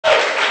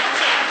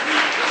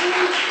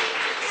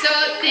So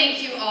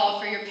thank you all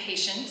for your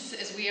patience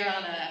as we are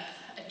on a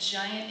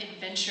giant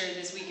adventure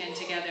this weekend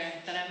together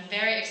that I'm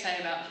very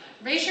excited about.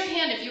 Raise your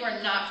hand if you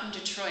are not from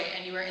Detroit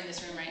and you are in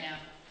this room right now.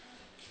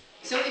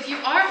 So if you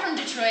are from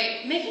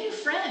Detroit, make a new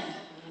friend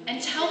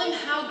and tell them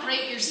how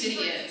great your city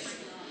is.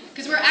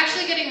 Because we're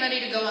actually getting ready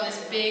to go on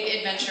this big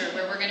adventure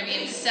where we're going to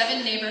be in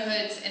 7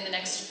 neighborhoods in the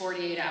next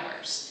 48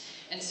 hours.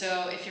 And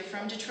so if you're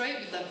from Detroit,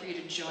 we'd love for you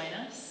to join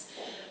us.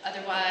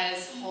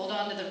 Otherwise, hold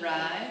on to the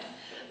ride.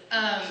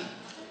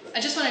 I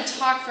just want to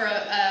talk for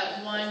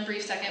one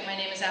brief second. My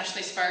name is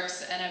Ashley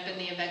Sparks, and I've been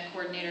the event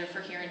coordinator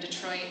for here in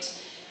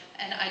Detroit.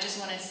 And I just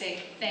want to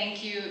say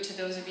thank you to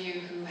those of you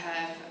who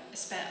have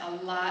spent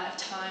a lot of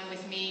time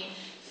with me,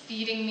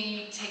 feeding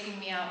me, taking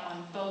me out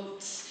on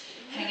boats,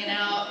 hanging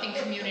out in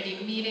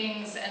community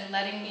meetings, and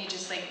letting me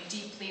just like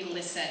deeply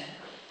listen.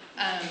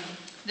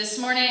 This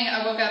morning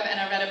I woke up and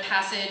I read a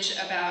passage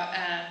about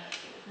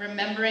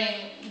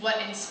remembering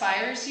what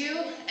inspires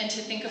you and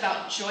to think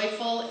about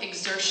joyful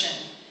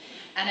exertion.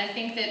 And I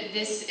think that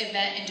this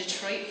event in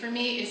Detroit for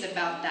me is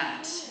about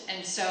that.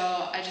 And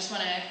so I just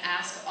want to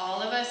ask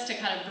all of us to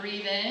kind of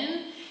breathe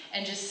in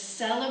and just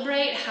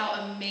celebrate how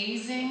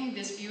amazing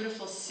this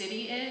beautiful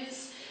city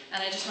is.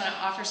 And I just want to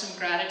offer some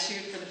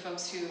gratitude for the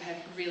folks who have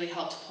really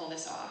helped pull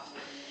this off.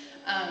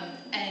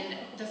 And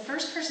the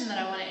first person that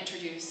I want to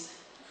introduce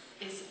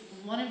is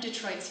one of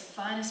Detroit's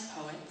finest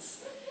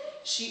poets.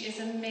 She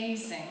is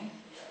amazing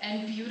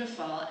and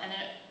beautiful and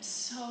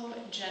so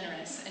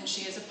generous. And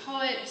she is a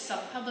poet,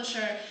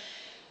 self-publisher.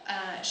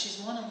 She's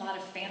won a lot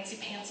of fancy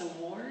pants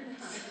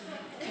awards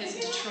because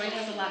Detroit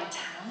has a lot of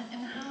talent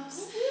in the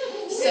house.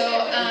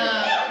 So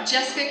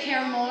Jessica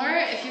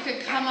Care-Moore, if you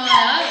could come on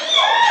up.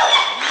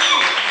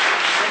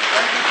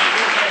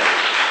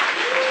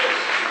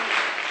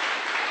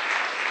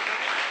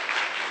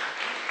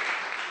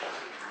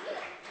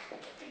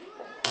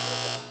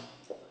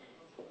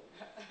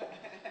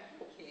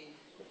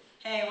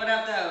 Hey, what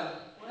up though?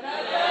 What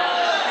up?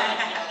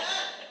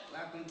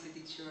 Welcome to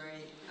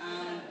Detroit.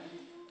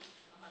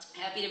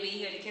 Happy to be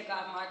here to kick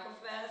off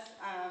MicroFest.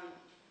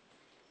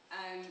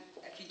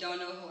 If you don't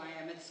know who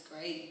I am, it's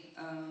great.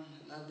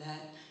 Love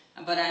that.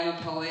 But I'm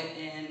a poet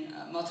and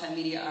a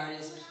multimedia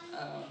artist.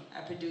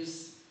 I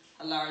produce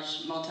a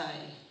large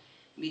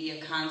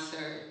multimedia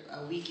concert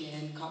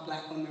weekend called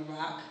Black Women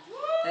Rock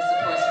that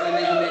supports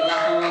women who make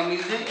rock and roll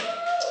music.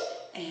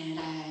 And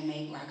I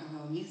make rock and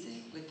roll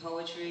music with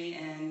poetry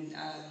and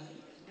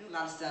do a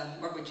lot of stuff,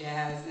 work with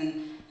jazz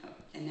and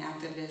an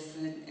activist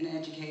and an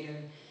educator.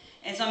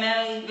 And so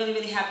I'm really,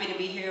 really happy to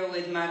be here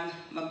with my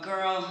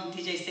girl,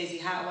 DJ Stacey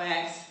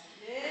Hotwax.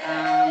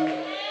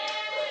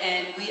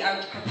 And we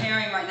are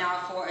preparing right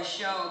now for a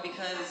show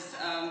because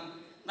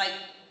like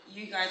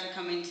you guys are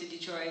coming to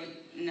Detroit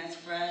and that's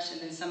fresh, and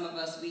then some of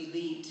us, we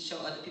leave to show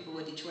other people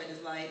what Detroit is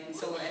like. And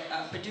so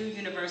Purdue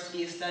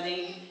University is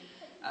studying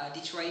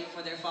Detroit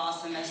for their fall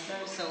semester.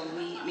 So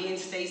me and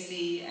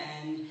Stacey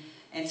and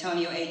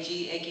Antonio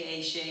A.G.,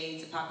 aka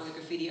Shades, a popular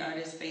graffiti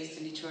artist based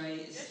in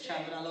Detroit, has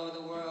traveled all over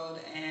the world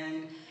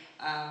and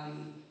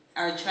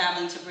are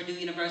traveling to Purdue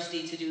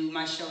University to do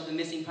my show, The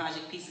Missing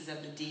Project Pieces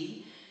of the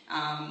D,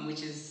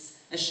 which is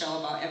a show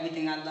about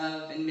everything I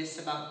love and miss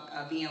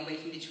about being away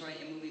from Detroit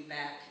and moving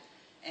back.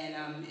 And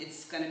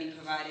it's going to be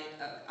provided,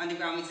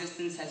 Underground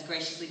Resistance has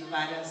graciously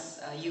provided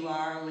us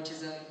UR, which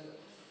is a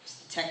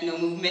techno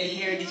movement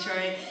here in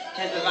Detroit,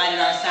 has provided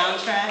our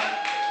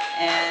soundtrack.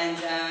 And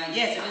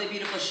yeah, it's a really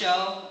beautiful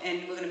show,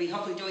 and we're going to be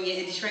hopefully doing it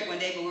in Detroit one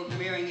day, but we're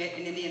premiering it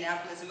in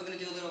Indianapolis, and we're going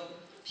to do a little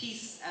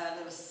piece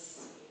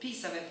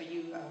of it for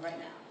you right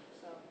now.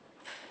 So,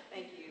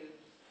 thank you.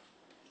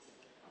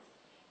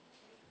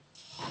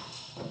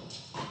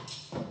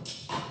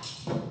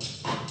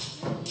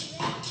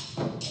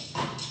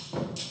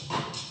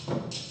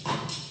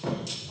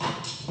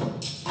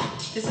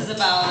 This is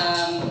about,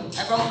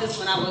 I wrote this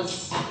when I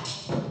was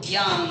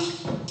young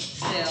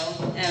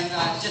still, and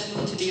I just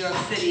moved to New York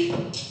City.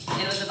 And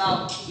it was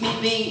about me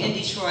being in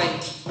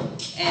Detroit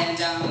and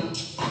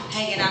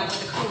hanging out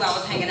with the crew I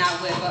was hanging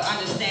out with, but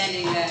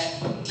understanding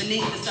that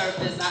beneath the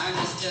surface I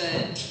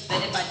understood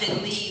that if I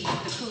didn't leave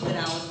the crew that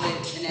I was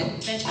with and then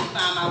eventually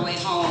find my way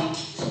home,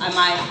 I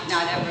might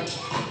not ever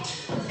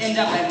end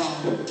up at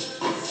home.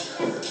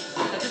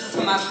 So this is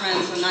for my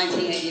friends from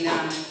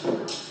 1989.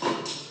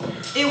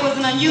 It was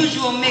an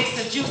unusual mix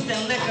of juice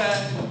and liquor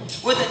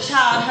with a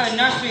childhood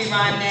nursery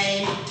rhyme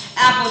named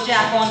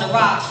Applejack on the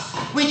Rocks.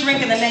 We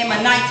drink in the name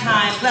of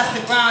nighttime, bless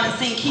the ground and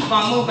sing Keep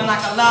on Moving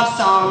like a love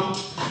song.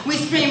 We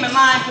scream in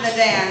line for the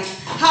dance,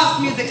 house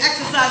music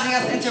exercising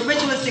us into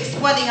ritualistic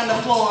sweating on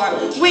the floor.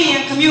 We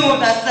in commune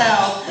with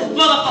ourselves,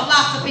 full of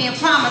philosophy and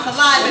promise,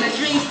 alive in a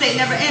dream state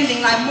never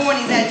ending like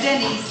mornings at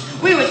Denny's.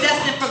 We were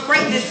destined for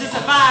greatness, to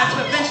survive,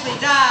 to eventually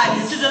die,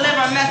 to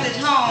deliver a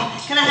message home.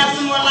 Can I have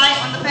some more light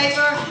on the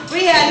paper?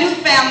 We had new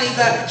families,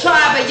 a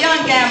tribe of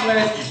young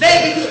gamblers,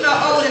 babies who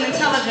felt old and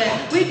intelligent.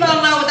 We fell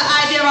in love with the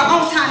idea of our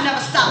own time never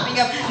stopping,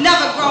 of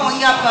never growing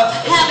up, of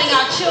having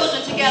our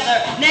children together,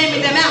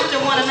 naming them after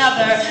one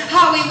another.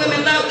 How we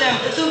women loved them,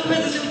 through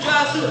prison, through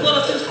drugs, through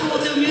bullets, through school,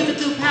 through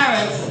music, through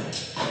parents.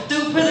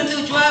 Through prison,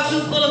 through drugs,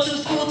 through bullets,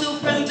 through school, through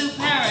prison, through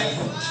parents.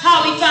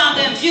 How we found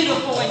them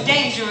beautiful and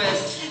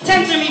dangerous.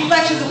 Tempting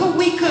reflections of who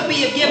we could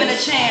be if given a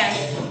chance.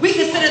 We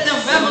considered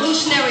them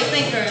revolutionary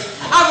thinkers.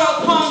 I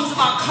wrote poems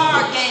about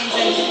card games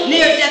and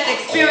near-death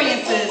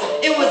experiences.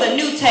 It was a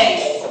new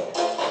taste.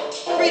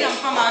 Freedom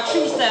from our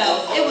true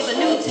selves. It was a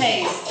new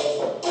taste.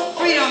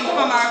 Freedom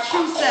from our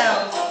true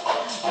selves.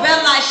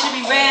 Red light should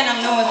be ran,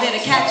 no one's there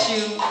to catch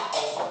you.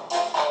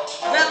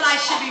 Red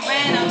light should be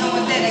ran, no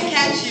one's there to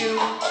catch you.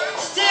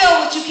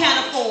 Steal what you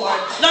can't afford.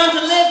 Learn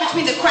to live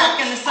between the crack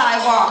and the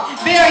sidewalk.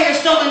 Bury your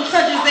stolen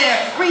treasures there.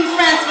 Read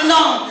France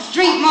Fanon.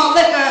 Drink more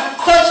liquor.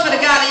 Search for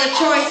the God of your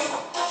choice.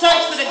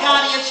 Search for the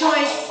God of your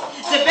choice.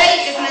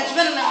 Debate is an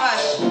adrenaline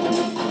rush.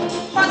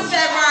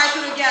 Horseback ride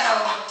through the ghetto.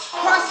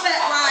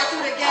 Horseback ride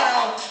through the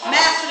ghetto.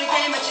 Master the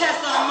game of chess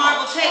on a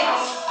marble table.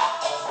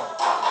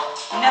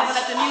 Never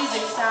let the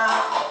music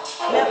stop.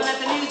 Never let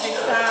the music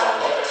stop.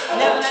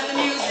 Never let the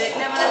music,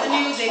 never let the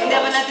music,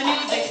 never let the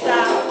music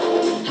stop.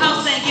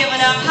 House ain't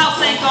giving up, house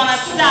ain't gonna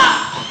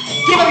stop.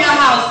 Give up your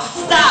house,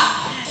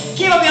 stop.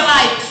 Give up your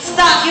life,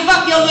 stop. Give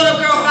up your little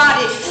girl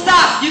body,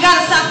 stop. You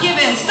gotta stop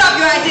giving, stop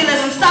your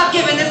idealism, stop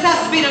giving. This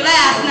has to be the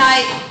last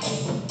night.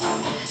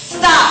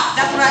 Stop,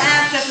 that's what our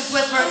ancestors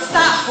whispered.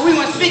 Stop, but we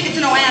weren't speaking to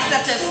no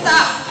ancestors.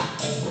 Stop.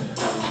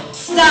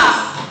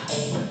 Stop.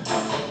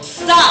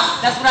 Stop,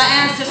 that's what our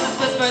ancestors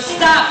whispered.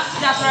 Stop,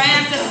 that's what our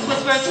ancestors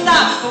whispered.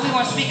 Stop, but we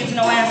weren't speaking to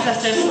no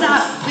ancestors.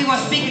 Stop, we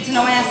weren't speaking to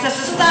no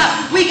ancestors.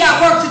 Stop, we got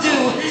work to do.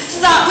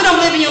 Stop, we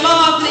don't live in your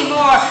laws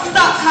anymore.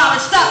 Stop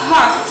college, stop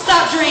heart,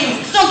 stop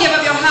dreams. Don't give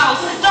up your house,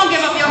 don't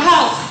give up your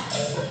house.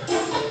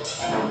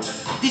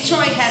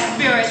 Detroit has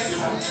spirits.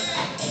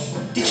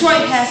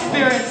 Detroit has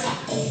spirits.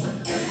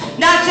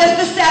 Not just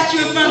the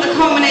statue in front of the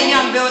Coleman A.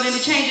 Young building to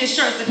change his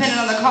shirts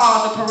depending on the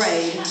cause or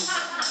parade.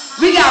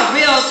 We got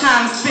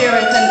real-time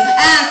spirits and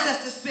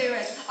ancestor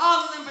spirits.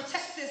 All of them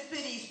protect this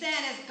city,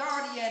 stand as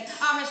guardian.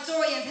 Our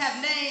historians have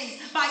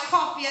names. Buy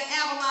coffee at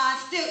Avalon,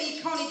 still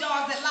eat coney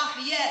dogs at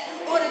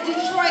Lafayette. Order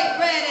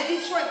Detroit Red at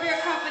Detroit Beer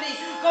Company.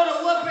 Go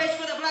to Woodbridge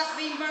for the Black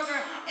Bean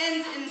Burger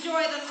and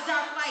enjoy the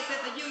dark lights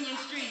at the Union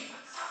Street.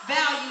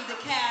 Value the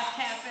Cass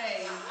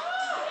Cafe.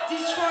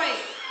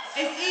 Detroit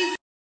is easy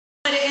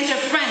into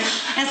French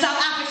and South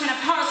African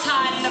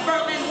apartheid and the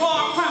Berlin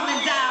Wall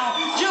crumbling down.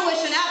 Jewish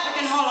and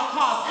African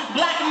Holocaust.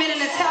 Black men in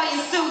Italian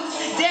suits.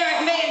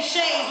 Derek May and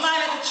shades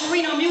live at the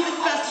Torino Music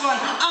Festival.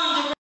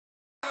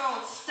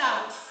 Underground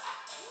stop.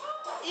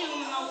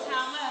 Even when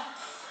Motown left.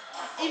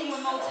 Even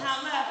when Motown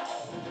left.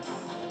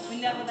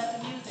 We never let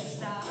the music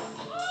stop.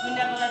 We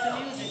never let the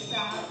music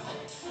stop.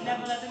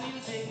 Never let the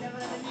music, never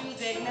let the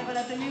music, never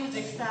let the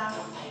music stop.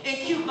 In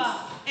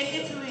Cuba, in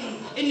Italy,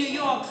 in New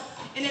York,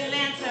 in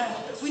Atlanta,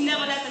 we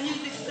never let the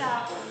music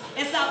stop.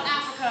 In South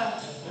Africa,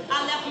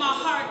 I left my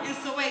heart in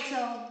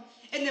Soweto.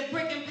 In the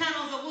brick and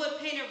panels of wood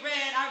painted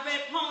red, I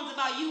read poems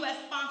about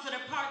U.S.-sponsored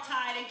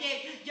apartheid and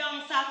gave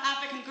young South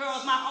African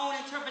girls my own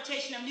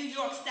interpretation of New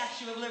York's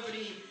Statue of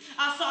Liberty.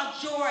 I saw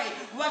joy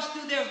rush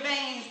through their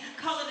veins,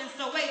 colored in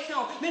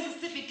Soweto.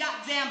 Mississippi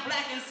goddamn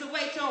black in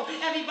Soweto.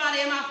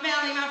 Everybody in my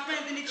family, my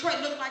friends in Detroit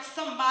looked like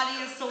somebody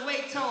in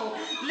Soweto.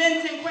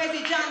 Linton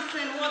Kwesi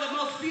Johnson wore the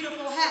most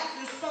beautiful hats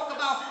and spoke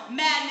about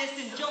madness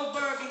in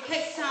Joburg and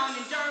Cape Town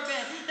and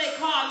Durban. They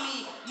called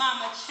me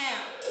Mama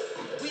Champ.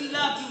 We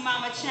love you,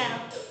 Mama Champ.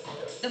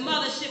 The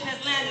mothership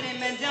has landed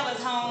in Mandela's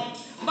home.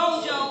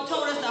 Mojo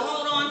told us to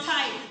hold on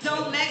tight,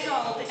 don't let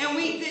go, and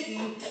we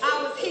didn't.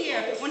 I was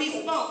here when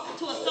he spoke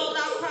to a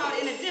sold-out crowd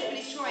in a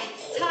different Detroit,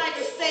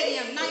 Tiger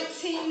Stadium,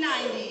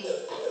 1990,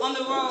 on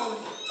the road,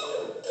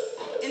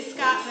 in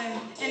Scotland,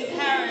 in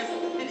Paris,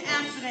 in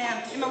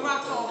Amsterdam, in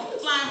Morocco,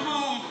 flying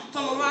home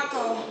from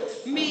Morocco.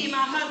 Me,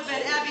 my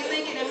husband, Abby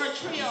Lincoln, and her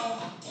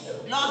trio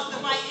lost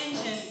the right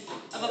engine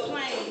of a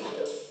plane.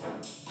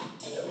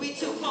 We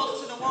too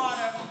close to the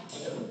water.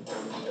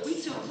 We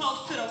too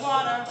close to the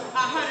water.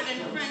 I heard it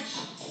in French.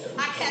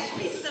 I catch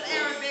pieces of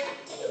Arabic.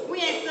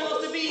 We ain't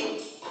supposed to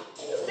be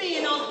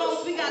seeing those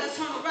boats. We gotta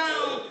turn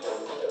around.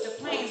 The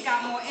plane's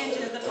got more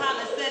engines. The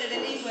pilot said it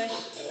in English.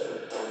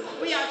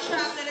 We are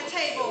trapped at a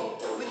table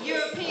with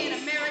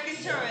European American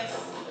tourists.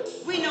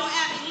 We know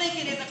Abby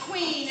Lincoln is a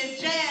queen,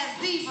 is jazz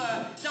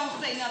diva. Don't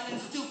say nothing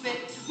stupid.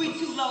 We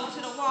too low to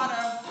the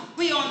water.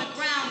 We on the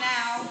ground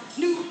now.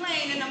 New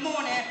plane in the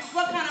morning.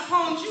 What kind of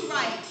poems you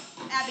write?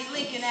 Abby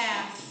Lincoln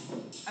asks.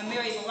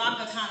 Amiri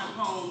Baraka kind of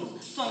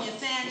poems. Sonia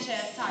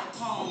Sanchez type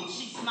poems.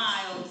 She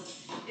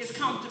smiles. It's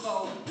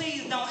comfortable.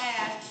 Please don't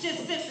ask.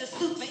 Just sip the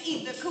soup and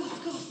eat the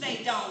couscous.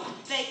 They don't.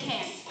 They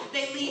can't.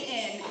 They lean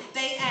in.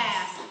 They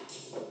ask.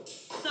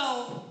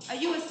 So, are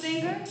you a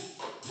singer?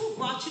 Who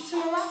brought you to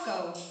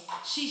Morocco?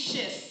 She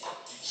shifts.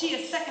 She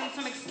is seconds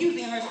from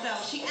excusing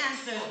herself. She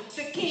answers,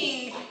 the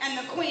king and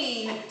the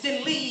queen,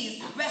 then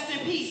leaves. Rest in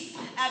peace,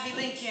 Abby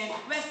Lincoln.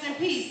 Rest in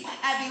peace,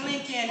 Abby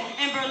Lincoln.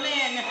 In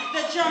Berlin,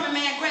 the German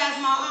man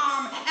grabs my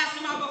arm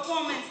after my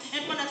performance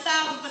in front of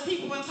thousands of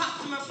people in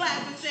Potsdamer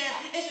Platz and says,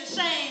 it's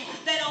a shame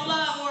they don't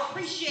love or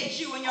appreciate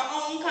you in your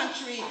own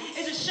country.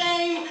 It's a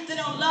shame they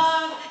don't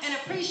love and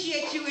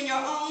appreciate you in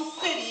your own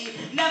city.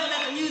 Never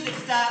let the music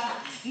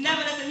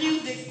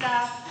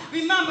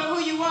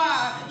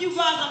you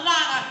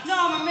Brasilata. No,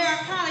 I'm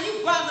Americana,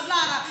 you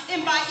Brasilata.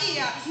 In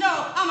Bahia,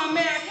 no, I'm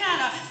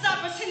Americana.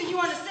 Stop pretending you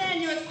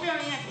understand your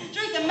experience.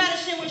 Drink the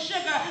medicine with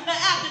sugar, the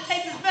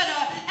aftertaste is better.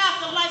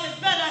 Afterlife is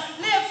better.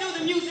 Live through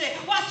the music.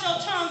 Watch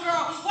your turn,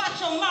 girl. Watch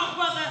your mouth,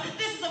 brother.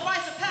 This is a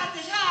rites of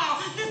passage.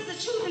 How? This is the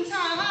choosing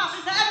time. How?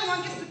 Now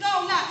everyone gets to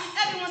go. Not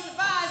everyone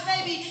survives,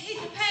 baby.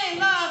 Eat the pain,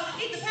 love.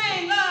 Eat the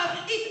pain,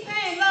 love. Eat the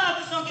pain, love.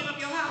 Don't give up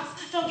your house.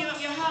 Don't give up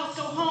your house.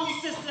 Go home,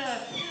 sister.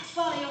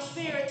 Follow your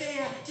spirit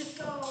there. Just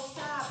go,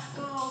 stop,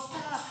 go,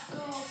 stop,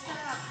 go,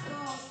 stop, go,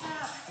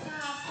 stop,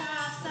 stop,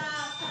 stop, stop,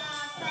 stop,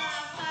 stop,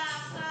 stop,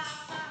 stop,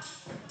 stop.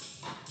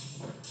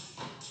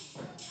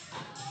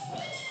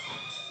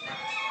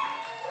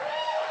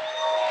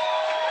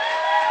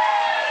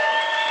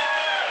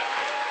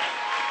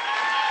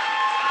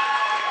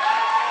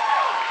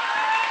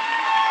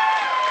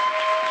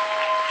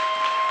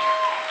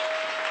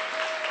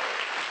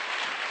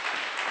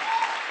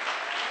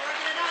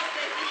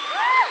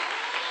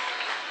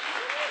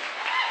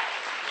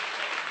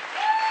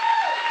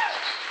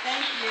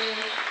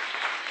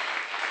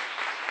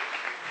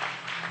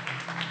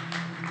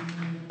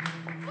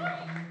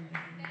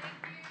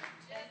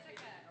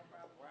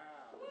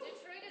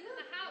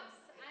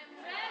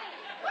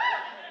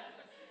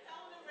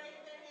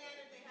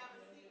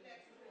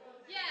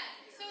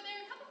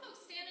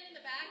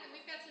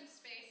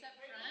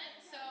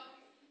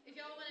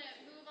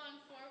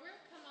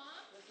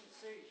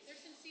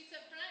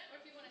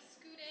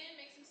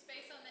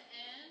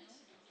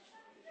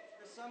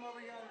 Some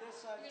over here on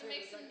this side. We're gonna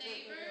make some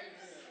neighbors,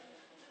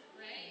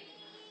 right?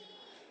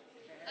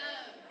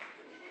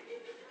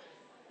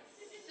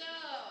 So,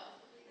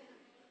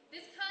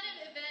 this kind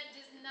of event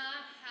does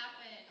not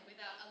happen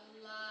without a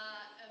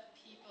lot of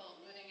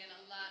people putting in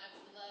a lot of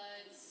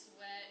blood,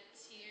 sweat,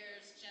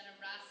 tears,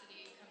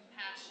 generosity,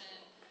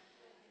 compassion,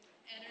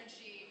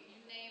 energy,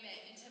 you name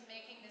it, into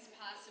making this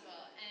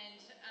possible. And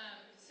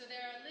so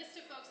there are a list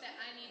of folks that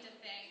I need to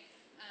thank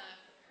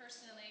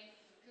personally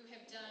who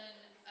have done,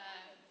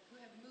 who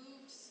have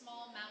moved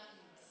small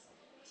mountains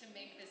to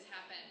make this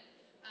happen.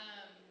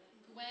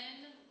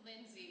 Gwen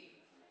Lindsay,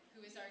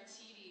 who is our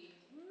TD.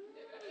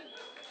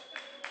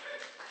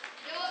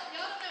 Y'all don't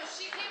know,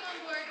 she came on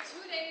board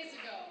 2 days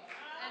ago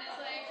and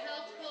it's like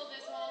helped pull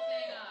this whole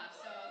thing off.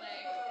 So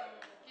like,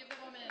 give the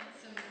woman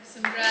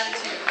some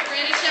gratitude.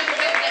 Franny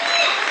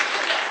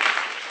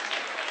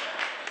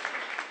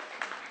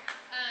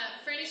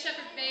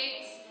Shepherd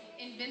Bates,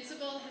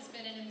 Invincible has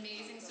been an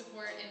amazing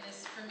support in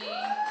this for me.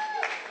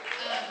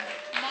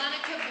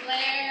 Monica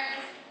Blair,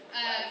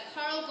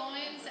 Carl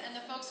Goins, and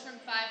the folks from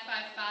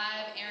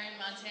 555, Aaron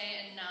Monte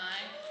and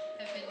Nye,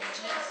 have been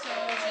just so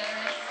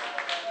generous.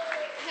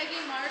 Peggy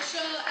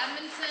Marshall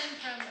Edmondson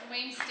from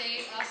Wayne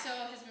State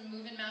also has been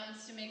moving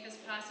mountains to make this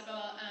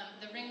possible.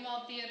 The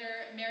Ringwald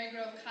Theater,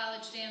 Marygrove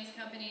College Dance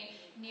Company,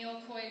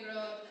 Neil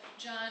Coygrove,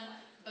 John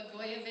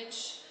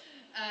Bagoyevich,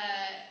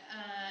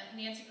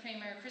 Nancy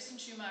Kramer, Kristen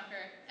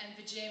Schumacher, and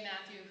Vijay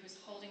Matthew, who's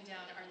holding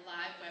down our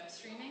live web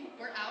streaming.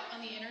 We're out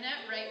on the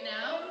internet right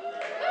now.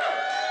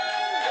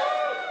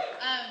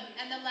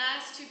 And the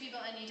last two people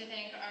I need to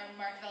thank are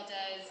Mark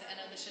Valdez and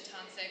Alicia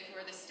Tonsik, who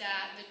are the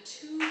staff, the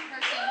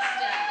two-person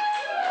staff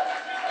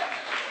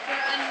for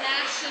a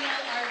national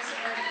arts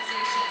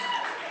organization.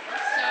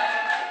 So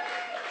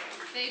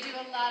they do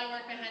a lot of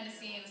work behind the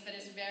scenes that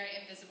is very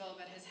invisible,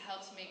 but has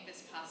helped make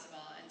this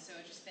possible. And so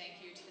just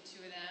thank you to the two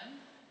of them.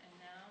 And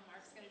now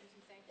Mark's going to do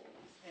some thank yous.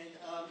 And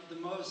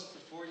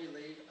before you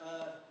leave,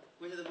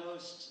 one of the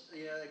most,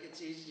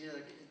 it's easy,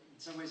 in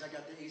some ways I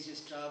got the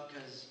easiest job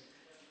because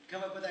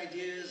come up with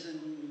ideas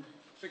and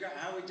figure out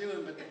how we do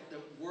them, but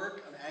the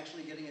work of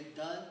actually getting it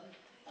done,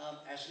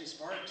 Ashley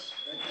Sparks,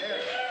 right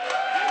there.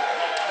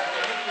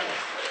 Thank you.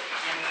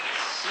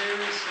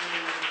 Seriously.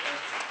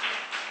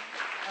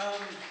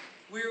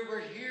 We're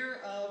here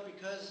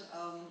because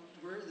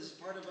this is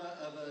part of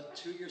a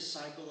 2-year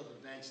cycle of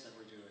events that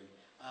we're doing.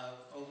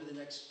 Over the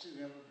next,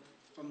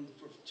 for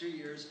 2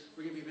 years,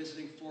 we're going to be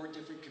visiting 4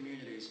 different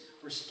communities.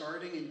 We're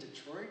starting in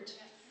Detroit.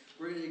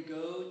 We're going to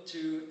go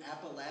to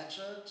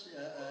Appalachia,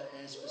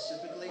 and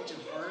specifically to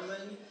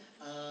Harlan,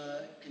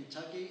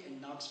 Kentucky, and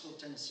Knoxville,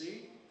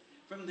 Tennessee.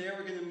 From there,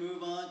 we're going to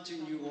move on to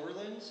New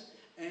Orleans,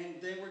 and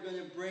then we're going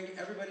to bring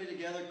everybody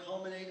together,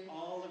 culminate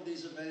all of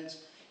these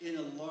events in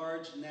a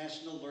large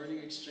national learning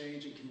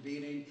exchange and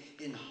convening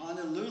in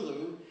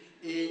Honolulu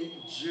in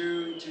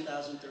June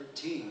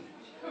 2013.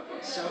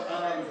 So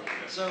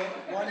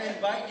want to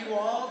invite you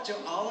all to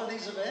all of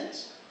these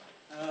events.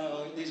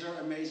 These are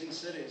amazing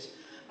cities.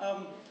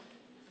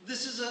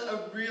 This is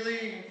a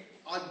really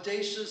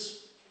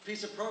audacious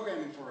piece of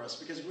programming for us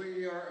because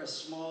we are a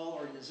small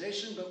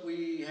organization, but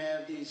we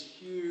have these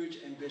huge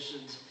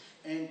ambitions,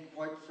 and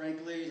quite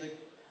frankly,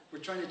 we're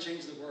trying to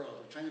change the world.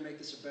 We're trying to make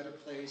this a better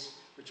place.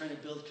 We're trying to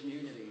build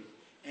community,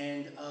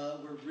 and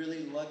we're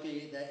really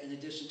lucky that in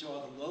addition to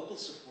all the local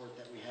support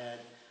that we had,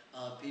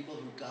 people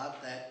who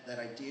got that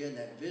idea and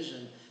that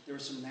vision, there were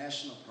some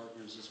national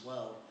partners as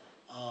well.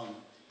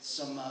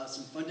 some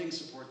funding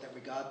support that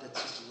we got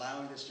that's just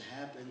allowing this to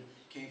happen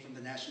came from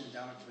the National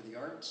Endowment for the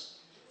Arts,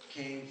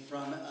 came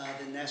from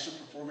the National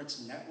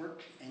Performance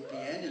Network,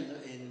 NPN,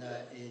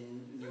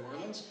 in New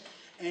Orleans,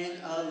 and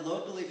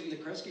locally from the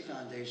Kresge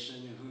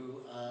Foundation,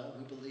 who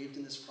believed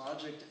in this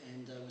project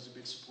and was a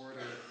big supporter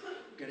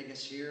of getting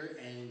us here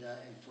and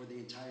for the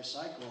entire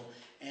cycle.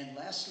 And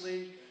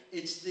lastly,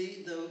 it's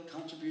the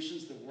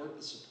contributions, the work,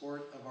 the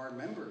support of our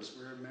members.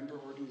 We're a member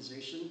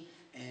organization,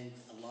 and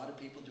a lot of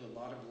people do a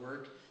lot of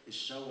work. They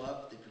show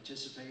up, they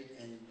participate,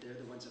 and they're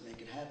the ones that make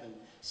it happen.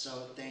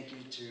 So thank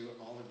you to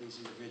all of these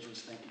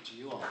individuals. Thank you to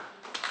you all.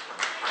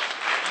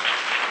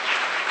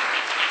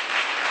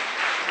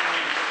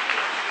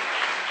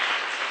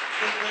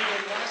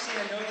 Lastly,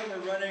 I know that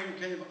we're running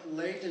kind of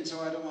late, and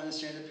so I don't want to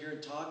stand up here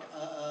and talk,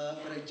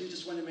 but I do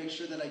just want to make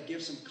sure that I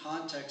give some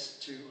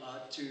context to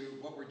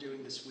what we're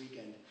doing this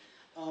weekend.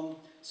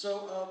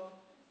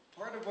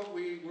 Part of what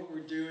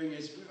we're doing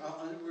is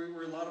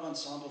we're a lot of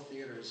ensemble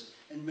theaters,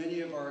 and many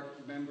of our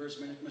members,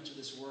 much of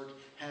this work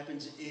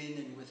happens in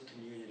and with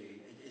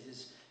community. It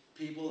is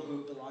people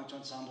who belong to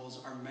ensembles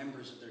are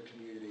members of their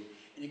community,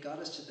 and it got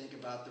us to think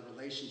about the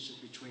relationship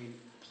between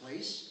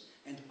place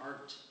and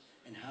art,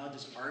 and how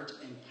does art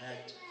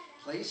impact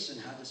place,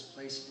 and how does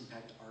place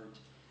impact art.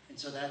 And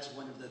so that's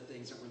one of the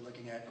things that we're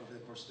looking at over the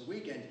course of the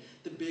weekend.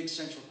 The big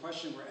central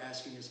question we're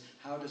asking is,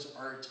 how does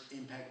art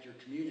impact your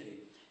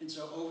community? And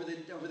so over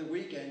the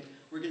weekend,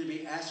 we're going to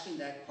be asking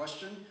that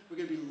question. We're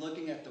going to be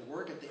looking at the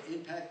work, at the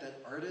impact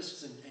that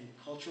artists and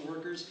culture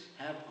workers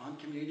have on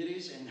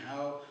communities, and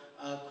how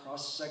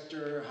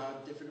cross-sector, how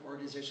different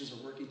organizations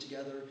are working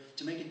together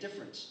to make a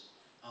difference,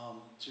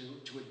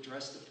 to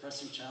address the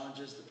pressing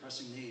challenges, the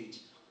pressing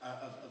needs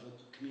of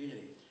a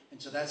community.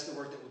 And so that's the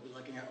work that we'll be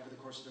looking at over the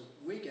course of the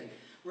weekend.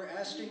 We're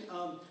asking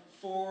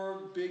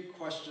 4 big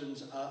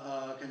questions,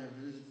 kind of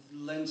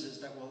lenses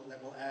that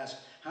we'll ask.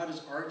 How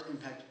does art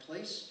impact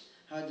place?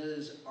 How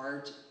does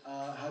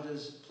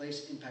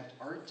place impact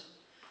art?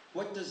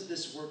 What does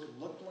this work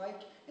look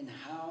like? And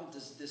how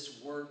does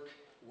this work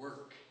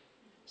work?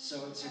 So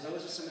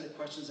those are some of the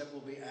questions that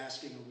we'll be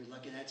asking. We'll be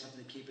looking at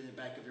something to keep in the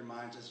back of your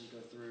minds as you go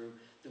through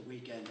the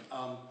weekend.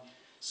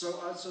 So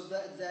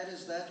that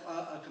is that.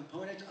 A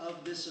component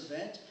of this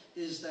event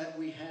is that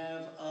we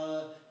have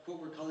what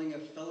we're calling a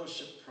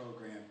fellowship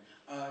program.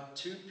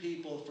 2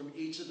 people from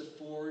each of the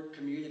 4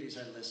 communities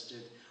I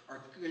listed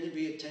are going to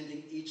be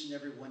attending each and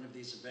every one of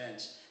these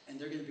events. And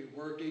they're going to be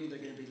working, they're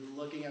going to be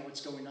looking at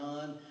what's going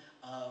on.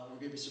 We're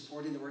going to be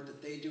supporting the work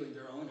that they do in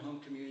their own home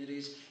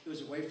communities. It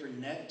was a way for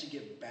NET to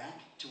give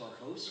back to our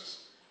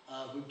hosts,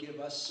 who give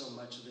us so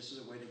much. So this is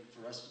a way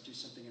for us to do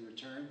something in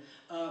return.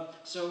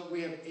 So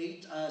we have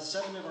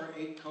 7 of our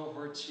 8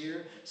 cohorts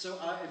here. So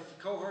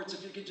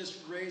if you could just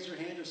raise your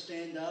hand or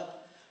stand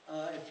up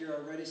if you're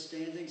already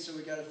standing. So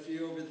we got a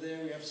few over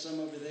there. We have some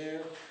over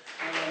there.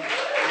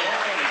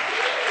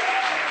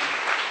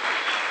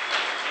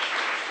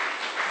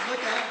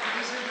 Look out,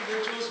 these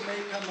individuals may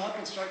come up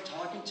and start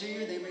talking to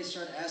you. They may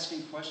start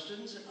asking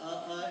questions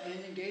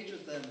and engage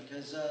with them,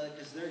 because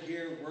they're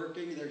here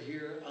working. They're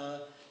here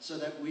so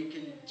that we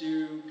can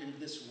do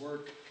this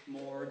work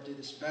more, do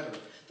this better.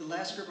 The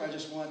last group I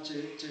just want to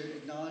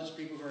acknowledge,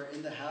 people who are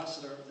in the house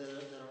that are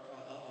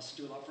also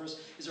do a lot for us,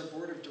 is our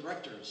board of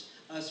directors.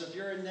 So if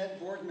you're a NET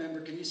board member,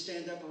 can you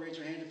stand up or raise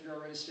your hand if you're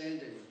already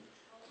standing?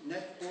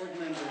 NET board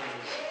members.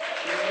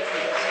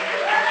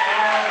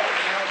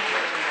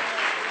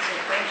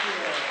 Thank you.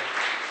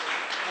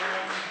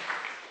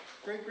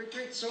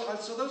 Great. So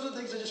those are the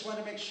things I just want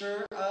to make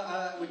sure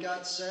we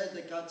got said,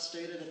 that got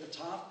stated at the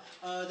top.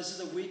 This is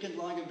a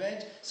weekend-long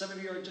event. Some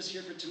of you are just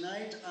here for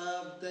tonight.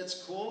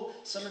 That's cool.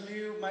 Some of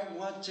you might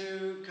want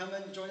to come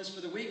and join us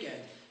for the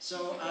weekend.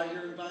 So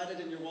you're invited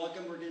and you're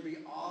welcome. We're going to be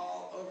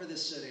all over the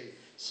city.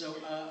 So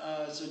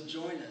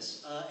join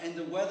us. And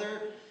the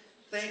weather,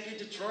 thank you,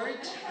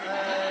 Detroit. We're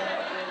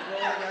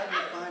rolling out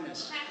your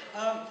finest.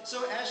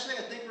 So Ashley,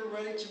 I think we're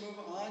ready to move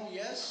on.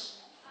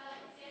 Yes?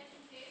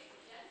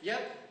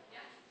 Yep.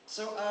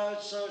 So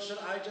should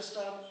I just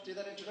do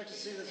that introduction?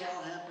 See, this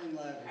all happening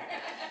live.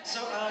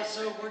 So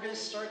we're going to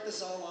start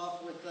this all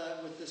off with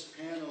this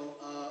panel.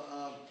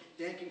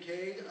 Dan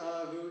Kincaid,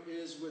 who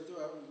is with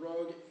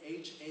Rogue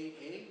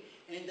HAA.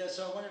 And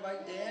so I want to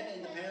invite Dan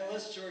and the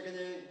panelists who are going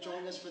to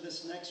join us for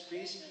this next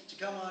piece to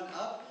come on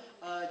up.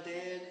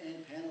 Dan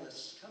and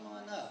panelists, come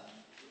on up.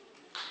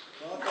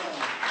 Welcome.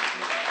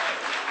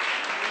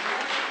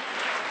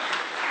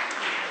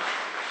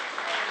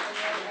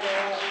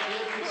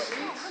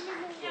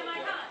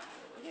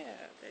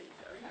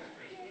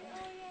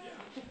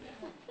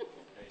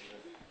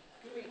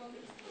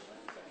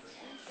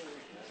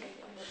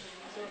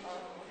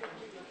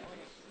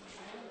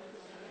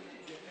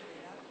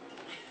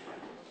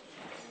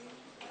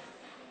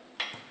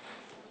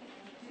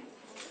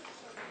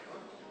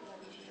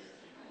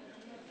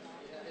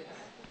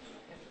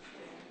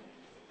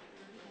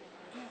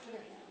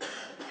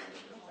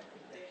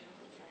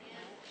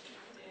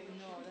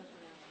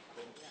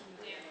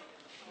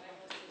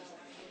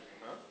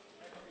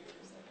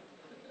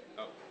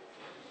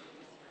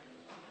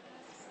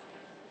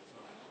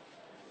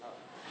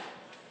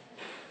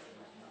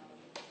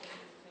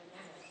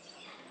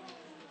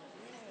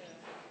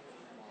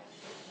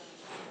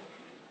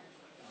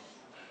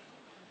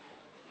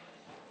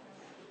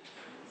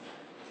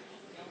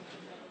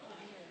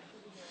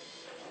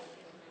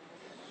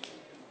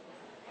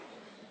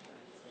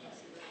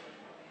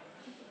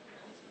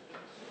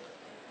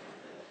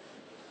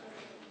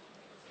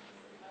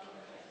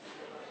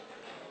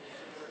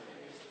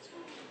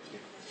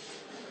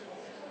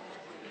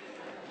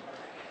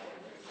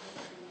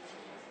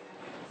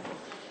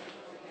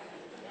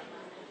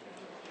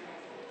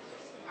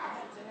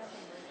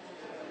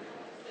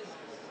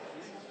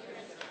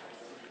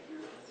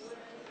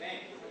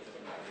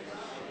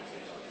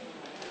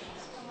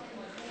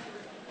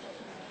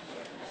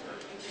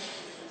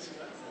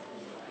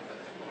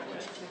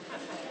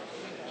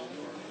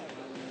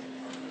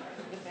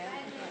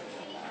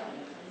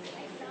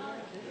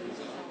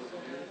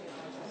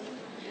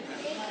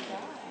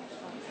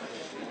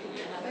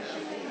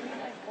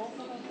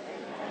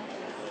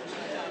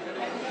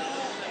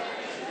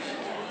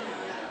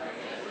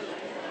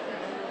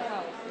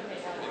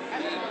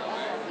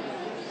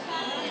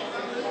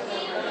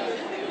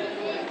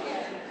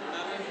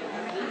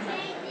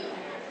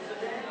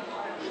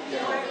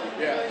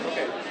 Yeah,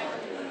 okay.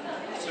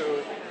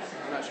 So,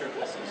 I'm not sure if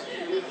this is...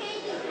 Can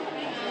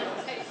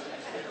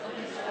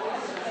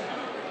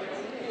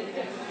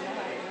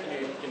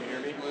you hear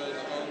me?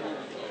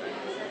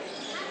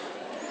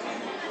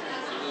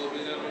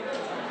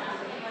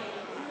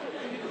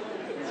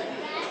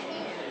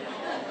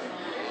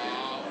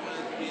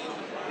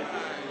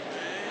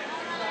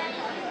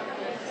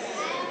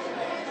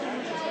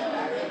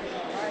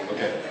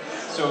 Okay,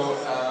 so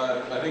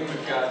I think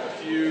we've got a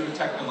few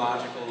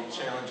technological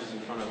challenges in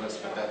front of us,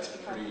 but that's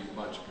pretty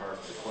much par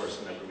for the course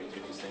whenever we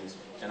do these things.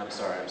 And I'm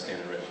sorry, I'm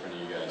standing right in front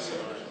of you guys, so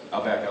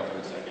I'll back up in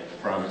a second,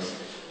 I promise.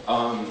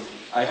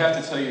 I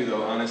have to tell you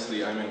though,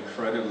 honestly, I'm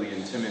incredibly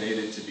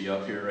intimidated to be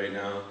up here right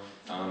now.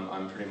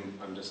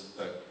 I'm just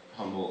a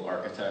humble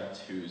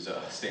architect who's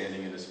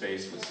standing in a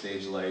space with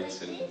stage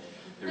lights and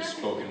there's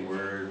spoken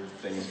word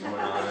things going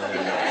on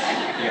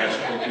and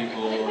theatrical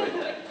people.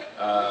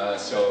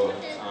 So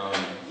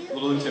a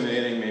little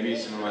intimidating. Maybe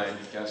some of my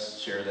guests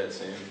share that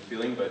same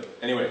feeling, but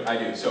anyway, I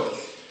do. So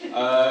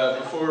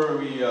before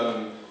we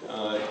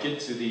get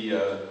to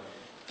the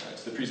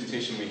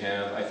presentation we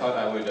have, I thought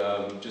I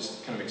would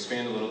just kind of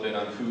expand a little bit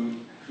on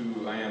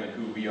who I am and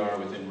who we are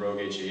within Rogue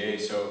HAA.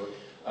 So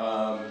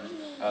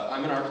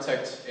I'm an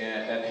architect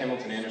at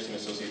Hamilton Anderson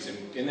Associates,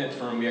 and in that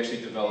firm we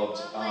actually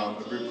developed a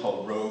group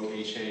called Rogue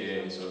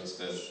HAA, so it's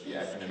the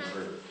acronym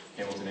for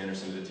Hamilton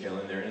Anderson to the tail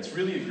end there. And it's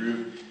really a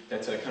group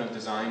that's a kind of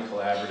design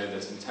collaborative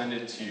that's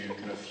intended to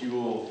kind of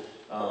fuel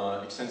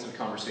extensive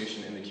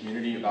conversation in the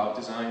community about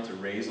design, to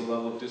raise the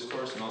level of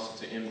discourse, and also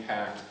to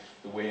impact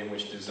the way in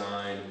which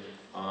design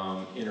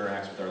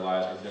interacts with our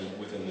lives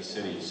within the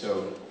city.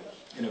 So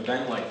an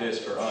event like this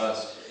for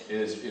us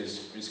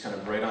is kind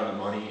of right on the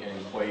money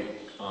and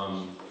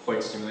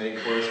quite stimulating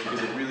for us,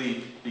 because it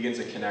really begins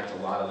to connect a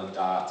lot of the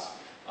dots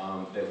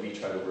that we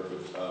try to work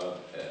with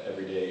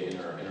every day in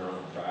our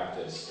own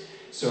practice.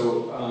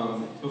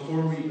 So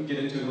before we get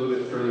into it a little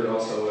bit further,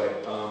 also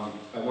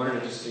I wanted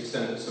to just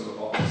extend some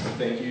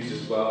thank yous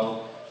as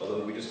well,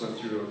 although we just went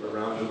through a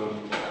round of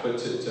them, but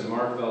to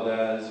Mark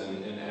Valdez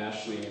and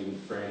Ashley and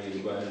Franny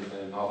and Glenn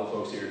and all the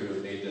folks here who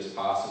have made this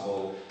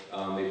possible.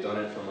 They've done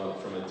it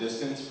from a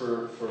distance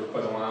for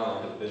quite a while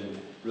and have been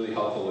really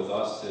helpful with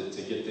us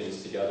to get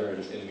things together,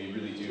 and we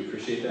really do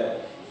appreciate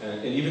that.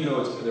 And even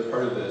though they're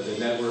part of the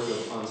network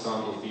of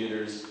Ensemble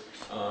theaters,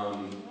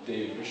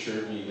 they've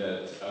assured me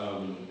that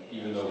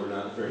even though we're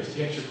not very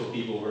theatrical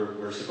people,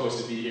 we're supposed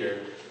to be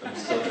here. I'm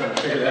still trying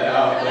to figure that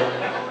out,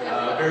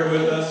 but bear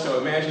with us. So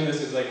imagine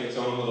this is like its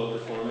own little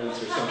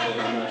performance or something,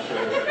 I'm not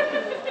sure.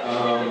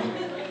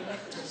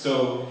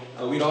 So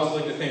we'd also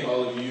like to thank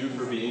all of you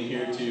for being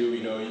here too.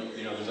 We know,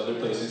 there's other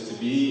places to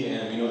be,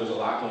 and we know there's a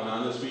lot going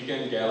on this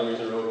weekend. Galleries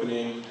are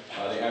opening,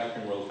 the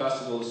African World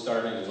Festival is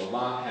starting, there's a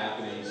lot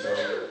happening,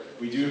 so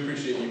we do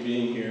appreciate you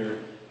being here.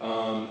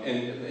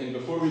 And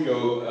before we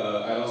go,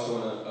 I also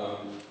want to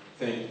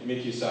thank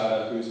Mickey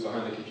Usada, who's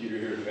behind the computer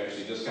here, who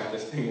actually just got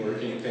this thing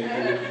working. Thank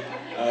you.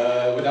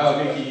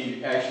 Without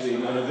Mickey, actually,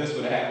 none of this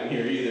would have happened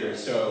here either,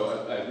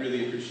 so I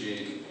really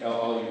appreciate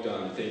all you've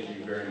done. Thank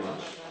you very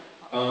much.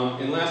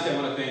 And lastly,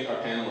 I want to thank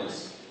our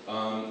panelists.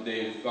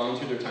 They've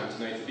volunteered their time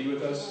tonight to be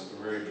with us.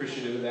 We're very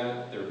appreciative of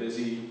that. They're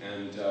busy,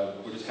 and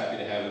we're just happy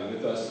to have them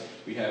with us.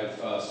 We have,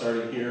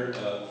 starting here,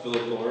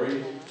 Philip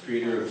Laurie,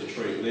 creator of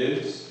Detroit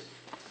Lives,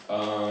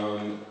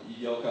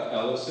 Yelka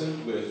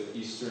Ellison with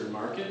Eastern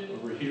Market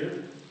over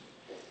here,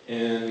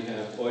 and we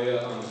have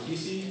Oya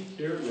Amakisi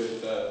here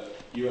with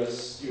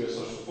US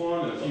Social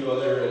Forum and a few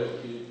other,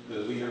 the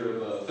leader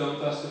of a film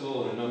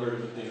festival and a number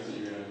of different things that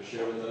you're going to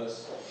share with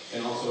us.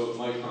 And also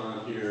Mike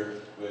Hahn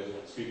here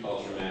with Street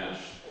Culture Mash.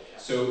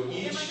 So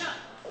each,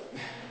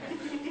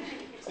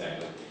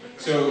 exactly.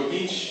 So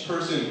each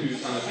person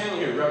who's on the panel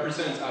here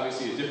represents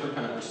obviously a different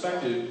kind of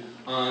perspective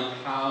on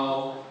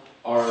how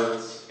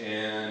art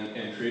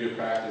and creative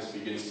practice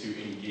begins to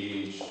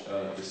engage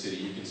the city.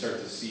 You can start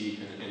to see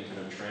and kind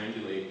of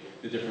triangulate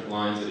the different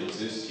lines that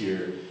exist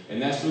here,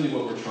 and that's really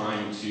what we're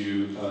trying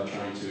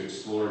to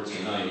explore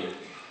tonight.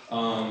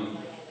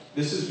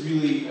 This is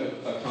really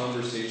a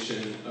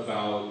conversation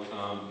about,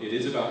 it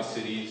is about the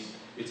cities,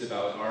 it's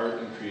about art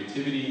and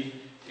creativity,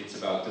 it's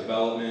about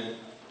development,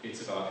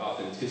 it's about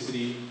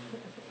authenticity,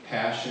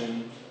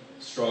 passion,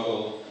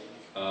 struggle,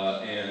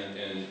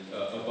 and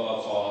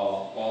above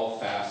all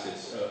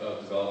facets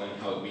of development,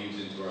 how it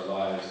weaves into our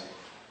lives.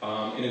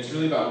 And it's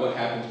really about what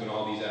happens when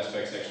all these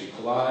aspects actually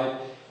collide,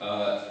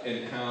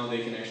 and how they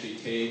can actually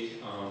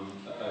take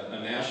a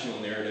national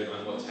narrative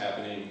on what's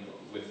happening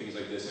with things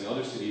like this in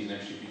other cities and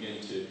actually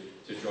begin to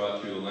draw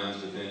it through the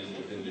lens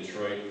within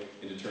Detroit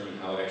and determine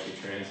how it actually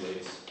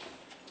translates.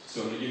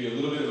 So I'm going to give you a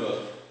little bit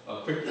of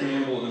a quick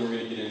preamble, and then we're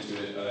going to get into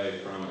it, I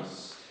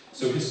promise.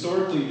 So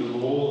historically, the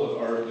role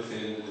of art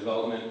within the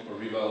development or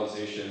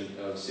revitalization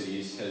of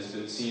cities has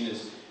been seen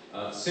as,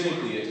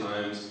 cynically at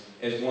times,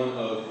 as one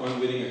of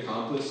unwitting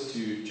accomplice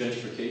to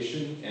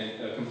gentrification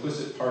and a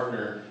complicit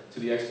partner to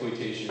the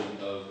exploitation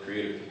of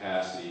creative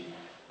capacity.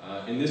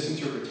 In this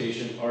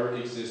interpretation, art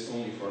exists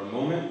only for a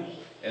moment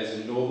as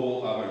a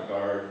noble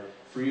avant-garde,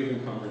 free of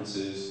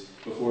encumbrances,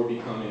 before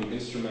becoming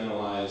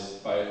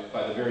instrumentalized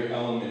by the very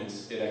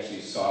elements it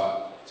actually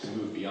sought to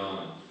move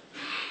beyond.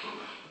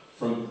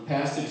 From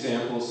past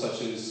examples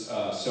such as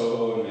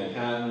Soho in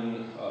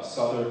Manhattan,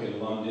 Southwark in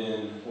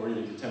London, or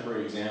even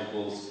contemporary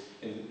examples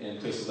in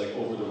places like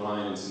Over the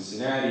Rhine in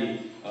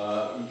Cincinnati,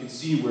 you can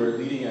see where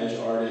leading edge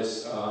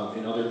artists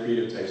and other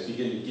creative types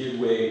begin to give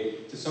way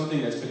to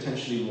something that's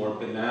potentially more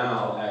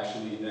banal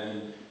actually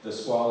than the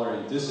squalor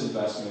and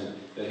disinvestment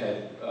that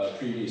had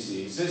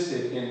previously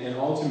existed, and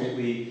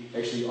ultimately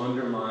actually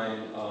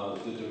undermine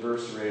the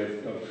diverse array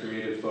of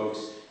creative folks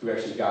who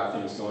actually got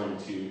things going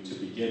to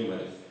begin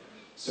with.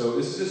 So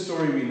this is a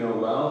story we know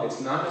well. It's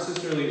not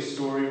necessarily a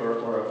story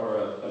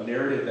or a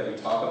narrative that we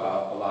talk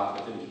about a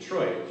lot within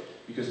Detroit,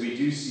 because we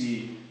do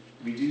see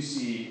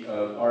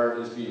art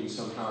as being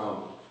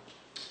somehow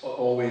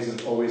always in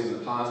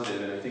the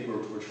positive, and I think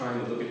we're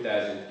trying to look at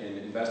that and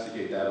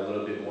investigate that a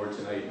little bit more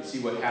tonight and see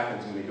what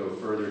happens when we go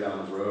further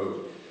down the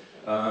road.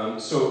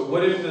 So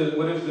what if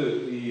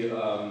the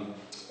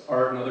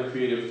art and other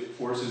creative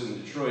forces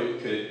in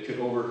Detroit could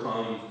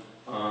overcome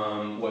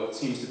what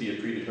seems to be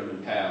a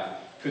predetermined path?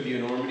 Could the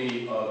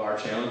enormity of our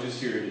challenges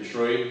here in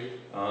Detroit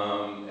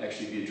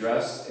actually be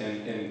addressed,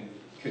 and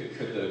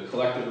could the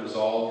collective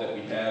resolve that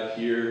we have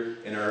here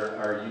and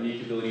our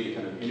unique ability to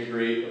kind of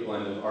integrate a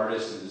blend of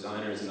artists and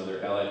designers and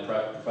other allied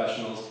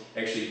professionals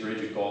actually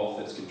bridge a gulf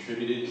that's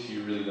contributed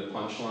to really the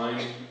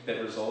punchline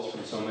that results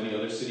from so many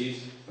other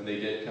cities when they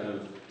get kind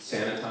of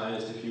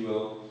sanitized, if you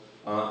will?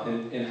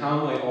 And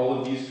how might all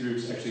of these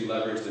groups actually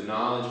leverage the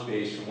knowledge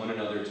base from one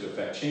another to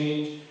affect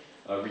change,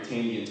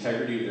 retain the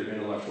integrity of their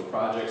intellectual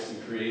projects,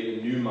 and create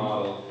a new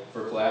model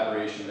for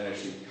collaboration that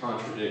actually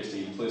contradicts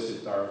the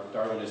implicit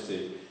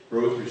Darwinistic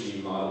growth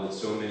regime model that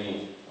so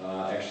many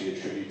actually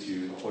attribute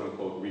to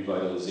quote-unquote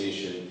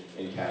revitalization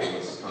in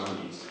capitalist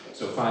economies.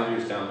 So 5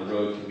 years down the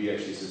road, can we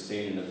actually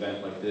sustain an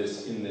event like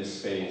this in this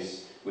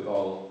space with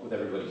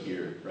everybody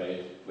here,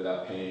 right?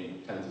 Without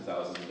paying tens of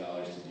thousands of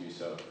dollars to do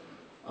so.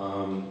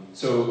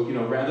 So, you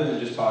know, rather than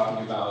just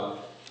talking about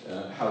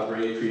how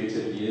great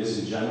creativity is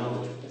in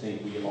general, which I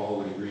think we all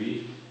would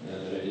agree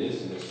that it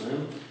is in this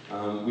room,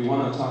 we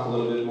want to talk a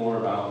little bit more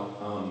about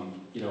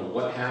you know,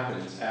 what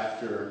happens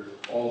after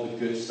all the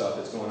good stuff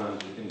that's going on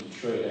in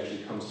Detroit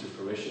actually comes to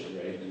fruition,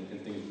 right?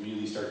 And things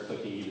really start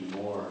clicking even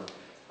more.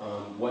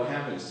 What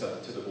happens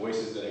to the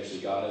voices that actually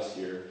got us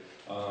here?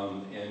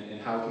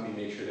 And how can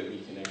we make sure that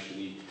we can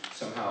actually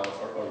somehow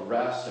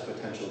arrest a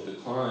potential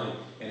decline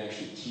and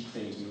actually keep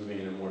things moving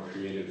in a more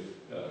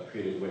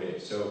creative way?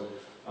 So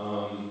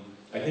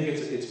I think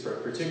it's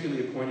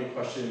particularly a poignant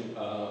question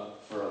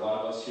for a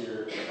lot of us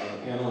here on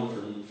the panel,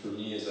 and for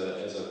me as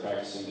a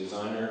practicing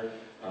designer,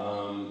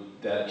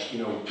 that,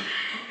 you know,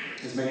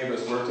 as many of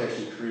us work to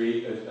actually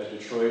create a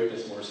Detroit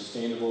that's more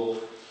sustainable,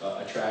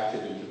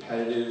 attractive and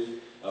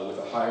competitive, with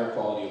a higher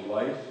quality of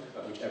life,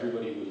 which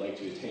everybody would like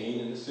to attain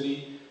in the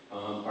city.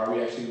 Are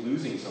we actually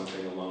losing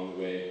something along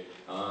the way?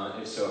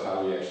 If so,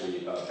 how do we actually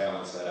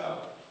balance that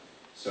out?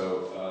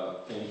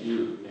 So thank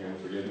you, and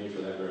forgive me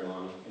for that very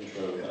long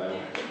intro that I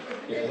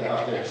get that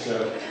out there.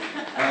 So.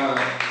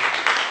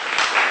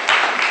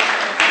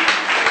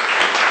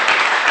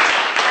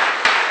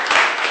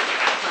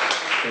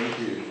 Thank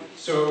you.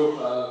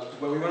 So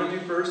what we want to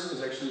do first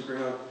is actually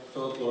bring up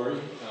Philip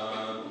Laurie.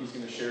 He's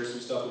going to share some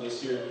stuff with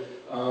us here.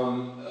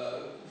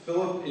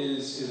 Philip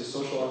is a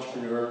social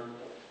entrepreneur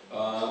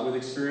with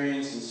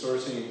experience in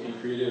sourcing and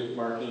creative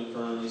marketing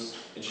firms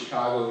in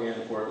Chicago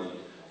and Portland.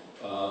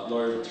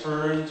 Laurie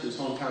returned to his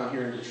hometown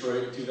here in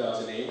Detroit in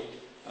 2008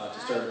 to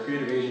start a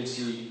creative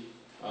agency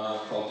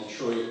called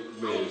Detroit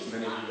Lives.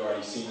 Many of you have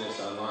already seen this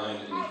online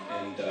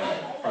and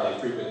probably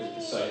frequent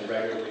the site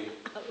regularly.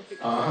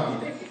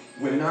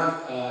 When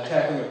not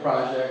tackling a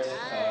project,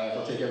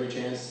 he'll take every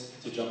chance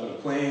to jump on a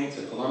plane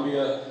to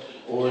Columbia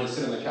or to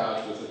sit on the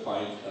couch with a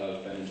pint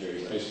of Ben &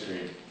 Jerry's ice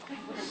cream.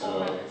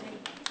 So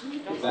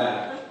with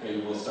that,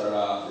 maybe we'll start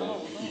off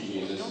with you can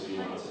use this if you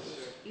want to.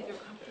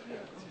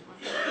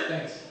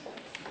 Thanks.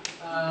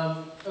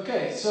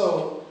 Okay,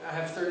 so I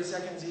have 30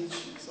 seconds each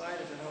slide,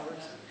 if that how it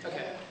works.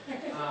 Okay.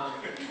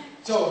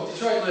 So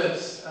Detroit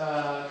Lives,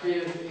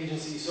 creative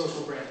agency,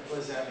 social brand. What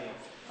does that mean?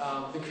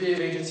 The creative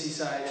agency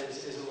side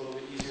is a little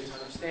bit easier to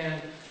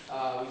understand.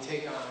 We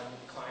take on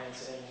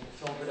clients in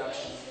film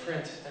production,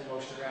 print, and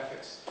motion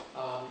graphics.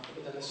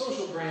 But then the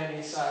social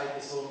branding side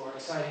is a little more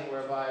exciting,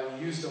 whereby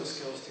we use those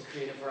skills to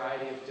create a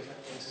variety of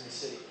different things in the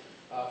city.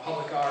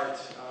 Public art,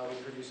 we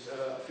produced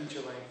a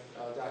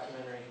feature-length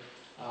documentary.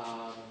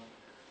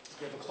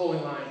 We have a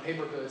clothing line,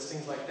 paper goods,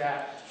 things like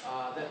that,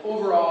 that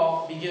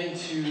overall begin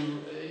to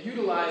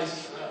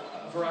utilize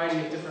a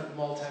variety of different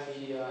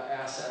multimedia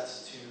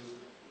assets to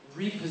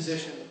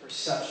reposition the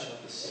perception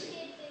of the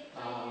city.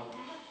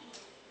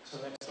 So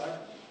next slide.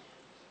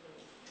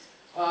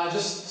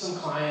 Just some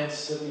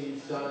clients that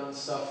we've done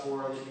stuff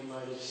for that you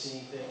might have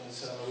seen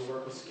things. We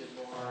work with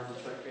Skidmore,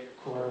 Detroit Creative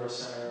Corridor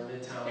Center,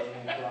 Midtown,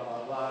 blah,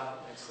 blah, blah.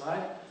 Next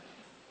slide.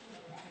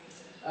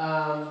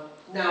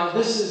 Now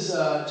this is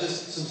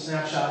just some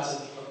snapshots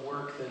of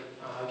work that,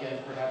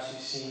 again, perhaps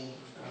you've seen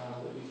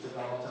that we've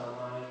developed on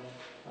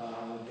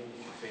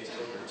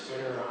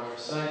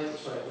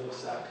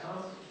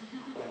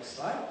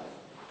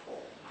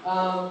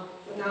Now,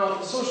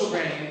 the social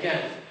branding,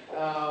 again,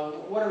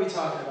 what are we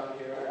talking about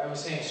here? I was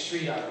saying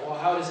street art. Well,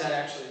 how does that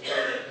actually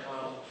work?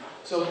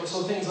 So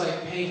things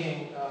like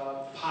painting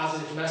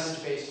positive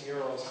message-based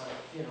murals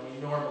on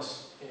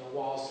enormous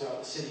walls throughout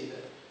the city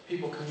that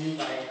people commute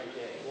by every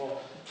day.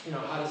 Well,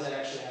 how does that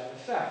actually have an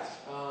effect?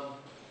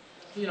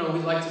 We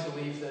like to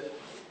believe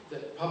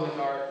that public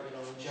art,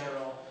 in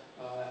general,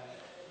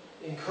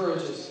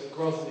 encourages the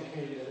growth of the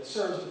community that it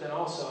serves, but then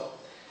also,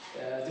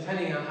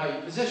 depending on how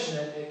you position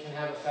it, it can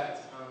have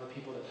effect on the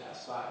people that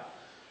pass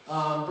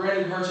by.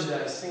 Branded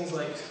merchandise, things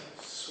like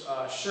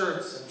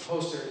shirts and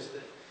posters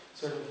that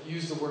sort of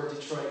use the word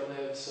Detroit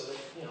lives, so that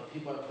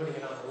people are putting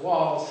it on their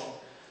walls,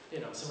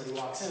 and somebody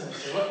walks in and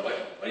says,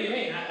 what do you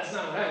mean? That's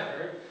not what I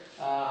heard.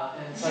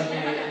 And suddenly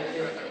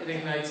it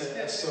ignites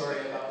a story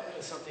about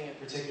something in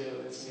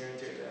particular that's near and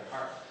dear to their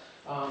heart.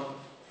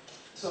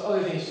 So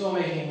other things,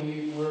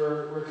 filmmaking,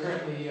 we're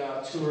currently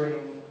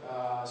touring,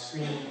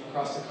 screening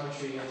across the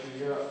country and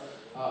through Europe,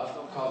 a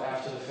film called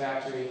After the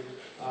Factory.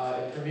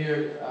 It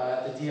premiered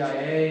at the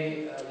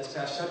DIA this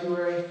past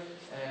February,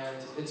 and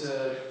it's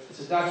a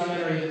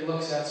documentary that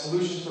looks at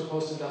solutions for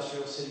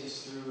post-industrial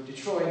cities through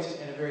Detroit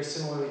and a very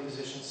similarly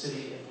positioned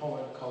city in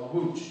Poland called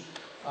Łódź.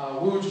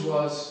 Łódź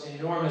was an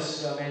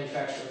enormous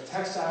manufacturer of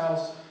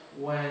textiles.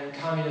 When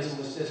communism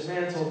was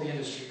dismantled, the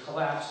industry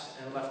collapsed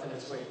and left in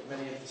its wake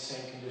many of the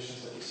same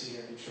conditions that we see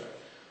here in Detroit.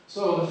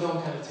 So the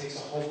film kind of takes a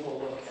hopeful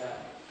look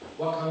at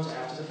what comes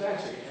after the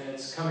factory, and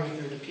it's coming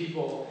through the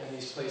people in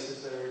these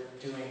places that are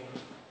doing,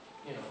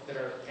 that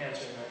are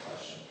answering that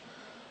question.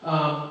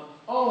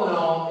 All in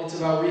all, it's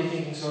about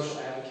rethinking social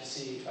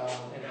advocacy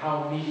and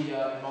how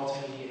media and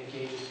multimedia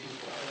engages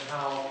people, and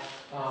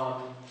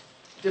how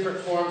different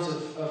forms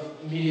of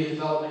media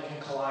development can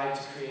collide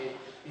to create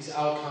these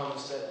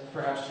outcomes that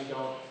perhaps we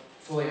don't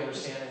fully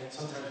understand and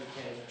sometimes we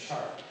can't even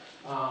chart.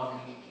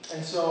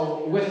 And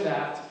so with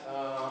that,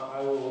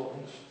 I will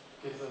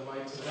give the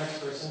mic to the next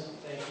person.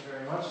 Thank you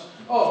very much.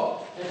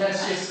 Oh, and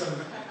that's just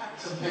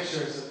some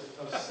pictures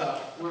of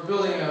stuff. We're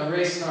building a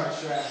race car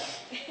track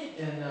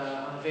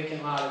on a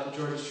vacant lot at the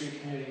Georgia Street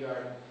Community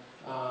Garden.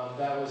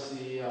 That was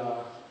the,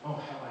 oh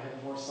hell, I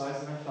had more slides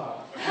than I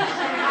thought.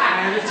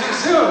 I did it too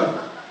soon.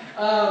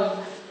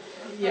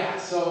 Yeah,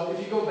 so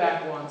if you go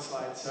back one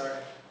slide, sorry.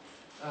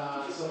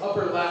 So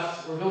upper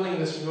left, we're building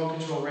this remote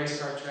control race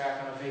car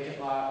track on a vacant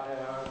lot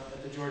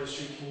at the Georgia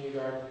Street Community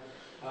Garden.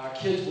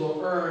 Kids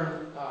will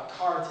earn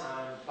car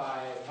time by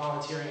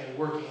volunteering and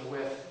working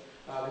with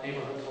the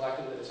neighborhood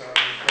collective that is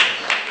already in place.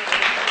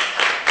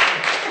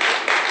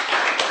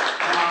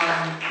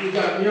 We've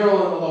got a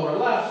mural in the lower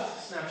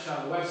left, snapshot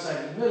of the website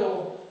in the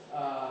middle,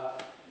 a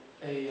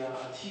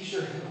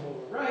t-shirt in the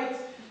lower right,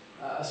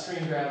 a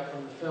screen grab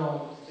from the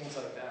film, things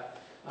like that.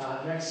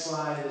 Next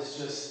slide is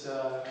just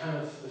kind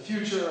of the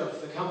future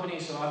of the company,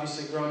 so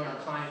obviously growing our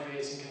client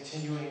base and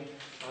continuing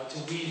to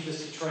weave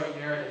this Detroit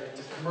narrative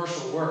into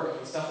commercial work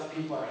and stuff that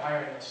people are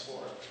hiring us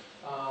for.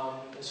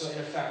 So in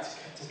effect,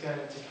 to kind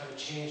of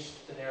change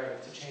the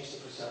narrative, to change the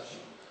perception.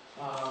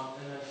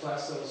 And then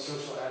flex those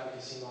social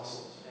advocacy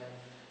muscles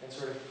and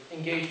sort of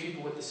engage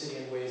people with the city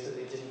in ways that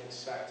they didn't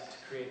expect to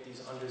create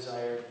these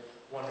undesired,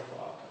 wonderful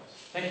outcomes.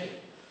 Thank you.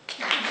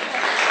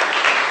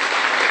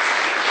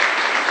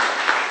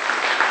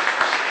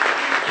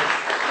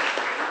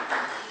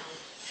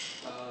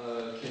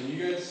 Can you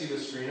guys see the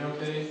screen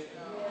okay?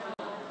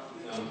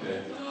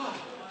 Okay.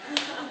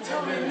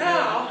 Tell me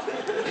now.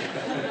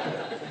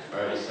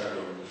 All right, start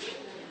over.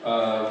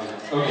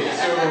 Okay,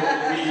 so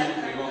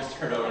we won't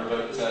start over,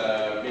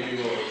 but maybe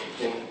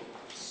we'll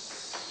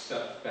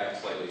step back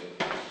slightly.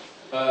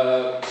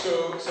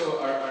 So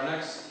our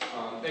next,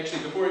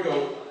 actually before we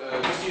go,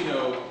 just so you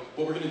know,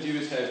 what we're going to do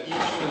is have each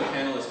one of the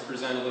panelists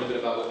present a little bit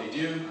about what they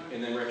do,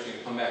 and then we're actually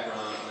going to come back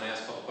around and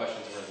ask a couple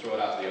questions. We're going to throw it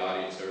out to the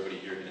audience so everybody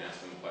here can ask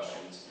them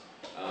questions.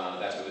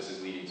 That's what this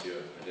is leading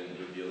to. I didn't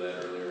reveal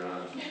that earlier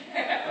on.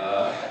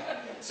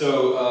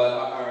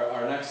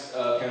 Our next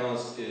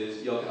panelist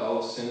is Yelka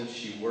Ellison.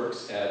 She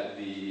works at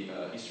the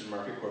Eastern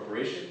Market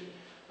Corporation,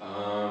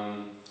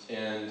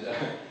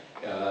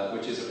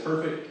 which is a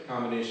perfect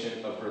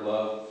combination of her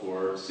love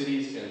for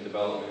cities and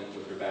development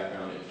with her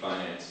background in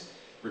finance.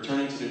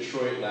 Returning to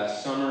Detroit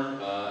last summer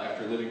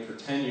after living for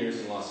 10 years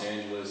in Los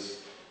Angeles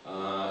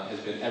has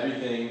been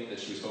everything that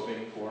she was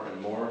hoping for and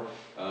more.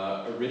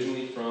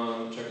 Originally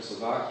from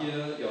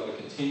Czechoslovakia, Yelka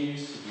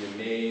continues to be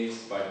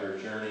amazed by her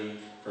journey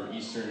from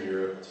Eastern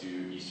Europe to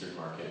Eastern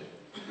Market.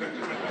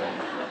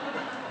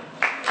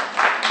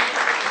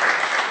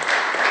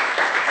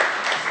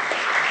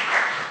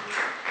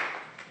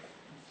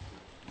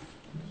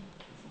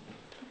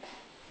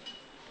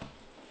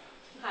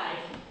 Hi.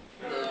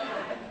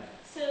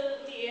 So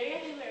the area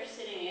that we're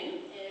sitting in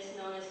is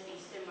known as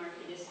Eastern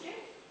Market District.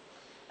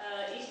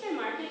 Eastern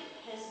Market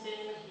has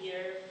been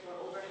here for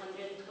over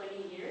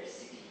 120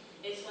 years.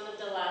 It's one of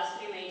the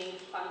last remaining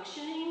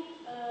functioning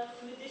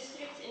food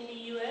districts in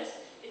the US.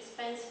 It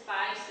spans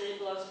 5 city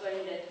blocks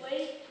going that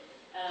way.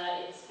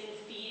 It's been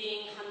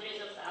feeding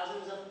hundreds of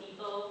thousands of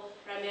people,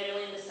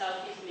 primarily in the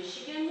southeast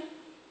Michigan.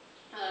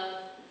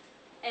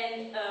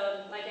 And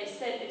like I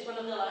said, it's one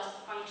of the last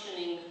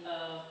functioning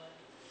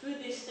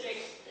food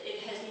districts. It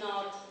has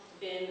not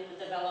been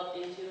developed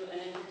into an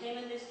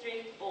entertainment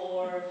district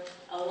or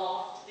a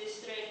loft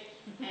district,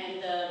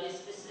 and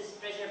this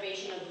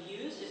preservation of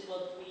use is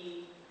what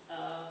we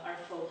are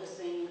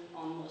focusing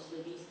on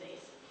mostly these days.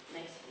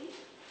 Next, please.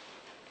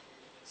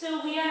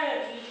 So we are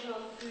a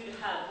regional food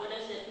hub. What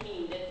does that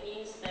mean? That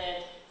means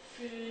that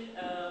food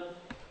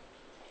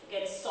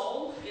gets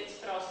sold, gets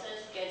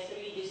processed, gets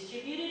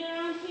redistributed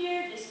around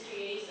here. This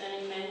creates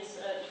an immense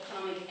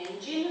economic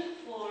engine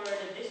for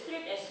the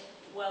district as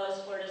well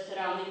as for the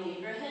surrounding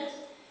neighborhoods.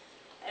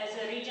 As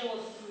a regional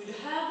food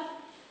hub,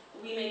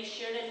 we make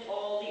sure that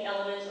all the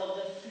elements of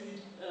the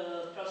food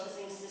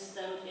processing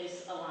system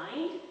is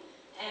aligned.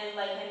 And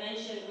like I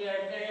mentioned, we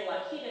are very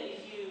lucky that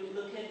if you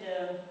look at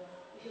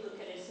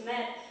this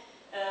map,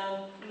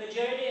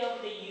 majority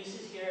of the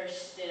uses here are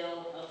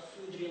still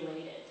food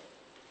related.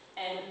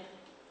 And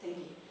thank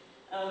you.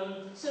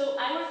 So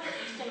I work for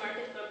Eastern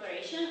Market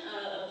Corporation.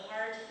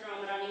 Apart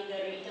from running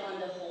the retail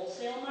and the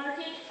wholesale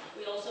market,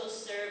 we also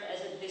serve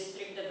as a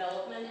district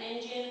development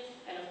engine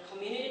and a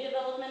community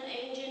development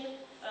engine.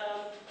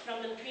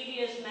 From the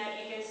previous map,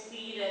 you can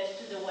see that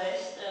to the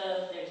west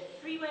there's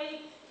a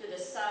freeway, to the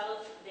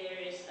south there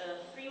is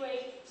a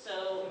freeway.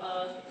 So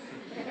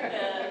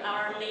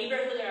our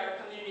neighborhood,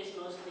 our community is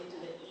mostly to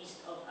the east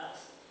of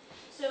us.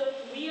 So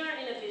we are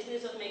in the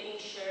business of making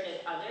sure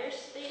that others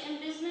stay in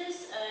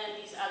business, and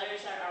these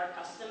others are our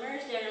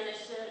customers. They are not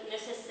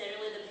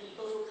necessarily the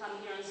people who come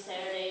here on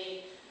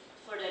Saturday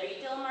for the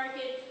retail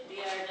market. They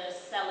are the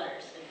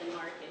sellers at the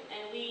market,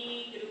 and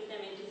we group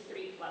them into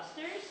 3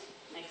 clusters.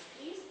 Next,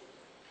 please.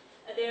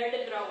 They are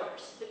the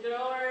growers. The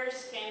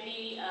growers can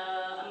be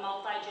a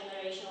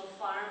multi-generational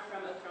farm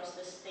from across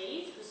the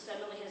state whose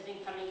family has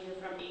been coming here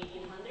from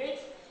 1800s.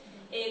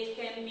 It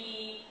can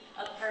be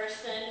a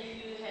person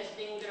who has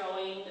been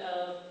growing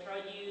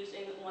produce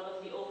in one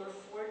of the over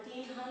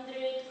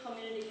 1,400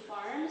 community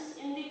farms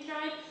in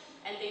Detroit,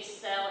 and they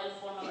sell in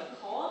form of a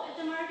co-op at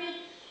the market.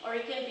 Or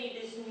it can be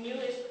this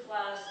newest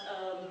class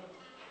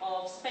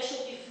of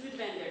specialty food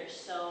vendors,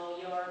 so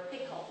your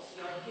pickles,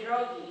 your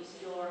pierogies,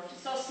 your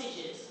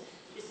sausages.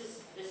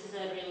 This is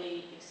a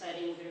really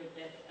exciting group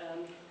that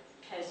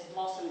has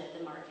blossomed at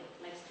the market.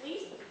 Next,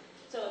 please.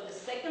 So the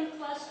second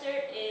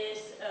cluster is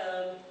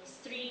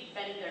street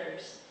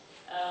vendors.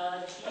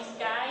 These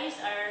guys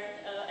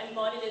are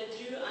embodied a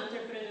true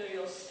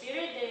entrepreneurial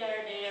spirit. They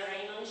are there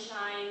rain or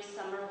shine,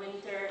 summer,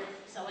 winter,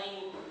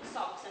 selling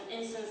socks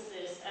and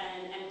incenses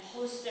and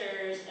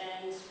posters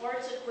and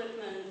sports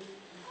equipment.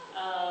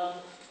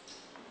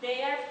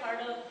 They are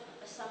part of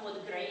a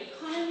somewhat gray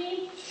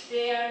economy.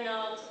 They are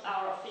not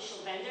our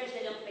official vendors.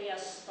 They don't pay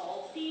us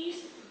stall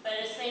fees, but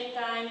at the same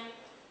time,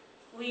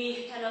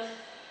 we kind of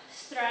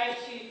strive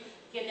to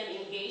get them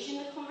engaged in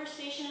the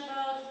conversation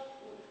about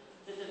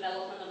the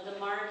development of the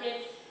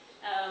market,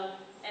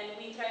 and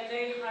we try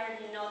very hard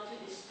not to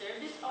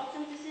disturb this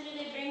authenticity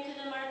they bring to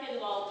the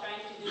market while trying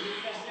to do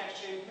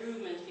infrastructure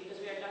improvements, because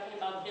we are talking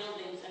about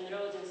buildings and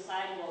roads and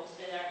sidewalks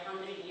that are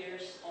 100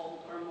 years old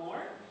or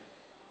more,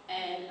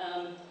 and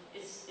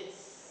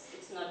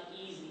it's not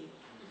easy.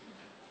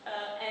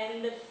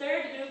 And the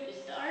third group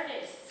is the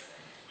artists.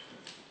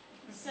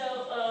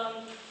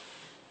 So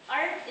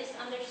art is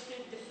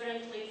understood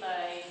differently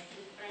by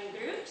different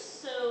groups.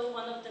 So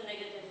one of the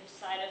negative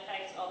side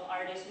effects of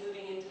artists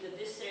moving into the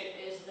district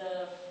is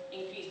the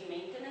increased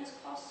maintenance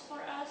costs for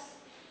us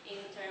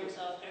in terms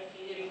of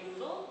graffiti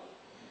removal.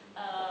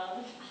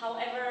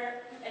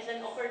 However, as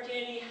an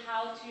opportunity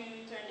how to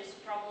turn this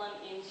problem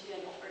into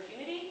an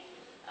opportunity,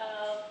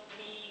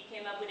 we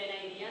came up with an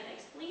idea,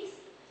 next please,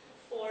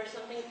 for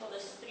something called a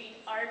Street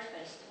Art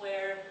Fest,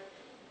 where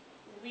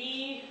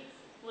we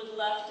would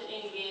love to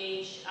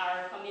engage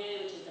our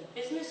community, which is the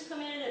business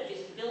community,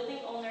 the building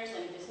owners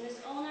and business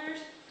owners,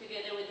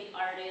 together with the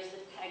artists,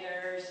 the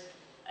taggers,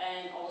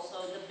 and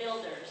also the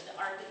builders, the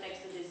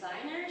architects, the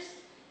designers,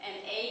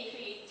 and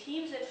create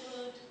teams that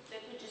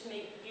would just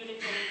make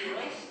beautiful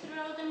murals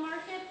throughout the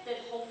market that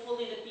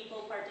hopefully the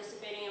people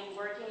participating and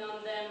working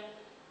on them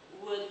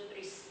would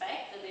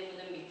respect, and they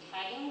wouldn't be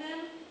tagging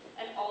them.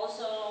 And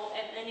also,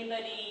 if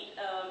anybody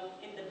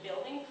in the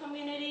building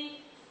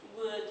community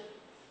would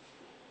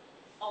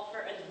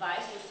offer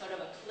advice in sort of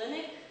a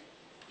clinic,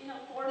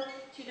 form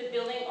to the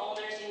building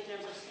owners in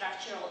terms of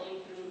structural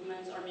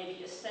improvements or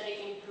maybe aesthetic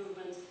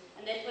improvements.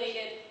 And that way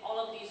get all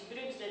of these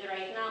groups that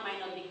right now might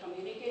not be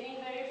communicating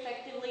very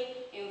effectively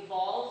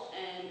involved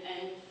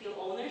and feel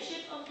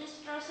ownership of this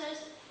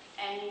process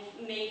and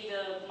make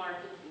the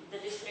market, the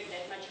district,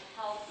 that much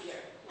healthier.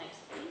 Next,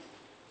 please.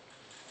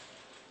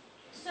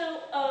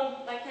 So,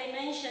 like I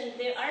mentioned,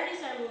 the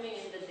artists are moving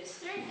in the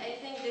district. I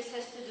think this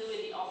has to do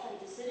with the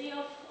authenticity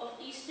of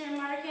Eastern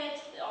Market.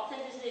 The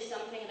authenticity is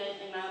something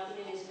that, in my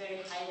opinion, is very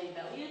highly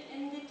valued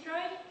in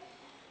Detroit.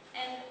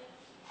 And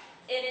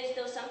it is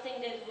though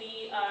something that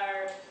we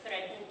are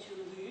threatened to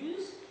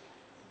lose.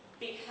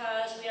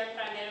 because we are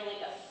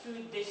primarily a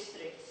food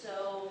district.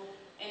 So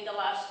in the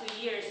last 2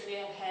 years, we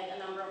have had a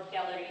number of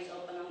galleries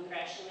open on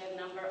Gresham. We have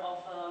a number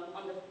of,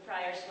 on the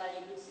prior slide,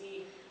 you could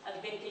see a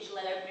vintage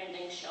leather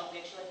printing shop. We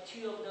actually have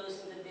 2 of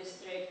those in the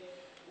district.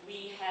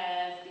 We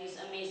have these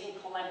amazing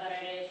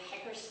collaborative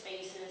hacker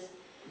spaces.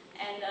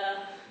 And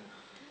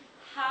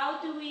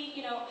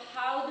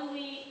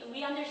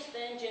we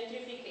understand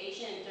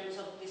gentrification in terms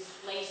of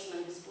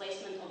displacement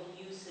of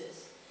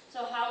uses.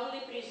 So how do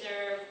we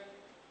preserve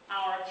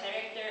our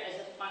character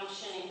as a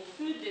functioning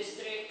food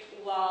district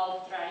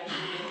while trying to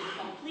make it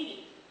complete?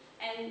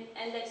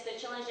 And that's the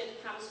challenge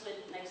that comes with,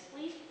 next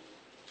please.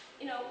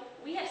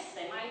 We have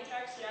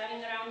semi-trucks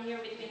driving around here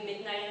between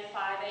midnight and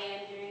 5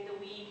 a.m. during the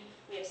week.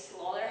 We have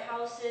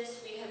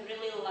slaughterhouses. We have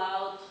really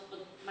loud,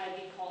 what might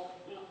be called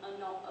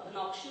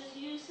obnoxious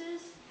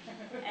uses.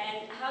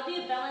 And how do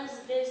you balance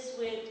this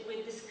with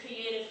this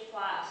creative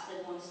class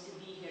that wants to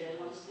be here, that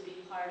wants to be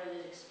part of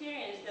this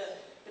experience?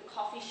 The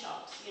coffee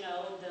shops,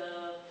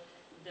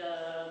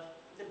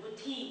 the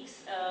boutiques,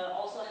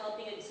 also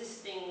helping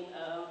existing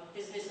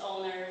business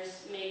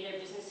owners make their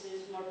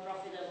businesses more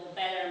profitable,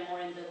 better, more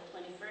in the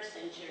 21st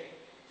century.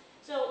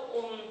 So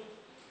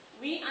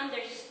we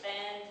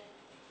understand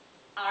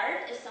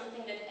art is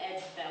something that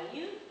adds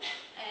value,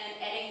 and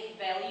adding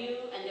value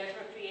and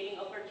therefore creating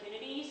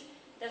opportunities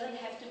doesn't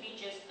have to be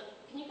just a,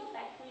 can you go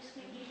back please,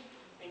 sweetie?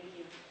 Thank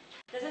you.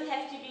 Doesn't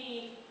have to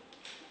be,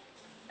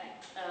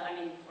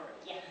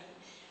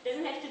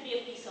 doesn't have to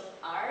be a piece of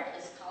art,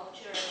 a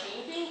sculpture, a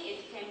painting.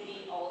 It can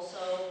be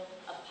also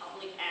a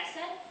public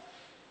asset.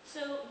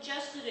 So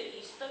just to the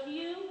east of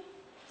you,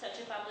 such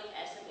a public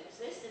asset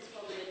exists. It's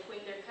called the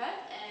Quinder Cut,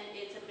 and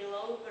it's a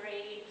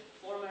below-grade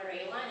former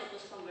rail line. It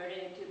was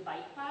converted into a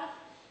bike path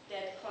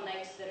that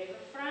connects the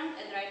riverfront,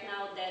 and right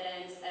now dead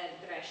ends at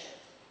Gresham,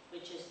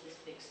 which is this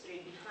big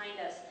street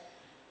behind us.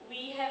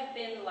 We have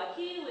been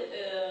lucky with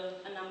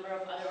a number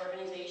of other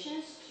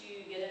organizations to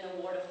get an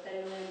award of $10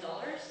 million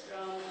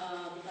from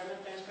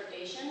Department of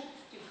Transportation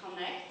to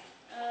connect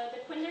the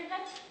Quinder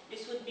Cut.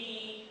 This would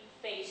be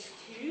phase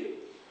 2,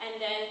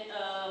 and then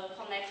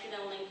connect it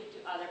and link it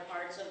to other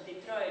parts of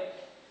Detroit.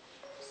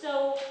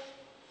 So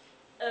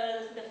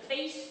the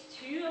phase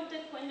 2 of the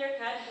Quinder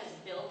Cut has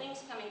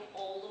buildings coming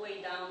all the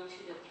way down to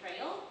the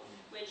trail,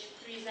 which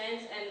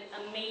presents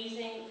an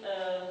amazing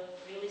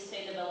real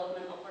estate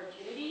development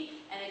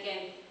opportunity, and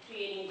again,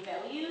 creating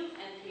value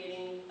and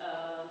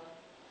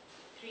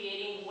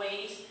creating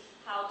ways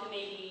how to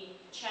maybe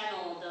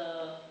channel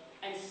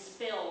and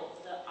spill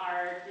the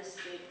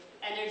artistic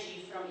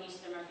energy from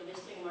Eastern Market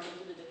District more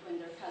into the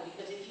Quinder Cut.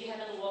 Because if you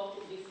haven't walked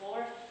it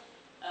before,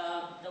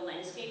 the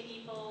landscape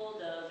people,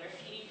 the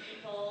graffiti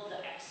people, the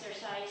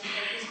exercise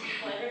focus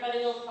people, everybody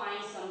will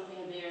find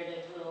something there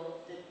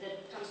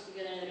that comes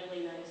together in a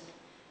really nice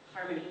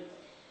harmony.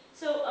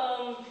 So,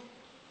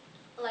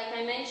 like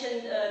I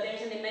mentioned,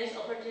 there's an immense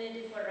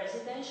opportunity for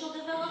residential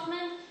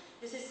development.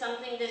 This is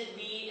something that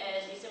we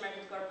as Eastern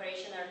Market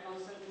Corporation are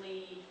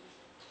constantly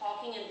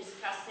talking and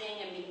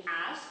discussing and being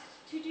asked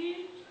to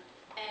do.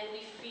 And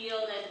we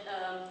feel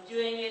that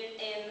doing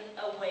it in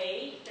a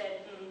way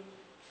that,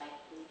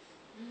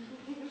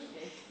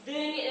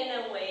 doing it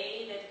in a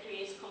way that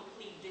creates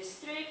complete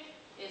district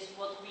is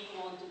what we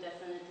want to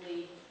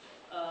definitely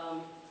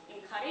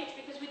encourage,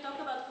 because we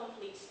talk about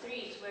complete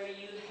streets where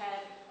you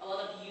have a lot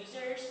of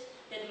users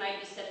that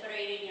might be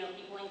separated,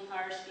 people in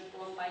cars,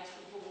 people on bikes,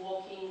 people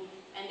walking,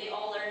 and they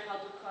all learn how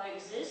to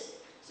coexist.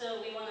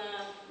 So we wanna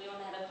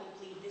have a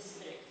complete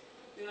district.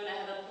 We wanna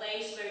have a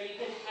place where you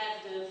can have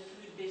the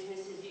food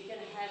businesses, you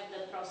can have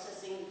the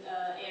processing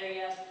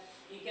areas,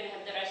 you can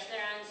have the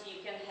restaurants,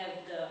 you can have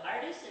the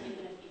artists, and you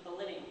can have people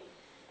living.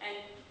 And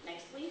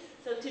next, please.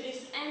 So to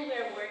this end,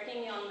 we're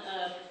working on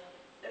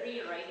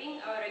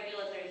rewriting our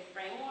regulatory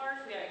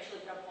framework. We are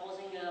actually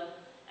proposing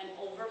an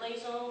overlay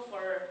zone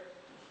for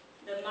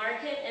the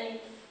market, and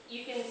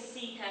you can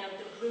see kind of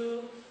the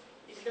blue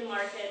is the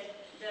market,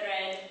 the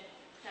red,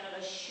 kind of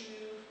a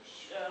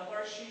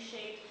horseshoe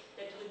shape,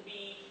 that would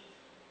be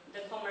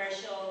the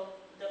commercial.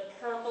 The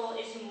purple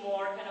is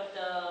more kind of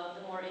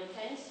the more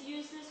intense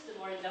uses, the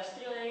more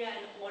industrial area,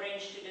 and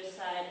orange to the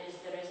side is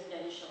the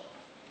residential.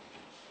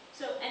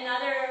 So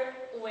another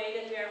way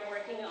that we are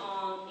working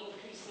on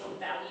increasing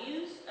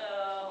values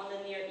on the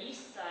Near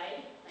East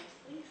side, next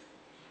please,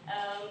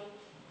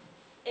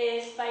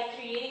 is by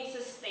creating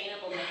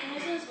sustainable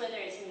mechanisms, whether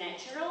it's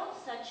natural,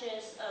 such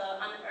as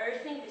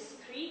unearthing this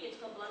creek, it's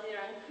called Bloody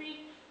Run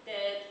Creek,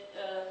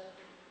 that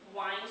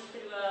winds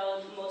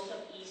throughout most of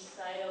east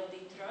side of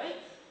Detroit,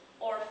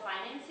 or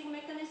financing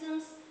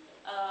mechanisms.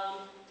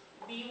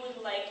 We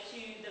would like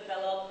to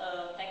develop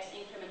a tax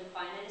increment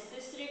finance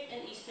district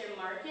in Eastern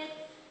Market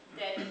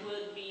that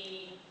would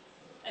be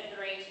a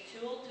great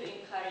tool to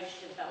encourage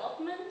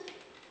development,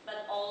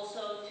 but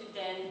also to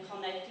then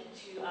connect it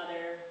to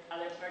other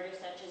projects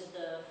such as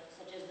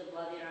the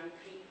Bloody Run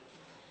Creek.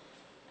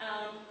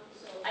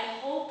 So I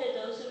hope that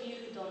those of you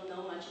who don't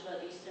know much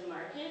about Eastern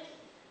Market,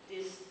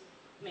 this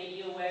made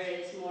you aware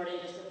it's more than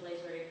just a place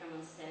where you come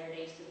on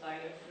Saturdays to buy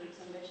your fruits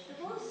and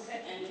vegetables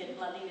and get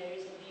Bloody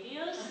Marys and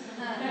videos.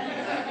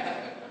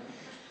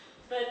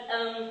 But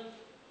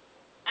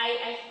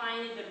I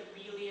find it a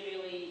really,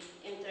 really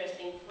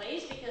interesting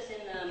place because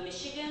in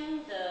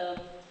Michigan, the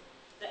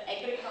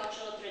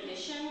agricultural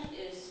tradition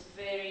is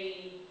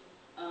very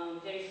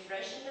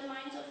fresh in the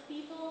minds of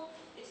people.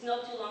 It's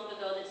not too long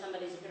ago that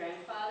somebody's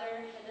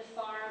grandfather had a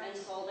farm and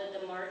sold at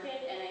the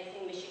market, and I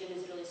think Michigan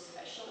is really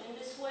special in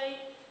this way.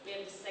 We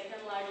have the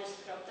second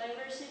largest crop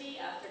diversity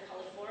after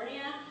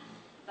California,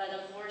 but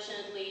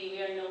unfortunately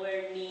we are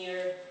nowhere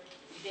near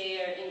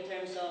there in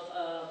terms of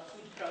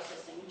food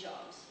processing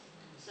jobs.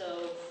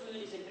 So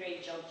food is a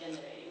great job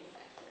generating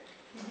factor.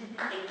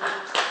 Thank you.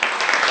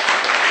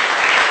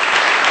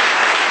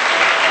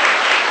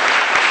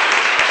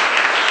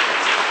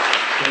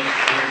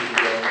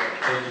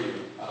 Thank you.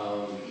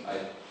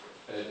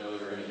 I didn't know we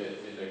were going to get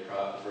into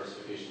crop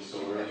diversification so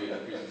early in the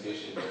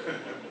presentation.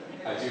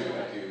 I do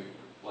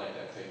like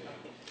that. Thank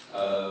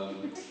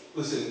you.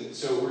 Listen,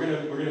 so we're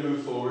gonna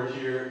move forward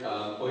here.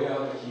 Oya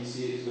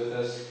Makisi is with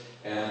us,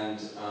 and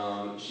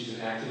she's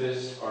an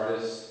activist,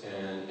 artist,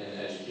 and an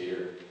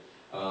educator.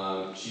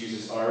 She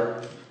uses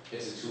art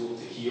as a tool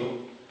to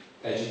heal,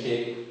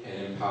 educate,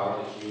 and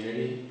empower the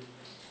community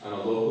on a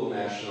local,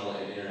 national,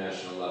 and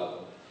international level.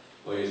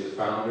 Oya is the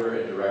founder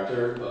and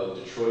director of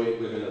Detroit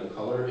Women of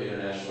Color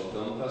International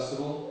Film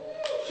Festival.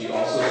 She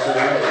also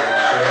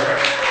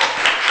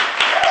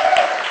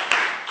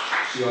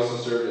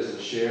served as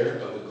the chair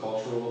of the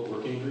Cultural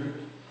Working Group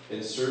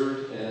and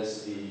served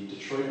as the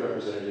Detroit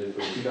representative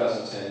for the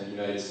 2010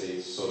 United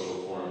States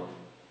Social Forum.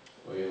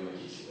 Oya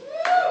Makisi.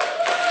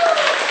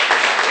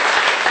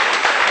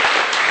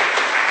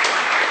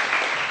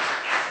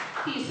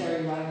 Peace,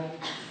 everybody.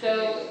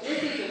 So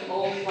this is an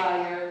old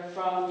flyer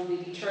from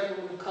the Detroit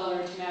Women of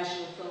Color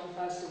International Film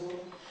Festival.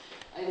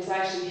 It was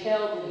actually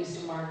held in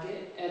Eastern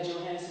Market at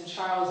Johansson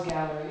Charles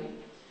Gallery.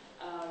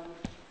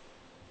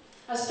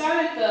 I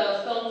started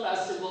the film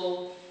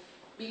festival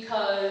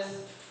because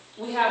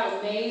we have an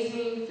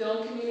amazing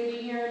film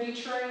community here in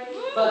Detroit,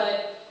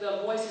 but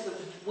the voices of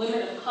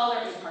women of color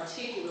in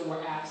particular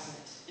were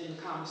absent in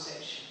the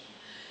conversation.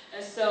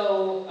 And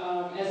so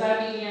as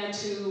I began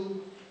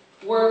to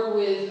work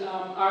with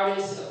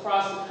artists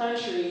across the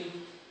country,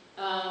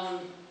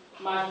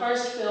 my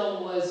first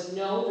film was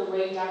No, the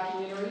Rape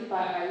documentary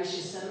by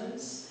Aisha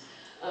Simmons.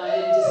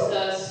 It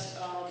discussed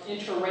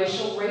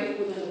interracial rape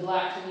within the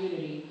Black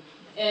community.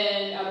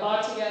 And I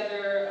brought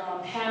together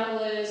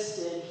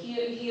panelists and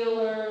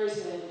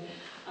healers and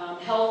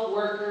health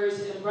workers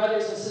and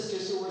brothers and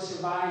sisters who were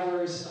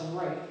survivors of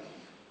rape.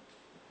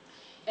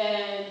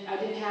 And I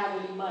didn't have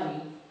any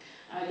money.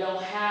 I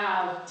don't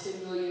have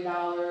 $10 million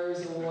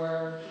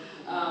or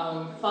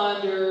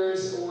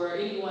funders or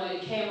anyone.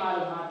 It came out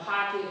of my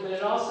pocket, but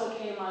it also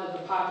came out of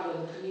the pocket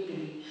of the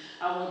community.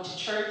 I went to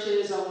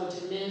churches, I went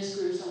to men's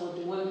groups, I went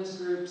to women's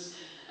groups,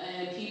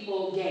 and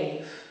people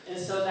gave. And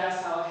so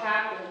that's how it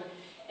happened.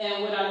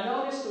 And what I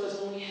noticed was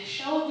when we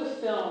showed the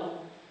film,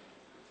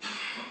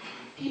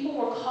 people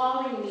were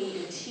calling me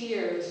in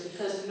tears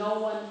because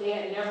they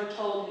had never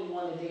told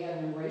anyone that they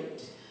had been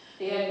raped.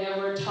 They had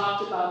never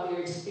talked about their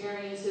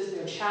experiences,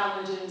 their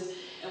challenges.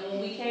 And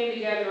when we came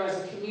together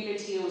as a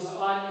community, it was an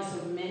audience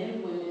of men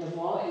and women of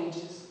all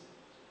ages.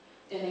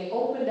 And they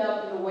opened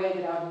up in a way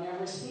that I've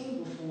never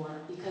seen before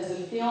because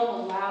the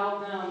film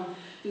allowed them,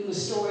 through the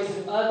stories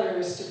of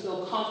others, to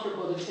feel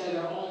comfortable to tell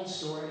their own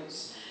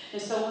stories.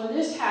 And so when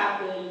this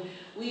happened,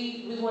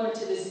 we went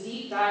into this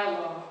deep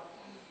dialogue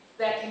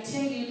that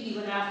continued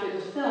even after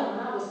the film.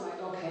 And I was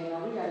like, okay,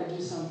 now we got to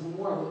do something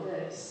more with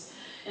this.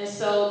 And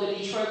so the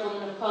Detroit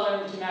Women of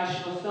Color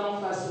International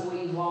Film Festival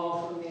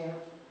evolved from there.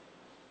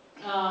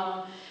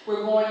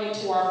 We're going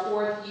into our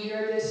 4th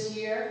year this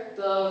year.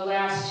 The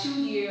last 2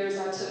 years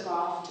I took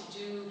off to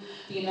do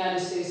the United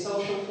States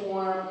Social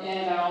Forum,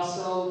 and I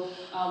also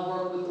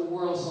work with the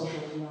World Social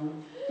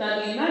Forum. Now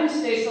the United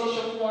States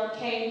Social Forum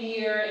came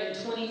here in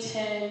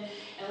 2010,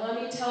 and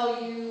let me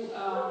tell you,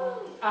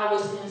 I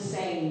was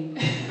insane.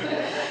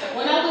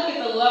 When I look at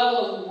the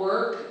level of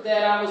work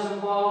that I was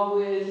involved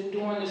with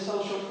during the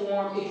Social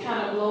Forum, it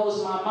kind of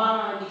blows my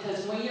mind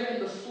because when you're in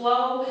the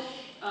flow,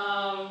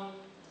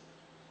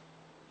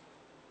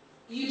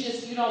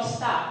 you don't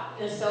stop.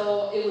 And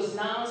so it was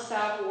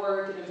non-stop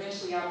work, and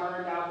eventually I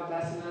burned out, but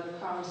that's another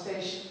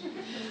conversation.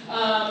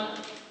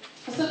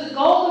 So the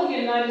goal of the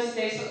United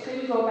States, can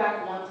we go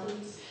back one,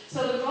 please?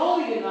 So the goal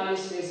of the United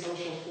States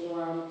Social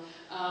Forum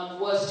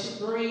was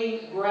to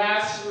bring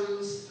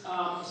grassroots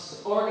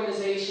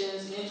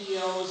organizations,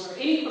 NGOs, or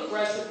any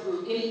progressive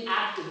group, any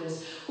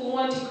activists who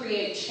wanted to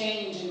create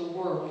change in the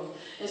world.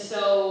 And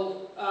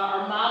so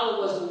our model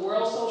was the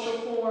World Social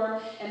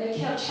Forum, and they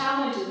kept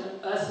challenging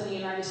us in the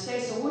United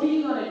States. So what are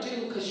you going to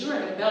do? Because you're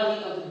in the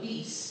belly of the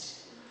beast.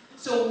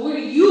 So what are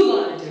you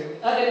going to do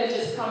other than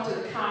just come to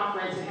the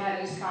conference and have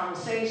these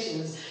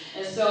conversations?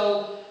 And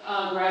so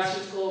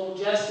Grassroots Global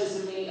Justice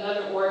and many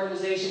other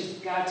organizations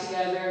got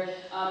together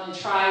and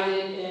tried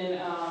it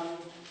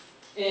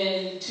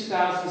in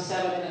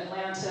 2007 in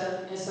Atlanta.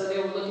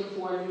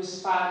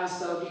 spot. And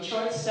so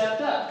Detroit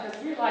stepped up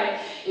because we're like,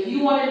 if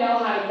you want to know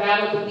how to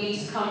battle the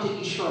beast, come to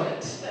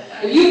Detroit.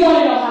 If you want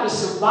to know how to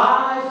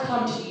survive,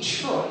 come to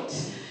Detroit.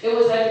 It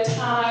was at a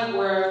time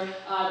where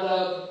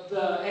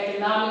the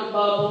economic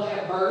bubble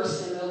had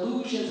burst and the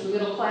illusions of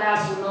middle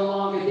class were no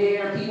longer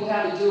there. People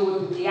had to deal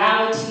with the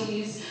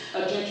realities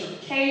of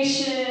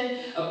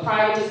gentrification, of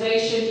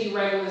privatization,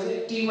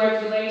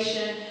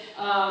 deregulation,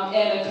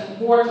 and a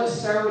more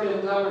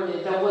conservative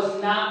government that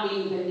was not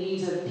meeting the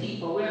needs of the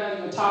people. We're not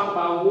even talking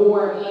about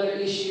war and other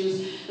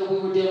issues that we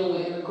were dealing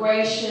with: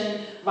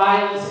 immigration,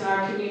 violence in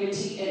our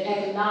community, and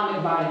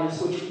economic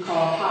violence, which we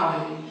call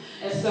poverty.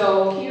 And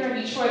so here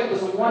in Detroit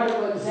was a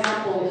wonderful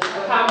example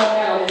of how no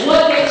matter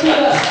what they put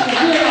us,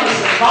 we're going to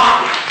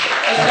survive.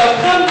 And so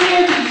come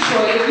here to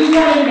Detroit if you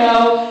want to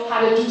know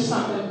how to do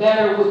something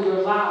better with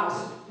your lives.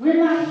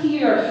 We're not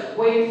here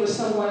waiting for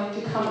someone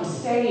to come and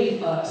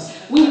save us.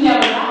 We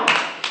never know.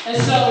 And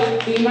so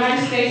the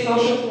United States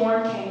Social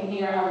Forum came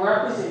here, our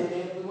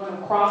representative. We went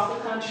across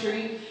the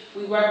country.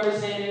 We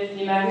represented the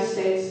United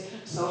States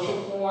Social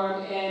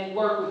Forum and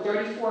worked with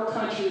 34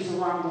 countries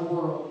around the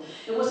world.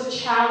 It was a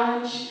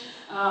challenge.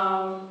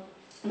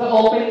 The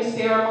opening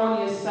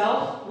ceremony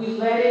itself, we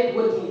led it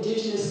with the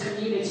indigenous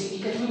community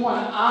because we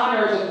want to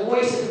honor the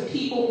voice of the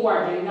people who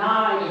are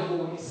denied a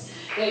voice.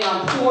 They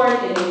are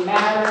important and they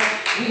matter.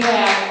 We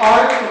had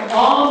art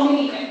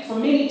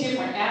from many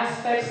different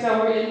aspects that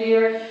were in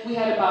there. We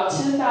had about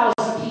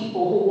 10,000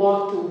 people who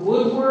walked through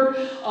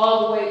Woodward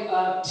all the way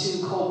up to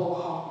Cobo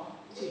Hall.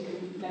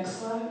 Next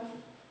slide.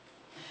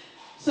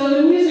 So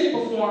the music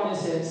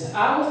performances,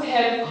 I was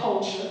head of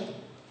culture.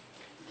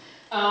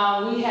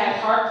 We had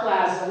Hart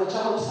Plaza, which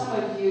I hope some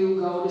of you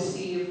go to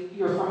see if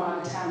you're from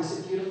out of town. It's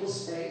a beautiful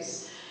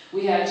space.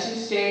 We had 2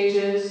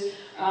 stages.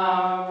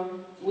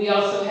 We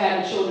also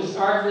had a children's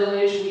art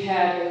village. We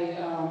had an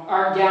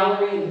art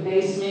gallery in the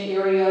basement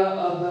area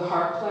of the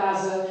Hart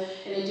Plaza.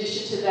 In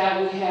addition to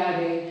that, we had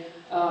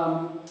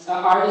an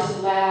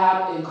artist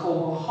lab in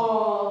Cobo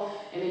Hall.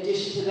 In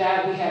addition to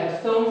that, we had a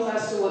film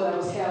festival that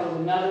was held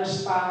in another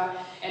spot.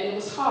 And it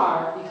was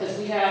hard because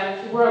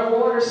we're a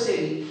border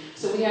city.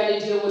 So we had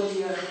to deal with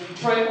the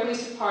Detroit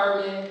Police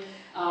Department,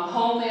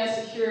 Homeland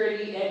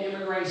Security, and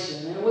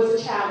immigration. And it was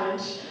a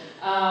challenge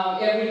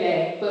every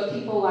day. But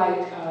people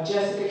like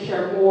Jessica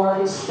Care Moore,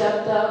 who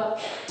stepped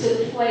up to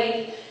the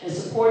plate and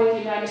supported the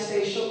United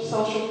States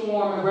Social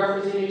Forum and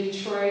represented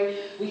Detroit.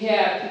 We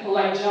had people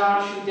like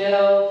John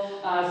Trudell,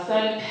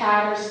 Sonny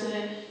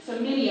Patterson, so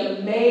many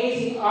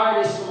amazing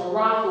artists from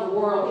around the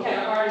world. We had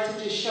an artist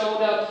who just showed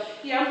up.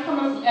 Yeah, I'm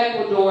coming from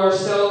Ecuador,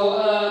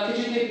 so could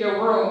you give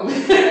your room?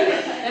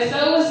 And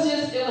so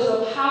it was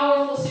a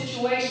powerful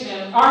situation,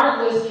 and art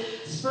was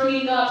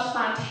springing up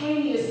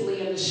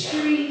spontaneously in the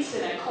streets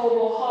and at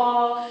Cobo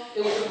Hall.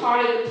 It was a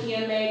part of the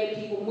PMA,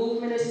 the People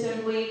Movement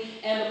Assembly,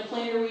 and the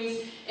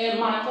plenaries. And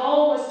my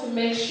goal was to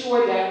make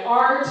sure that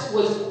art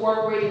was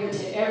incorporated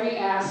into every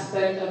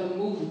aspect of the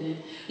movement,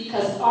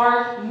 because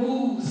art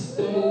moves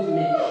the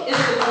movement. It's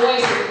the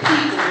voice of the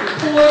people,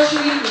 through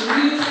poetry,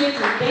 through music,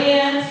 through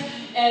dance,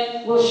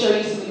 and we'll show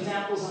you some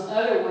examples on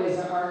other ways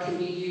that art can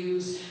be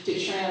used to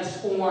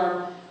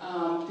transform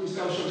through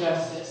social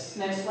justice.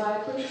 Next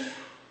slide, please.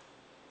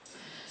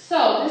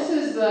 So this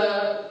is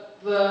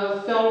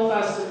the film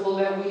festival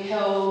that we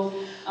held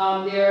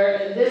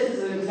there, and this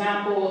is an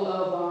example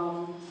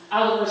of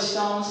Oliver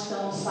Stone's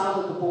film South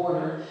of the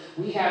Border.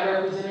 We had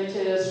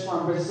representatives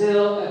from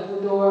Brazil,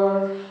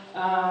 Ecuador,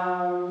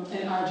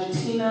 and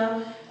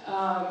Argentina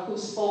who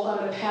spoke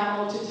on the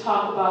panel to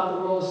talk about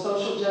the role of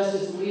social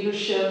justice and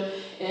leadership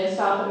in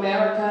South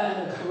America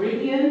and the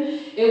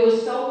Caribbean. It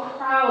was so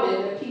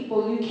crowded that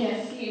people, you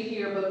can't see it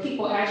here, but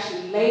people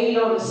actually laid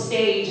on the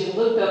stage and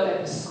looked up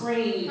at the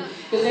screen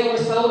because they were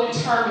so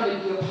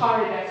determined to be a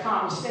part of that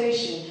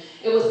conversation.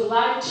 It was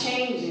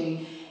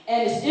life-changing.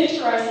 And it's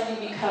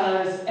interesting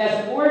because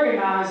as an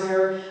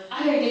organizer,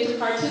 I didn't get to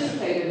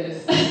participate in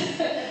this.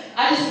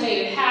 I just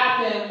made it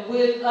happen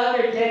with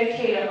other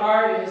dedicated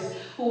artists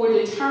who were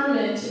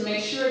determined to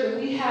make sure that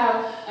we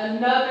have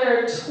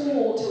another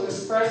tool to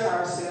express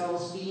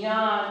ourselves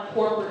beyond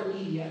corporate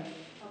media.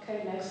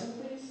 Okay, next one,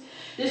 please.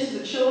 This is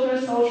the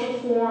Children's Social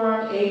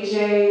Forum,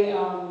 AJ,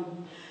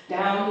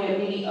 down here,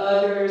 many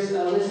others,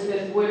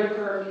 Elizabeth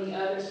Whitaker, many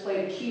others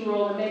played a key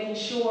role in making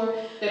sure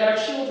that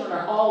our children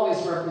are always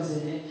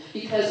represented,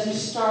 because you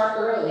start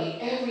early.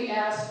 Every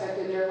aspect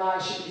of their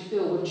lives should be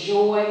filled with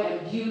joy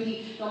and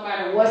beauty, no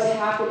matter what's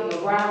happening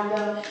around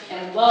them,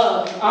 and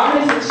love. And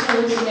art is a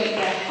tool to make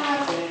that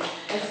happen.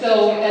 And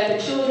so at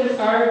the Children's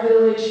Art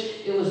Village,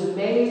 it was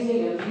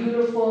amazing and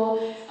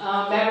beautiful.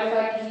 Matter of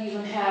fact, we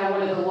even had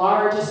one of the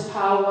largest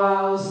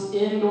powwows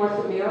in North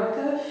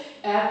America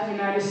at the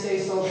United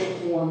States Social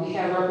Forum. We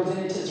had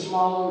representatives from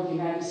all over the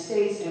United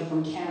States and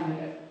from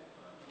Canada.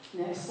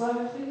 Next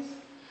slide, please.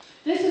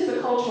 This is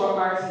the Cultural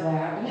Arts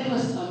Lab, and it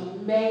was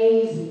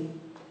amazing.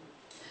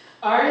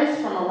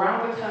 Artists from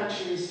around the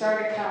country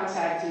started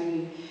contacting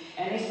me,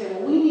 and they said,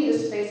 well, we need a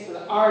space for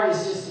the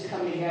artists just to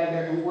come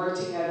together and work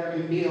together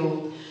and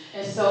build.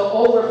 And so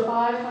over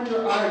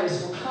 500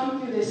 artists will come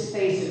through this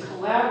space and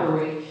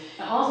collaborate,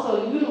 and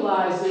also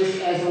utilize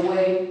this as a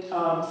way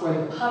for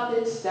the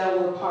puppets that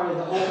were part of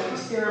the opening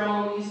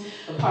ceremonies,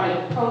 a part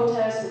of the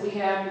protests that we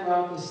have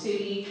throughout the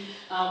city.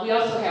 We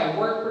also have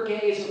work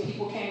brigades where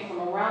people came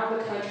from around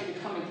the country to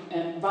come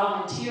and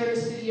volunteer in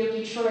the city of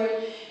Detroit,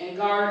 and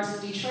gardens.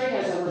 Detroit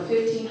has over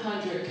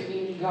 1,500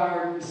 community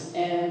gardens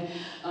and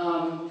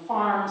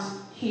farms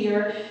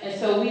here, and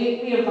so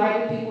we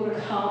invited people to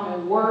come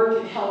and work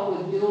and help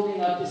with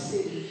building up the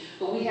city.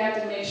 But we had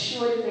to make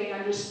sure that they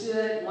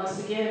understood,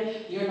 once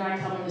again, you're not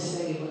coming to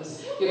save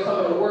us. You're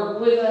coming to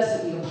work with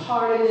us and be a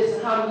part of this,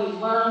 and how do we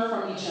learn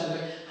from each other?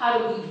 How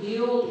do we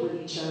build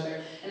with each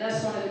other? And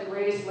that's one of the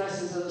greatest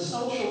lessons of the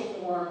social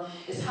forum,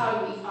 is how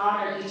do we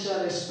honor each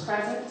other's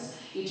presence,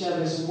 each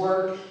other's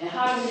work, and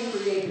how do we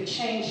create the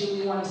change that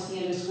we want to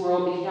see in this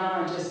world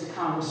beyond just a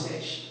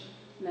conversation.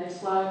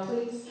 Next slide,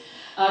 please.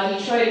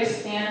 Detroit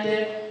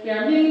expanded.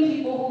 There are many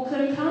people who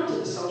couldn't come to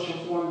the social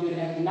forum due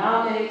to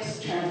economics,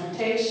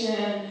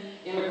 transportation,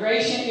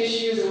 immigration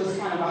issues. It was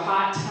kind of a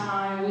hot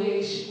time.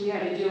 We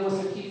had to deal with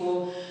some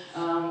people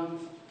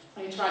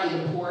they tried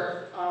to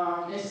deport.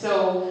 And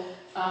so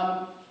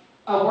I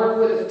worked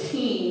with a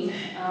team,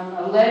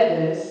 I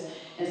led this,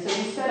 and so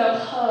we set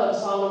up hubs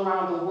all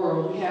around the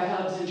world. We have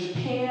hubs in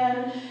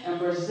Japan, and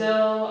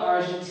Brazil,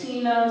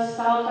 Argentina,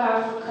 South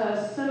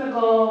Africa,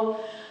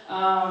 Senegal,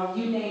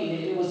 you name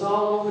it. It was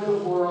all over the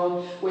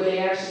world where they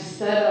actually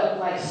set up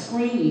like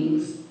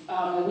screenings.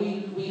 And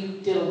we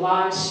did a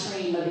live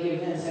stream of the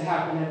events that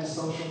happened at the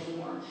social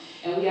forum.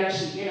 And we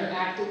actually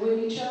interacted with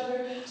each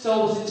other.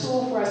 So it was a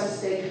tool for us to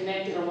stay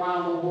connected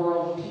around the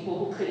world with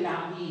people who could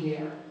not be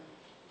there.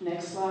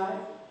 Next slide.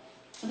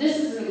 This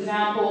is an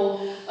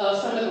example of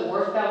some of the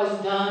work that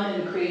was done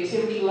in the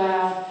Creativity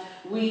Lab.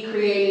 We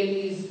created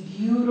these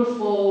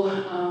beautiful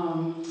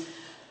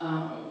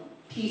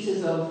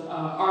pieces of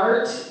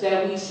art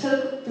that we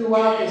took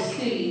throughout the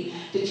city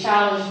to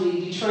challenge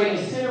the Detroit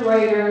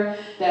incinerator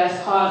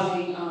that's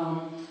causing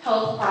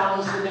health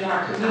problems within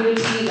our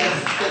community,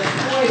 that's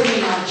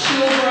poisoning our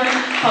children,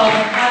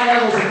 causing high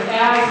levels of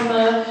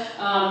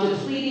asthma,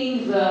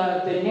 depleting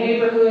the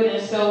neighborhood.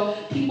 And so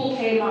people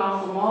came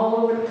out from all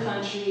over the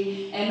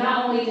country, and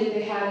not only did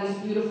they have these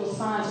beautiful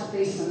signs, but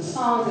they sang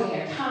songs, they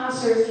had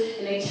concerts,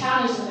 and they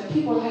challenged them. And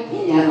people were like,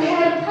 we never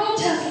had a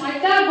protest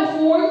like that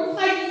before.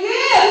 Like,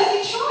 yeah,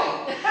 it's Detroit.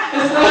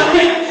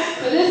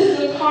 So this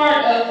is a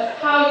part of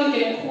how you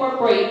can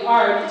incorporate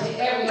art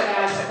into every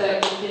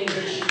aspect of things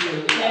that you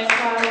do. Next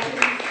slide,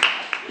 please.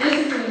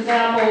 This is an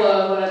example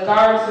of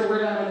Garde that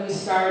we're going to be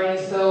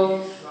starting.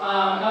 So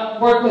I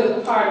work with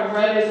a part of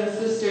brothers and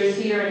sisters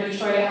here in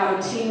Detroit. I have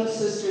a team of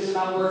sisters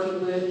that I'm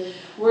working with.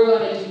 We're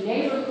going to do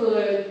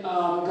neighborhood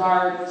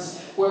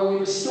gardens where we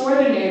restore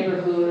the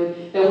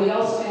neighborhood, that we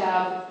also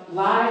have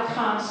live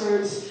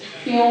concerts,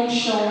 film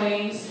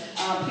showings.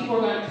 People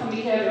are going to come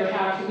together and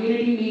have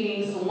community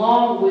meetings,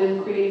 along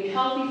with creating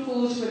healthy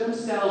foods for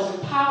themselves,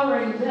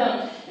 empowering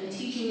them and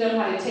teaching them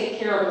how to take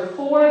care of it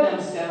for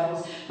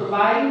themselves,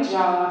 providing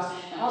jobs,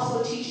 and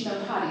also teaching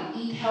them how to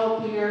eat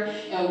healthier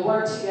and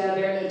work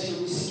together and to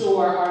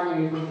restore our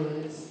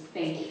neighborhoods.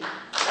 Thank you.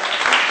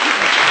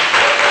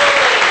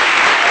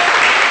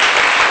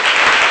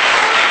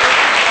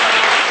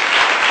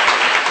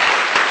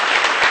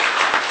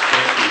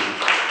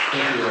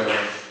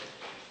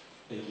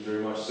 Thank you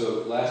very much.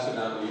 So last but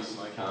not least,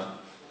 my count.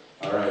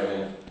 All right,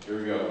 man, here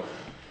we go.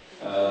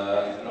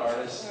 He's an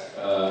artist,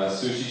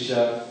 sushi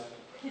chef,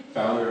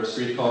 founder of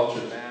street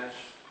culture Mash,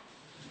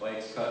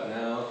 bikes cutting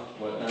out,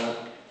 whatnot.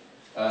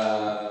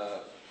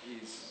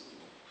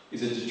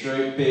 He's a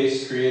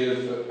Detroit-based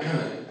creative,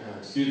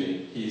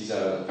 he's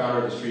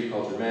founder of the Street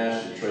Culture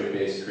Mash, a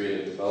Detroit-based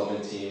creative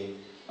development team.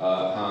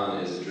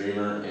 Han is a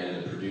dreamer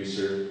and a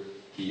producer.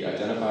 He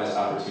identifies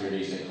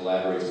opportunities and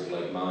collaborates with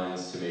like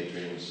minds to make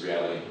dreams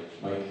reality.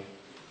 Mike?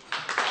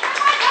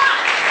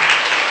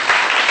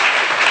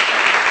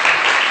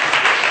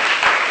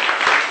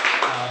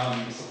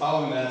 So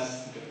following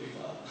that's gonna be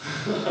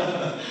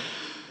fun.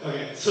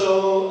 Okay,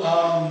 so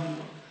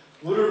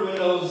Woodward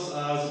Windows is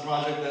a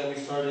project that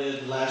we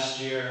started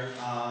last year.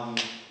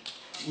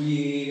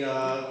 We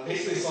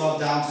basically saw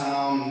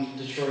downtown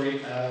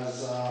Detroit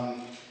as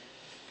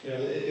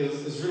it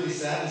was really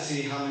sad to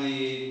see how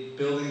many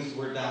buildings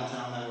were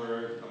downtown that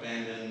were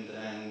abandoned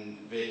and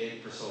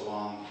vacant for so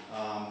long.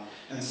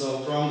 And so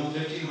from the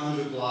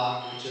 1500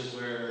 block, which is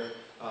where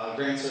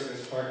Grand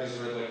Circus Park is,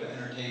 where like the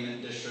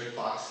entertainment district,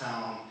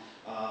 Foxtown,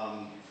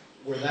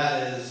 where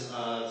that is,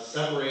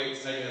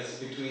 separates, I guess,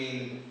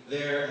 between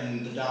there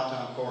and the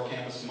downtown core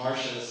campus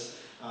marshes.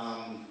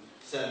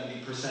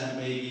 70%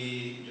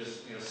 maybe,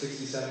 just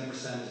 60-70%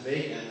 is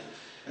vacant.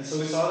 And so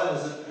we saw that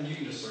as, and you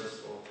can just sort of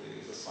scroll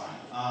please, that's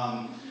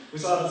fine. We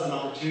saw it as an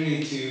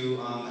opportunity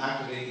to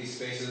activate these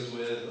spaces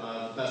with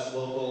the best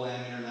local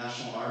and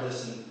international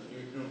artists, and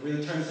it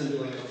really turns into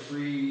like a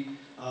free,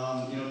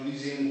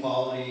 museum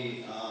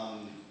quality,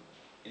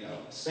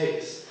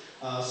 space.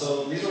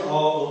 So these were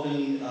all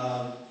open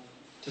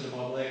to the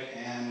public,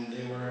 and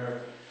they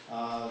were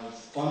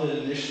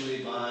funded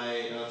initially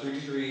by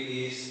 323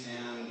 East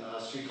and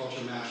Street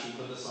Culture Mash, who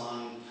put this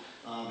on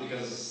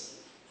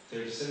because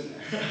they're just sitting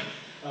there.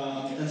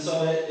 And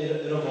so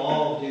it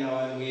evolved,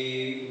 and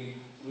we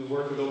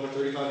worked with over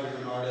 35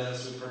 different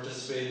artists. We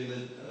participated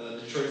in the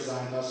Detroit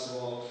Design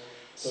Festival,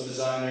 so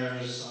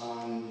designers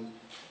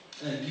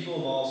and people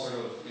of all sort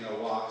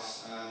of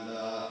walks. And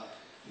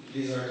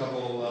these are a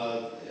couple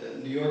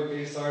New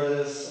York-based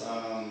artists,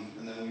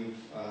 and then we've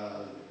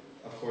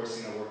of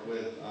course worked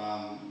with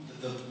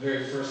the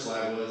very first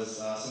lab was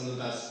some of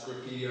the best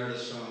graffiti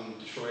artists from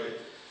Detroit,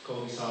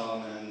 Kobe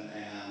Solomon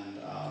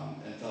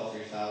and Fell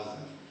 3000.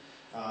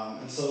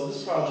 And so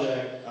this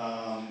project,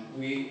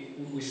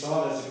 we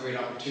saw it as a great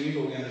opportunity,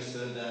 but we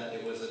understood that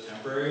it was a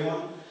temporary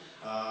one.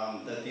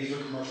 That these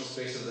were commercial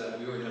spaces that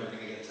we were never going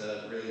to get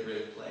to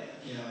really play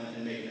in,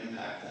 and make an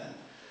impact in.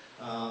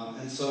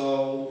 And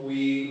so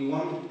we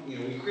wanted,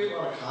 we create a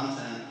lot of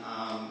content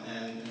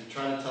and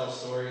try to tell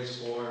stories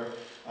for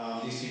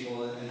these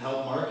people and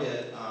help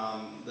market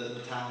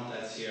the talent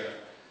that's here.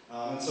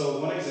 And so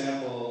one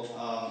example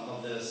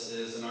of this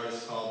is an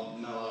artist called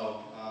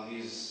Mello.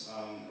 He's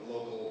a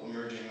local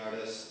emerging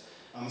artist.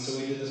 So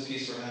we did this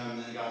piece for him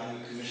and then got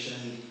him a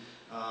commissioned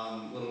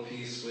little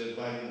piece with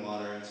Vitamin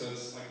Water. And so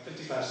it's like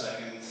 55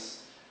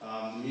 seconds.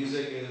 The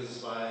music is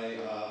by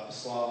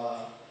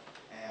Paslava.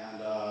 And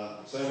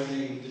so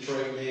everything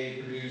Detroit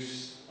made,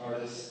 produced,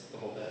 artists, the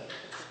whole bit.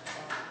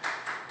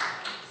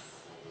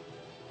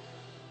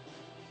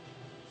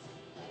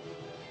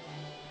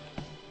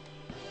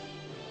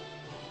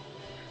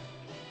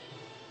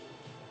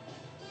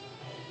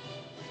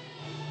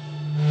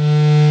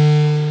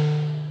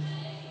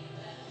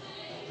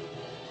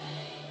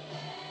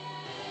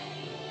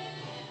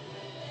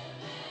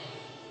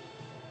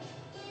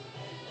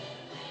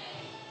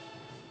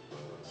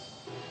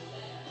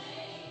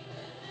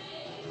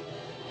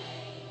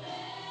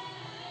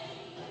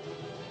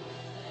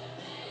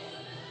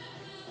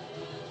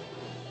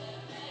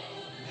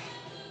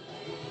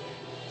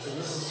 So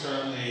this is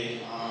currently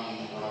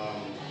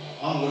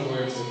on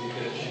Woodward, so if you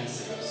get a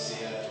chance to go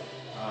see it.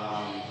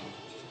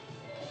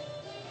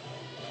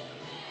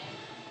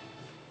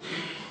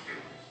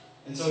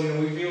 And so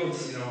we feel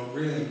it's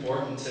really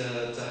important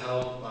to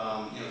help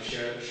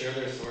share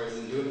their stories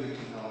and do it in a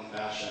compelling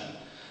fashion.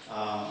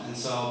 And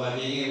so by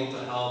being able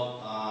to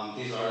help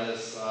these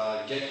artists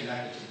get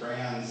connected to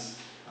brands,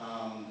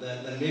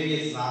 then maybe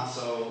it's not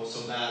so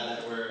bad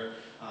that we're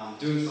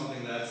doing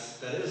something that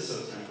is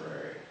so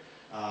temporary.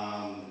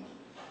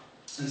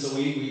 And so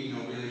we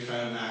really try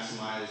to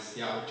maximize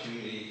the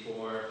opportunity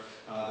for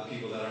the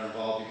people that are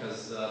involved,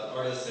 because the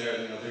artists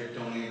there, they're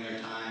donating their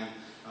time.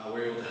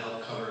 We're able to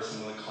help cover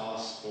some of the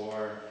costs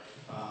for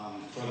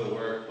the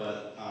work,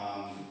 but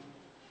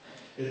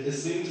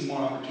it's leading to more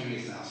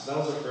opportunities now. So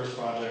that was our first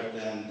project,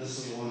 and this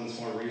is the one that's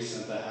more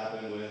recent that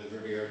happened with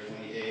Riviera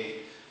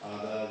 28,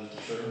 the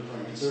Detroit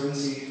Riverfront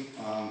Conservancy.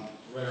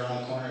 Right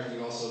around the corner, if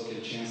you also get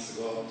a chance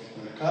to go up to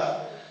Corner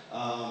Cut.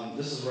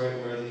 This is right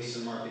where the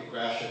Eastern Market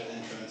grassroots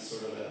entrance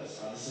sort of is.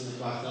 This is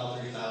by Fell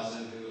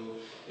 3000, who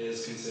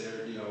is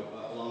considered,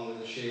 along with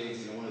the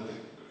Shades, one of the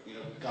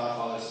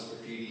godfathers of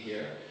graffiti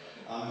here.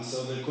 And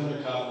so the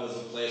Corner Cut was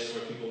a place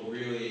where people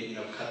really,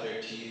 cut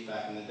their teeth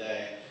back in the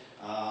day.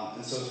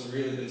 And so it's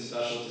really been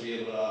special to be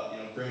able to,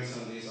 bring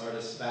some of these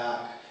artists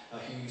back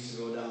who used to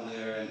go down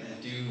there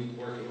and do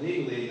work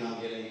illegally, now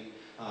getting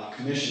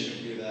commissioned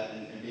to do that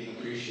and being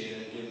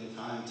appreciated and given the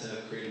time to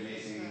create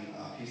amazing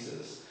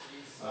pieces.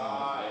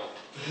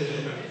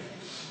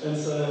 And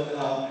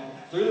so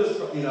through this,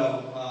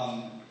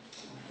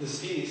 this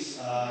piece,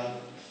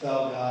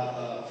 Fel got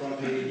a front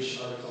page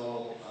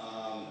article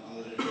on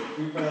the Detroit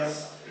Free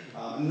Press,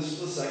 and this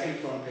was the second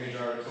front page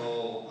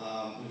article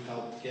we've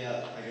helped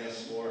get, I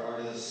guess, for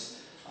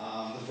artists.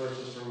 The first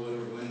was for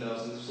Woodward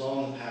Windows, and this was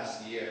all in the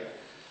past year.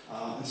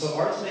 And so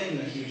art's making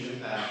a huge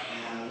impact,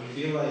 and we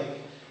feel like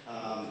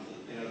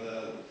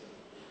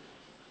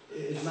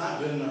it's not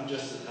good enough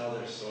just to tell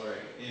their story,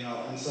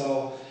 and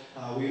so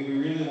we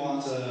really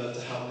want to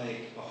help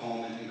make a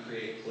home and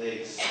create a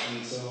place.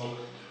 And so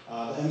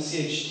the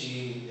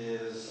MCHT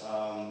is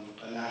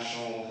a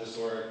National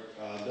Historic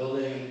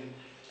Building.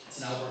 It's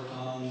an Albert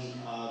Kahn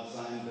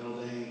designed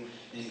building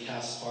in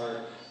Cass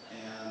Park,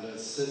 and it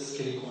sits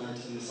kitty corner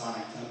to the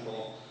Masonic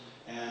Temple.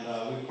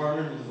 And we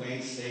partnered with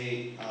Wayne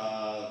State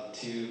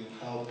to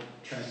help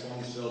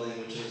transform this building,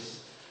 which is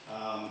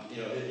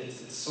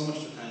it's so much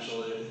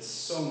potential. It's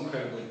so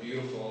incredibly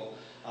beautiful,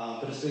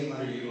 but it's being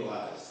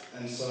underutilized.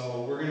 And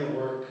so we're going to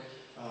work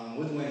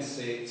with Wayne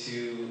State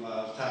to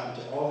tap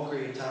into all the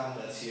creative talent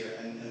that's here,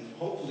 and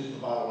hopefully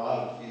provide a lot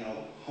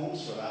of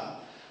homes for them,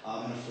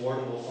 an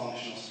affordable,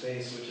 functional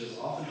space, which is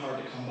often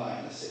hard to come by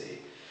in the city.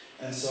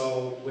 And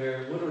so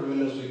where Woodward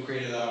Windows, we've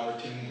created an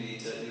opportunity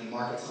to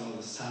market some of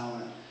this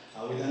talent.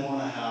 We then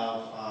want to have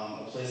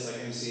a place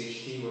like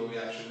MCHT where we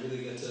actually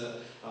really get to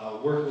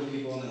work with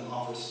people and then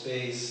offer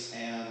space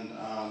and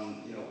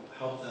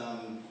help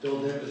them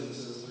build their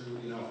businesses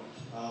through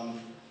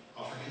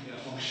offering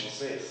functional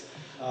space.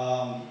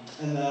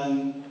 And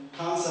then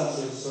concepts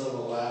is sort of the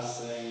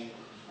last thing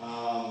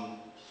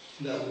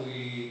that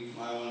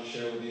I want to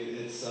share with you.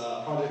 It's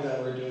a project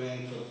that we're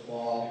doing for the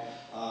fall.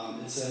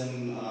 It's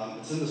in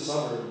the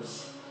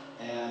suburbs,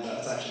 and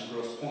it's actually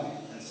Grosse Pointe.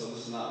 And so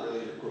this is not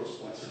really a Grosse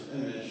Pointe sort of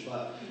image,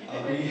 but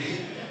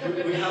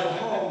we have a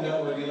home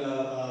that we're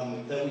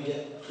gonna that we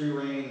get free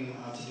reign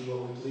to do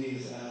what we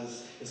please,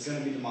 as it's going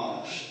to be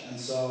demolished. And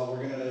so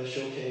we're going to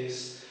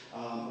showcase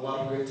a lot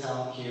of great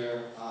talent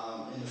here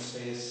in the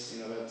space,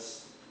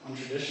 that's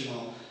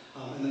untraditional,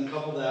 and then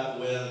couple that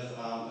with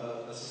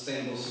a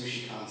sustainable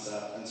sushi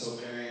concept, and so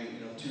pairing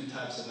two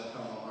types of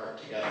ephemeral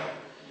art together.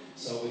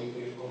 So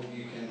we hope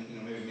you can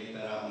maybe make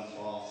that out in the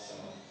fall. So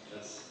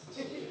that's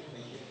what we do.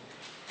 Thank you.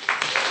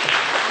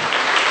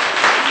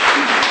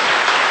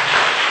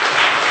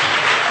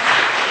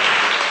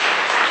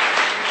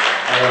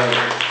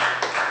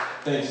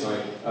 Thanks,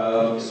 Mike.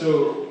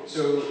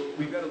 So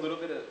we've got a little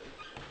bit of.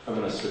 I'm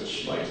gonna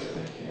switch lights, I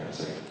think. Hang on a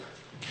second.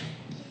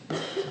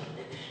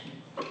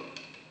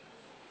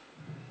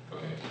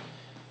 Okay.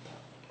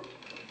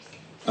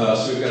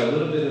 So we've got a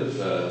little bit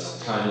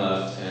of time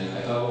left, and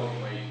I thought what we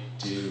might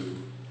do.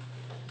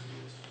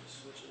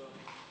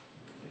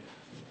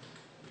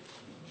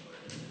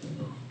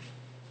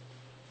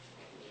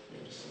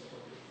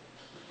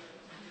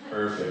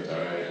 Perfect. All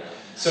right.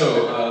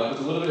 So with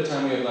a little bit of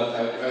time we have left,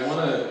 I want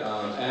to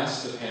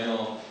ask the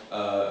panel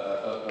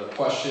a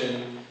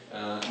question,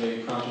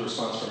 maybe prompt a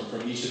response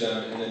from each of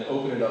them, and then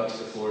open it up to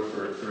the floor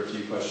for a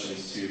few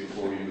questions too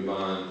before we move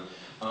on.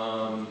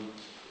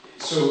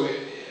 So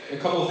a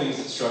couple of things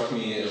that struck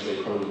me, as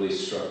they probably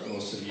struck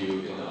most of you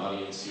in the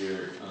audience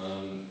here,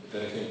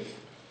 that I think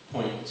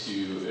point to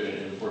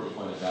an important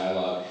point of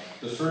dialogue.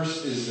 The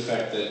first is the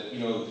fact that,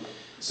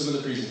 some of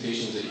the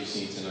presentations that you've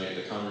seen tonight,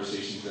 the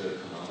conversations that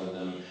have come out of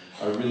them,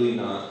 are really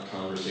not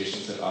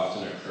conversations that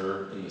often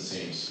occur in the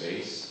same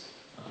space,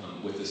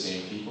 with the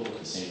same people at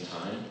the same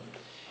time.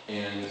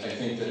 And I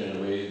think that in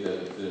a way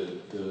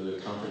the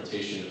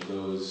confrontation of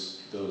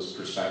those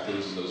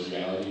perspectives and those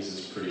realities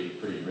is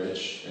pretty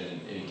rich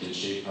and can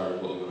shape part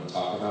of what we want to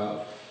talk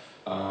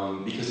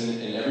about. Because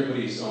in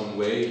everybody's own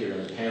way here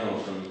on the panel,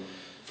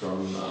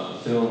 from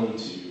film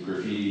to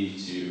graffiti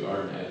to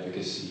art and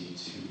advocacy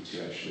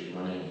to actually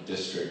running a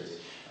district,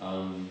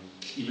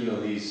 even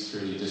though these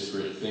fairly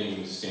disparate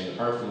things stand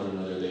apart from one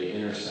another, they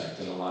intersect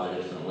in a lot of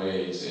different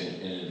ways.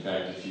 And in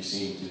fact, if you've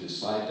seen through the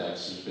slide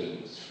decks, there's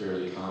been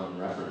fairly common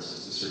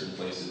references to certain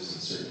places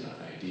and certain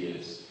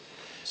ideas.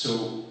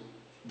 So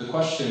the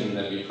question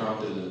that we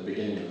prompted in the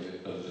beginning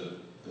of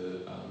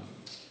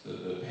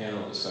the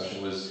panel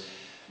discussion was,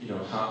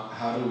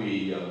 how do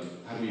we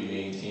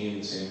maintain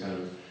the same kind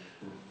of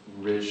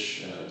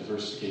rich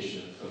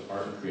diversification of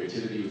art and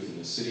creativity within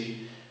the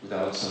city,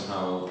 without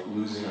somehow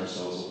losing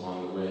ourselves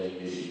along the way,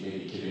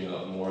 maybe giving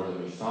up more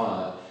than we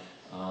thought,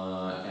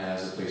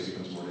 as the place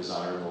becomes more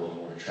desirable and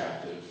more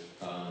attractive,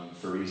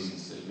 for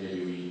reasons that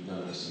maybe none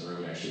of us in the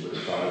room actually would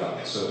have thought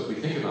about. So if we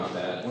think about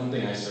that, one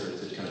thing I started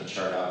to kind of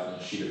chart out on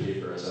a sheet of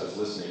paper as I was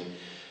listening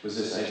was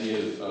this idea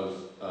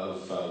of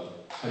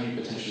how do you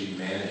potentially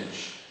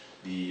manage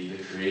the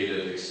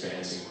creative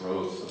expanse and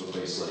growth of a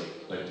place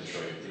like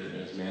Detroit. And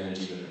manage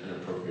even an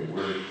appropriate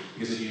word,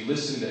 because if you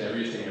listen to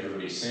everything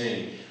everybody's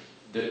saying,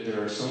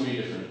 there are so many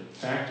different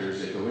factors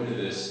that go into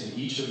this, and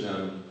each of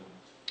them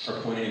are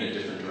pointing in a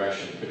different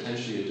direction,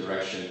 potentially a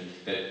direction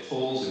that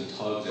pulls and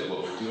tugs at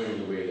what we're doing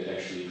in a way that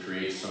actually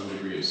creates some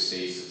degree of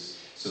stasis.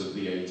 So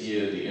the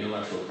idea, the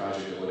intellectual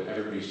project of what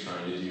everybody's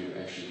trying to do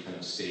actually kind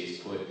of stays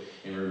put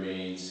and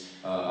remains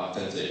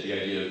authentic. The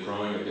idea of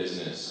growing a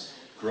business,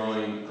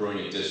 growing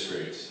a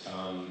district,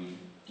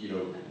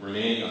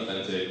 remaining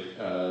authentic,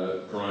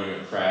 growing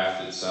a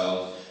craft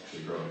itself,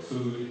 actually growing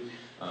food,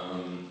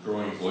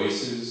 growing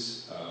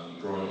voices,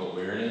 growing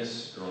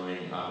awareness,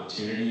 growing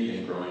opportunity,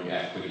 and growing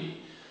equity.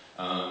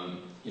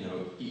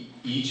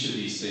 Each of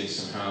these things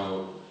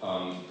somehow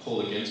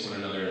pull against one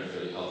another in a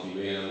fairly healthy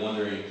way. And I'm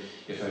wondering,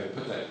 if I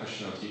put that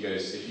question out to you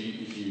guys, if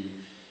you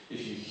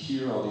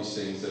hear all these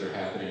things that are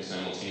happening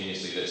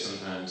simultaneously that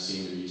sometimes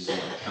seem to be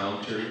somewhat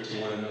counter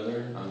to one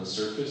another on the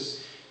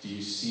surface, do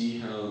you see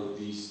how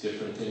these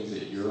different things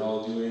that you're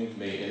all doing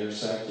may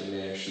intersect and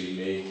may actually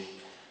make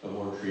a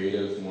more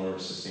creative, more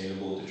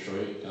sustainable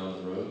Detroit down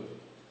the road?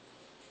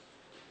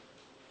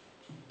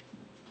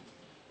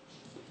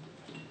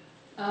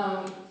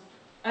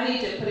 I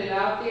need to put it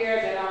out there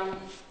that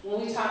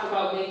when we talk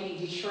about making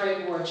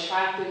Detroit more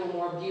attractive and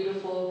more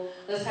beautiful,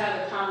 let's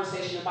have a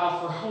conversation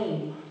about for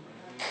whom.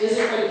 Is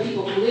it for the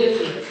people who live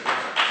here?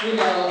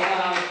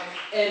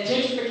 And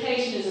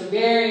gentrification is a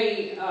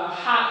very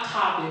hot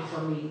topic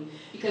for me,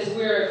 because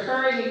we're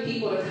encouraging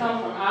people to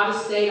come from out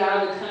of state,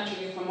 out of the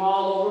country, and from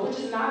all over, which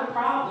is not a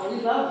problem.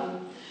 We love you.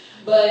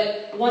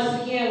 But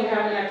once again, we're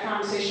having that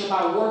conversation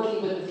about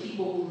working with the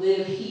people who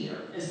live here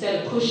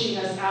instead of pushing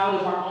us out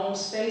of our own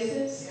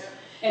spaces.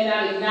 And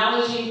not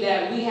acknowledging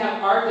that we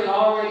have art that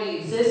already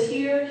exists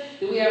here,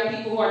 that we have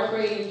people who are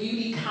creating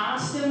beauty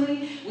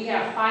constantly, we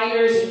have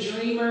fighters and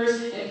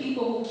dreamers and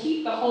people who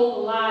keep the hope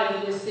alive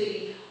in this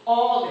city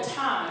all the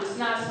time. It's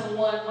not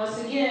someone, once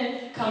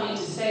again, coming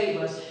to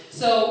save us.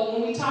 So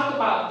when we talk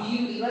about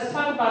beauty, let's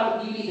talk about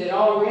the beauty that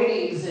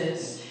already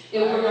exists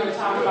if we're going to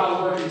talk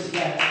about working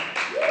together.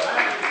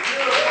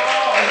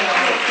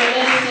 For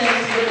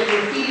instance, with the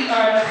graffiti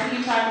art, I see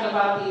you talking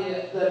about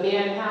the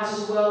abandoned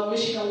houses. Well,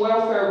 Michigan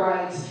Welfare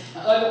Rights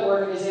and other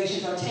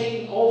organizations are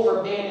taking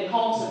over abandoned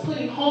homes and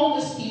putting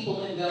homeless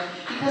people in them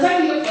because I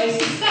need a place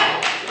to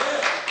stay.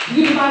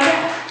 Beautify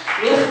that.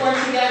 Let's work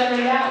together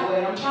in that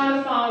way. I'm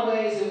trying to find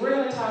ways, and we're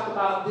going to talk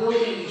about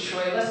building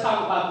Detroit. Let's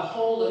talk about the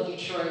whole of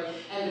Detroit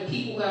and the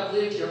people who have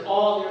lived here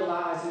all their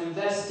lives and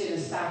invested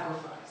and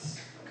sacrificed.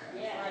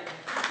 Okay. Yeah.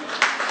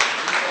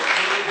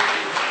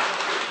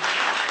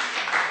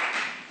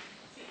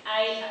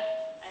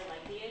 I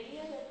like the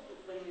idea that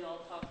when we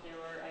all talked, there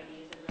were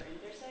ideas that were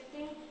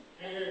intersecting.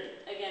 And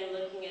again,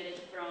 looking at it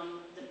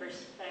from the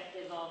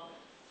perspective of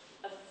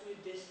a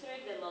food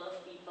district that a lot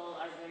of people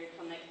are very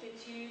connected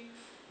to.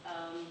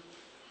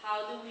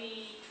 How do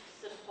we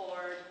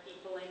support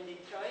people in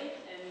Detroit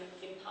and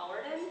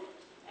empower them?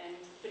 And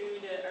through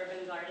the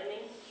urban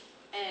gardening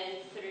and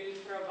through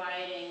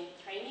providing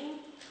training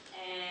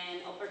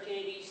and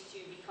opportunities to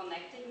be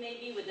connected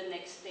maybe with the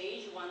next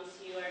stage. Once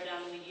you are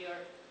done with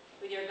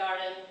your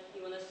garden,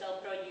 you want to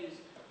sell produce.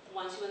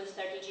 Once you want to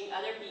start teaching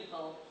other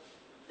people,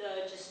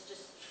 just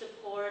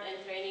support and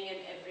training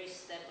in every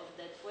step of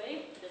that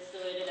way. That's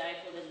the way that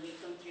I feel that we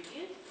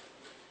contribute.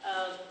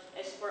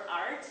 As for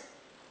art,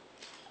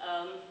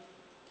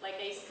 like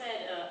I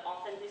said,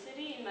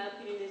 authenticity, in my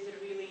opinion, is a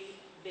really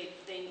big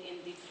thing in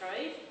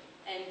Detroit.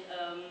 And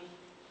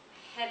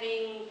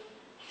having,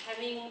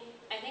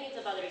 I think it's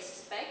about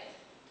respect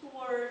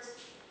towards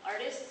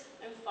artists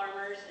and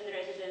farmers and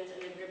residents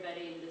and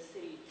everybody in the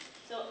city.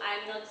 So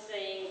I'm not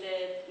saying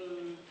that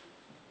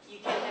you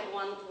can have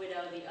one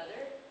without the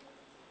other,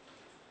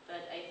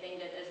 but I think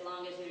that as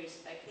long as you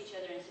respect each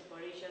other and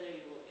support each other,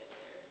 you will get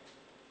there.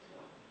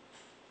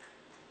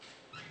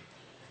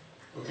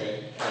 Okay.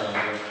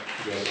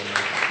 You guys want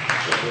to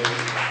jump in?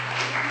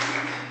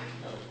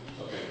 No.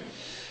 Okay.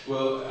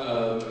 Well,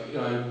 you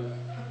know,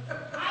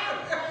 I have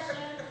a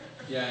question.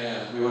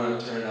 yeah. We want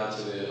to turn it out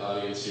to the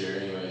audience here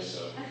anyway,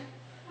 so.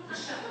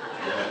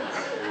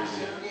 Yeah,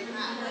 easy.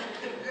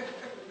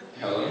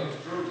 Helen?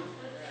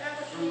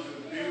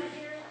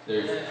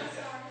 There you go.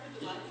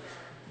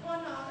 Well,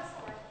 no, that's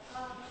all right.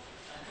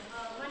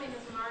 My name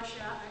is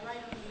Marcia. I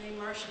write under the name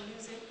Marcia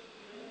Music.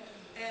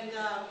 And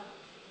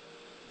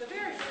the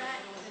very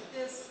fact that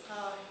this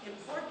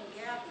important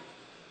gathering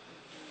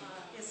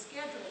is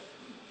scheduled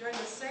during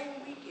the same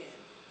weekend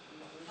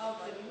of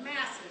the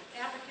massive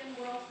African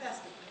World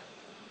Festival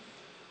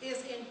is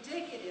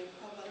indicative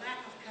of a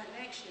lack of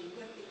connection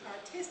with the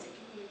artistic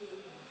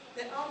community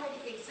that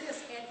already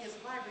exists and is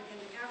vibrant in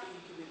the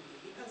African community,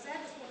 because that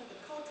is one of the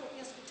cultural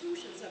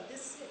institutions of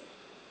this city.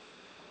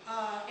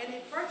 And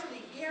it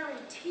virtually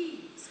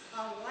guarantees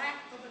a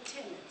lack of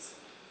attendance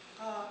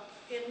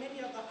in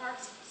many of the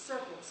arts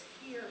circles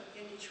here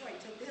in Detroit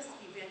to this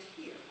event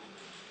here.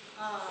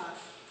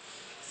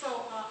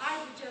 So I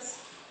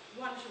just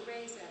wanted to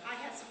raise that. I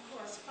had some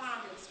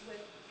correspondence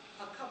with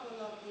a couple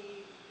of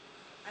the,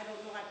 I don't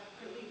know, I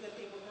believe that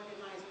they were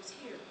organizers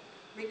here,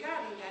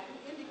 regarding that, who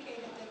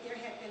indicated that there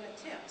had been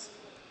attempts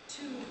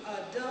to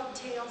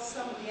dovetail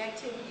some of the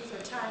activities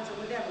or times or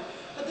whatever.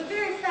 But the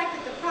very fact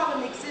that the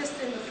problem exists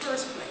in the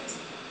first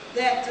place,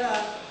 that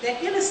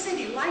in a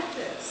city like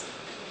this,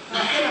 in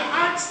an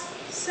arts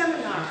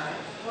seminar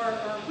or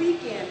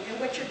weekend in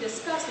which you're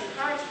discussing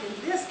arts in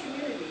this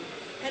community,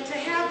 and to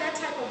have that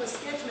type of a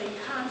scheduling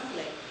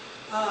conflict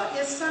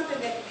is something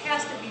that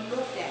has to be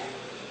looked at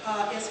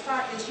as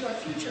far as your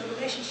future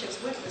relationships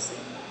with the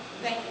city.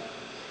 Thank you.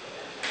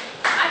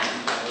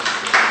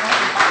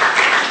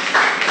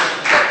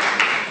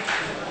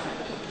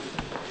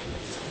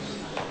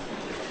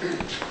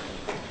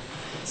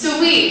 So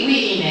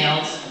we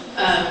emailed,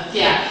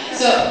 yeah.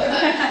 So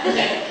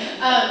okay,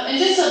 and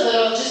just a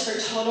little, just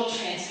for total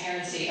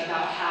transparency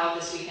about how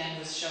this weekend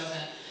was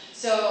chosen.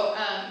 So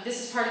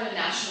this is part of a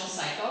national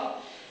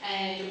cycle,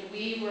 and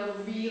we were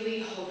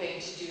really hoping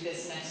to do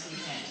this next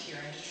weekend here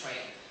in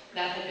Detroit.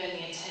 That had been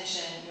the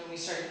intention when we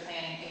started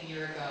planning a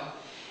year ago.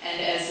 And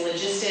as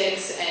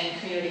logistics and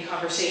community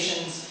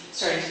conversations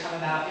started to come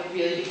about, it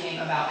really became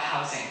about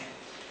housing.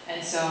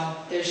 And so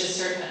there's a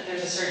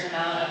certain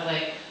amount of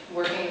like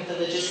working with the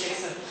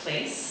logistics of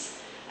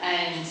place,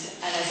 and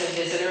as a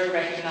visitor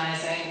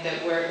recognizing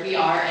that we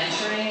are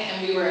entering,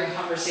 and we were in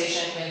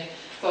conversation with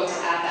folks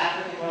at the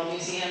African World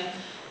Museum.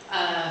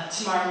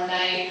 Tomorrow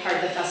night, part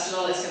of the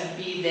festival is going to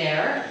be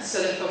there,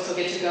 so that folks will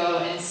get to go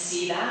and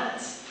see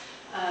that.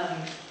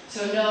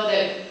 So know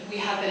that we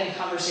have been in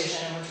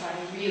conversation, and we're trying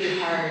really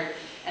hard,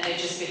 and it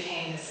just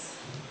became this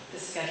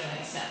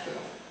scheduling snafu.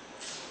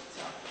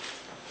 So.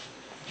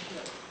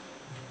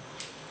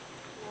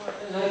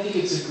 And I think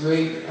it's a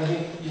great, I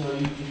think, you know,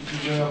 you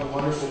bring up a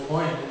wonderful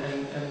point,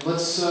 and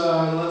let's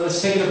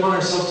take it upon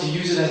ourselves to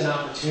use it as an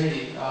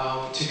opportunity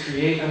to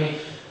create. I mean,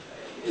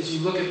 as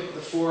you look at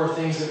the four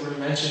things that were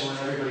mentioned when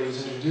everybody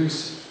was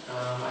introduced,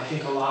 I I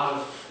think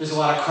there's a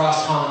lot of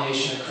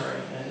cross-pollination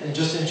occurring. And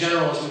just in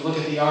general, as we look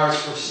at the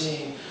arts, we're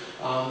seeing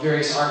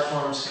various art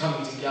forms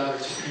coming together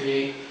to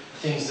create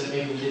things that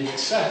maybe we didn't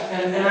expect.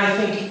 And I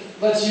think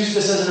let's use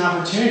this as an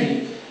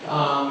opportunity.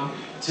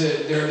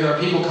 There are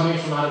people coming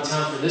from out of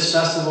town for this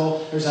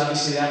festival. There's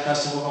obviously that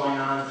festival going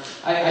on.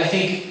 I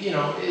think, you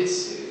know,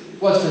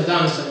 what's been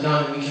done has been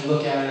done, and we can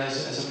look at it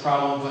as a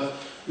problem, but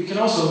we can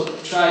also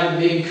try to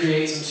maybe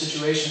create some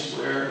situations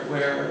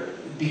where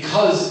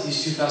because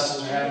these two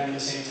festivals are happening at the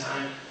same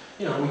time,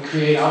 you know, we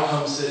create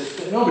outcomes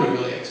that nobody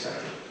really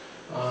expected.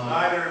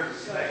 Neither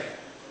is the same.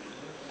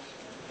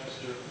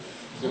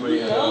 Does anybody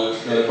have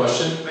another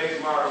question? Make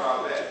smart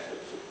about that.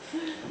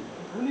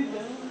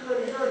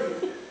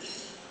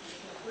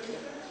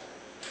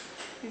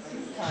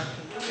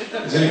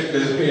 Does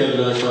anybody have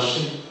another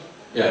question?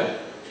 Yeah.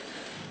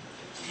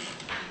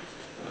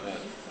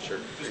 Sure.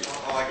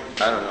 I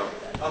don't know.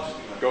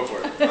 Go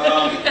for it.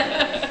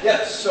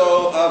 Yeah,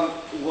 so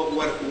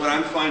what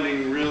I'm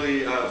finding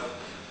really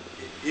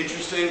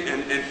interesting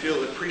and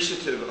feel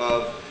appreciative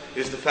of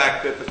is the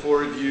fact that the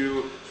four of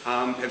you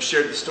have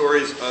shared the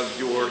stories of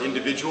your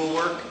individual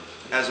work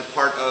as a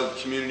part of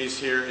communities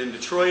here in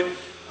Detroit,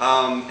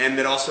 and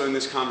that also in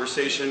this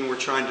conversation we're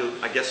trying to,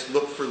 I guess,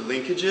 look for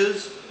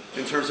linkages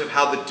in terms of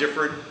how the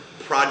different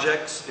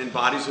projects and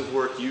bodies of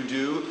work you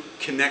do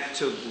connect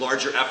to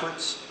larger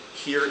efforts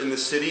here in the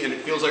city. And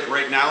it feels like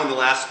right now in the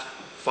last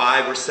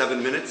 5 or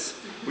 7 minutes,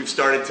 we've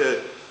started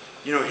to,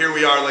 you know, here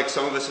we are, like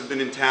some of us have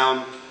been in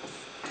town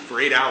for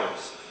 8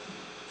 hours.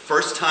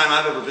 First time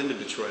I've ever been to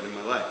Detroit in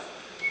my life.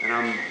 And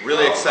I'm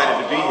really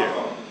excited to be here.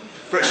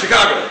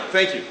 Chicago,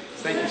 thank you.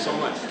 Thank you so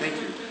much, thank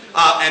you.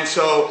 And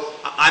so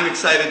I'm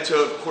excited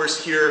to, of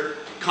course, hear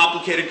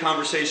complicated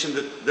conversation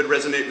that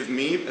resonate with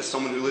me as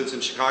someone who lives in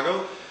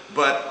Chicago.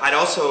 But I'd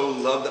also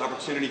love the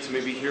opportunity to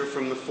maybe hear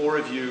from the four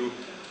of you.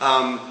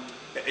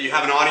 You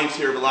have an audience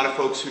here of a lot of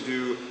folks who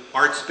do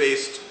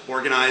arts-based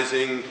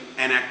organizing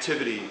and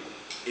activity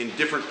in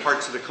different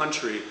parts of the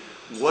country.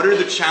 What are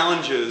the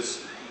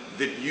challenges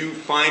that you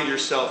find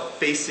yourself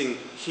facing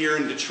here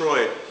in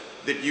Detroit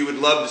that you would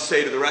love to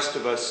say to the rest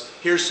of us,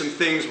 here's some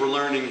things we're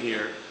learning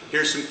here,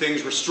 here's some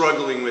things we're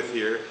struggling with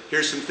here,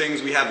 here's some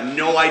things we have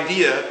no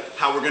idea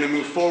how we're going to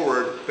move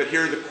forward, but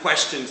here are the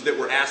questions that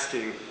we're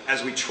asking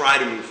as we try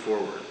to move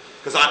forward.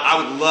 Because I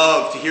would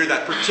love to hear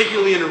that,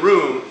 particularly in a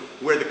room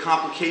where the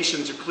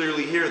complications are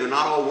clearly here, they're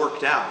not all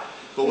worked out.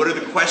 But what are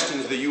the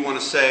questions that you want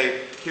to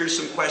say, here's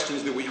some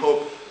questions that we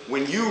hope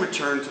when you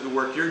return to the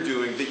work you're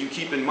doing that you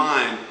keep in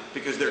mind,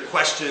 because they're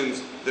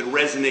questions that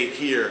resonate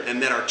here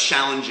and that are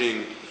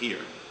challenging here.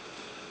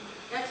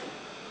 Excellent.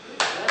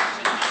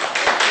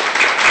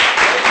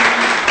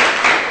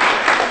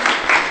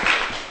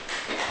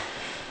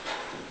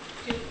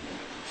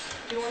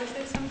 Do you want to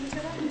say something to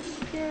that?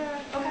 Yeah.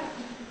 Okay.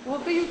 Well,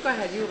 go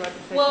ahead. You were about to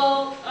say.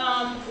 Well,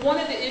 one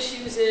of the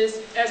issues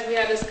is, as we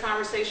have this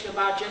conversation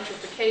about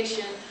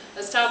gentrification,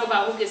 let's talk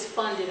about who gets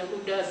funded and who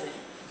doesn't.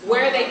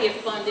 Where they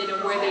get funded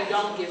and where they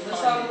don't get funded.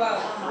 Let's talk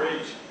about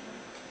Reach.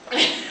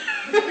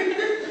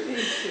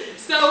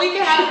 So we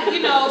can have,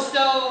 you know,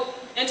 so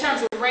in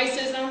terms of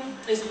racism,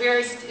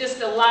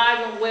 it's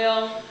alive and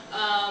well.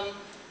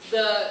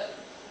 The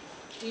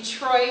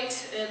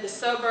Detroit and the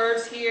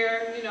suburbs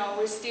here, you know,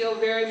 we're still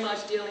very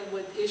much dealing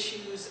with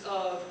issues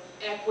of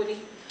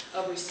equity,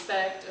 of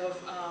respect,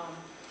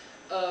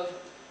 of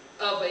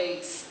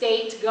a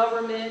state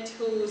government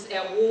who's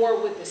at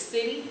war with the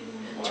city,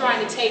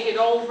 trying to take it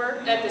over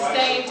at the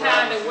same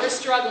time that we're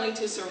struggling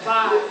to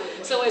survive.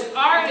 So as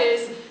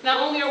artists, not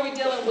only are we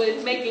dealing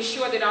with making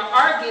sure that our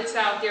art gets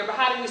out there, but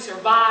how do we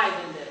survive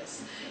in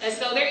this? And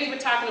so they're even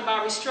talking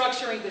about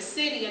restructuring the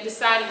city and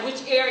deciding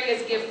which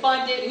areas get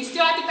funded. You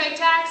still have to pay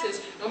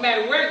taxes, no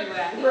matter where you're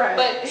at. Right.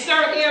 But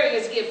certain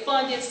areas get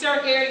funded,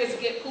 certain areas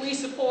get police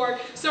support,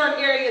 certain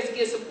areas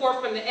get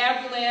support from the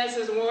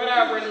ambulances or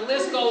whatever, and the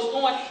list goes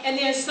on, and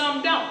then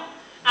some don't.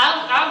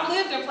 I've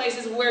lived in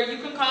places where you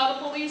can call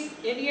the police,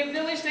 Indian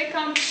Village, they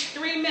come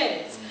 3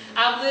 minutes.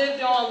 I've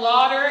lived on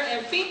Lauder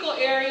and Fecal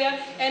area,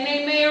 and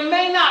they may or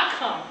may not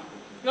come.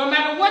 No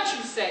matter what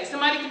you say,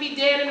 somebody could be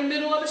dead in the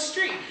middle of the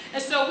street.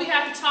 And so we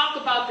have to talk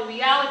about the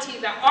reality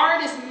that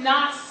art is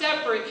not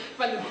separate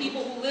from the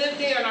people who live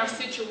there and our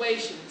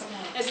situations.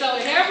 And so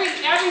in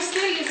every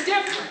city is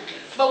different.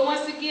 But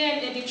once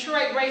again, in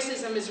Detroit,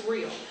 racism is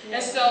real.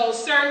 And so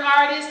certain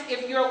artists,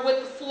 if you're with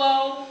the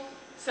flow,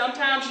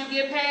 sometimes you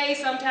get paid,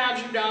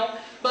 sometimes you don't.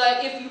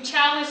 But if you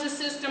challenge the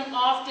system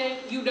often,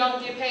 you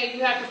don't get paid.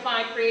 You have to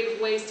find creative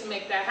ways to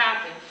make that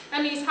happen.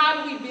 That means,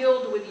 how do we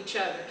build with each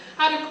other?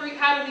 How do we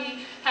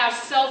have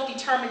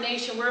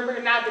self-determination where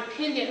we're not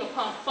dependent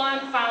upon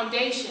fund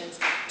foundations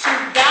to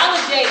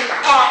validate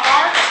our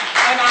art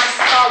and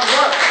our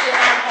work in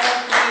our own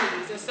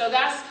communities? And so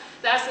that's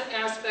an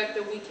aspect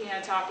that we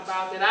can talk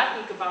about, that I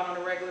think about on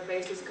a regular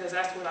basis, because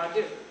that's what I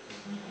do.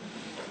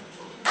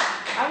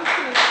 I was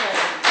going to say.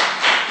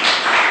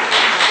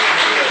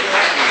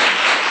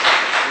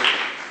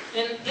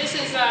 And this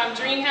is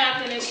Dream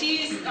Hampton, and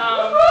she's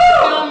a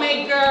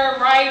filmmaker,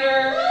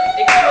 writer,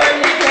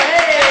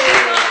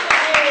 extraordinary.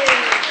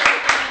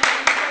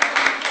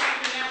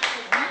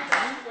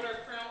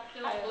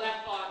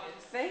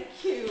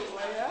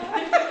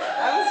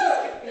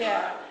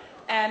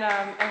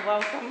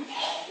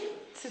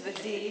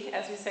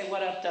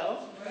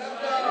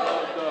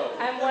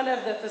 one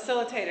of the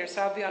facilitators,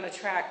 so I'll be on a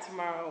track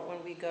tomorrow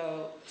when we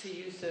go to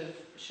Yusuf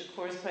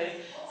Shakur's place.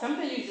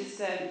 Something you just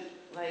said,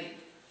 like,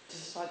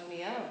 just fucked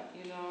me up.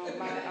 You know,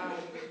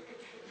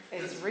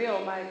 it's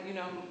real.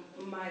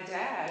 My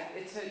dad,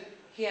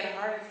 he had a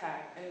heart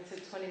attack, and it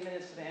took 20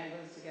 minutes for the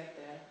ambulance to get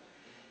there.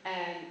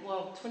 And,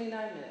 well, 29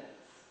 minutes.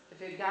 If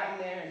he had gotten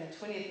there in the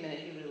 20th minute,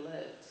 he would have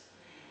lived.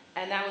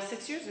 And that was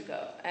 6 years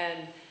ago.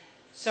 And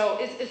so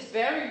it's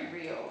very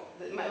real.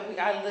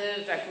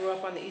 I grew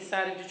up on the east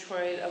side of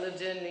Detroit. I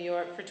lived in New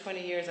York for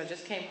 20 years. I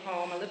just came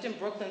home. I lived in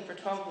Brooklyn for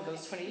 12 of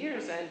those 20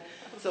 years. And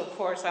so, of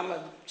course, I'm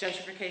a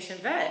gentrification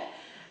vet.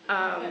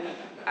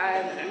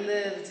 I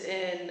lived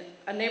in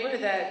a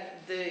neighborhood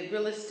that the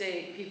real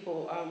estate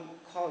people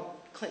called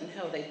Clinton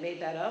Hill. They made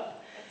that up.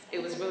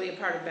 It was really a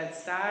part of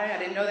Bed-Stuy. I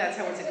didn't know that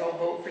until I went to go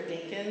vote for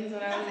Dinkins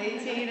when I was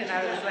 18. And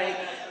I was like,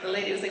 the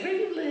lady was like, where do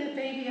you live,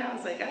 baby? I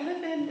was like, I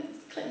live in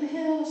Clinton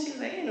Hill. She was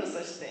like, ain't no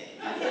such thing.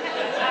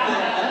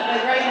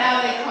 Like right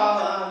now they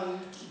call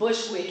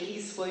Bushwick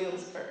East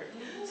Williamsburg.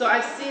 So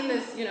I've seen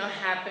this,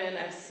 happen.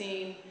 I've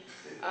seen,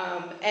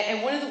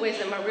 and one of the ways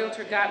that my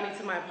realtor got me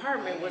to my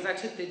apartment was I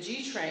took the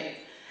G train.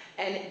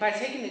 And by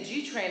taking the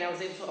G train, I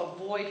was able to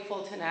avoid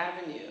Fulton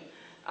Avenue.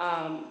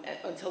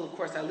 Until, of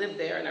course, I lived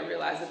there and I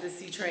realized that the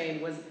C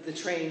train was the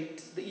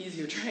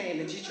easier train.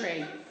 The G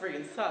train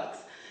friggin' sucks.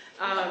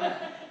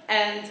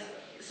 And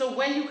so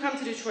when you come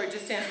to Detroit,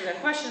 just to answer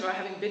that question about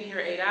having been here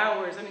 8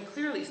 hours,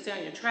 clearly stay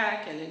on your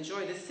track and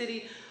enjoy the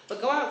city,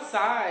 but go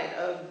outside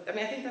I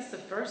think that's the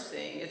first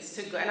thing. It's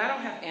to go, and I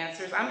don't have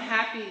answers. I'm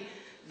happy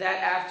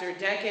that after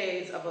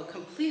decades of a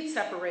complete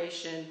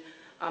separation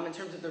in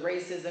terms of the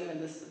racism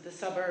and the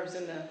suburbs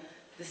and the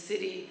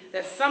city,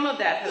 that some of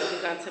that has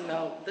begun to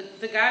melt.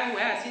 The guy who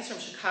asked, he's from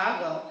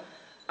Chicago.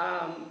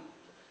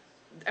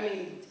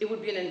 It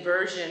would be an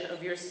inversion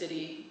of your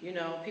city.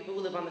 People who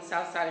live on the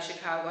south side of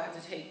Chicago have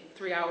to take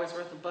 3 hours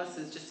worth of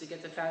buses just to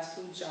get to fast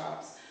food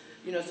jobs.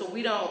 So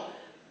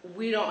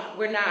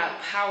we're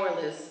not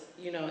powerless,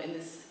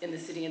 in the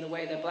city in the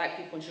way that black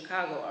people in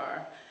Chicago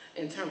are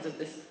in terms of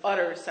this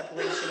utter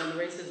separation and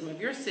the racism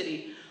of your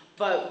city.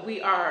 But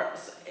we've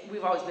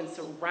always been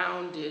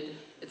surrounded.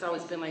 It's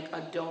always been like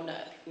a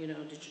donut,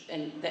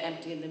 and the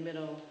empty in the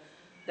middle,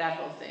 that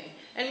whole thing.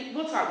 And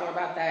we'll talk more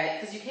about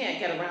that, because you can't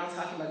get around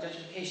talking about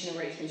gentrification and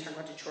race when you talk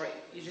about Detroit.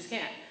 You just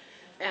can't.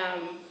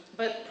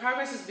 But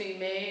progress is being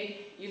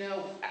made.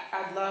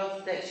 I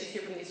love that she's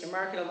here from the Eastern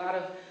Market. A lot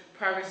of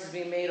progress is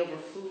being made over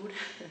food.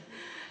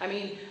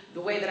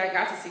 The way that I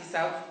got to see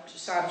south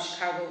side of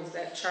Chicago was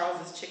that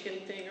Charles's chicken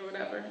thing or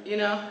whatever,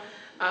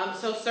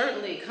 So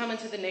certainly come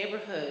into the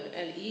neighborhood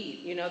and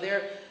eat.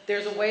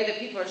 There's a way that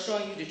people are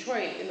showing you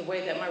Detroit in the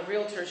way that my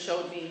realtor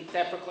showed me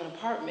that Brooklyn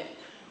apartment,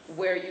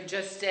 where you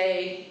just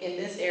stay in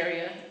this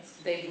area.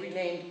 They've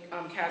renamed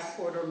Cass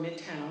Corridor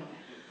Midtown.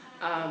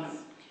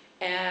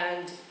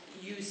 And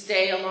you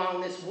stay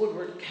along this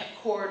Woodward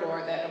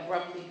corridor that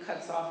abruptly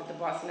cuts off at the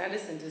Boston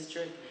Edison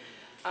district.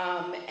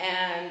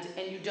 And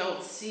you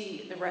don't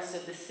see the rest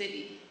of the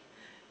city.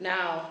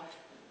 Now,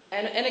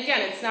 and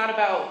again, it's not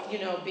about,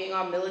 being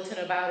all militant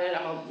about it.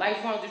 I'm a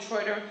lifelong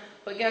Detroiter.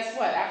 But guess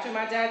what? After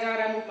my dad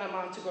died, I moved my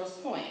mom to Grosse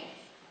Pointe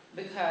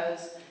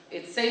because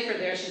it's safer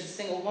there. She's a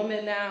single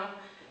woman now.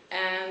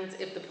 And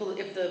if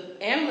the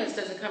ambulance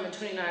doesn't come in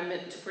 29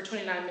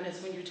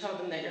 minutes when you tell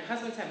them that your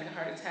husband's having a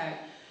heart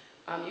attack,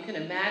 you can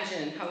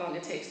imagine how long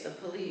it takes the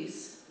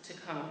police to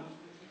come.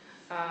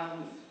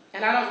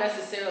 And I don't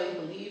necessarily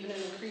believe in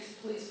an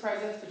increased police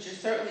presence, but you're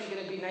certainly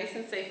going to be nice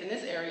and safe in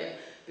this area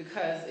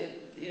because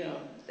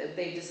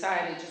they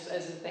decided, just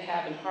as they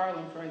have in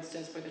Harlem, for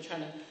instance, where they're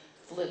trying to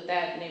flip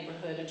that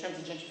neighborhood in terms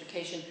of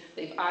gentrification,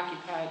 they've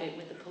occupied it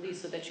with the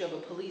police so that you have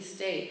a police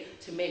state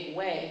to make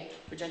way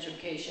for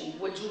gentrification.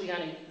 What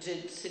Giuliani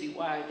did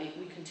citywide,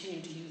 we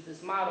continue to use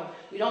this model.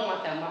 We don't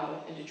want that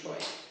model in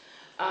Detroit.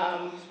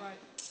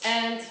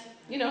 And,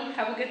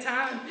 have a good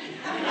time.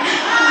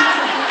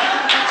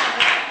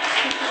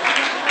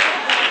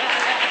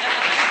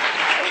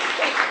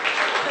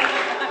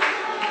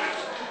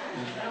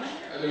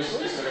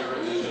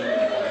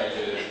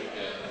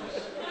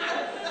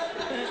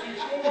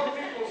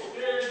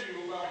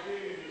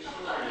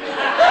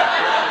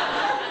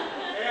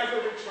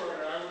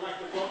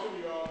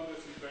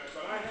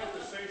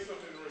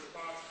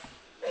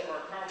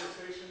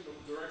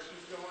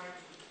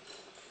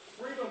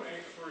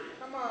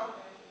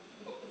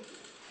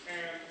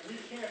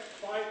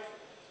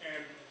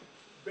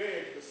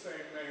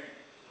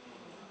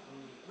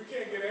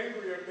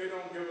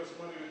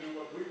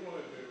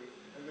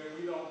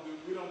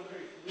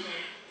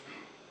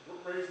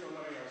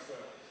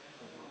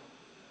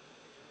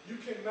 You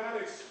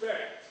cannot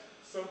expect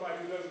somebody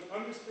who doesn't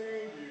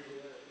understand you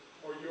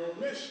or your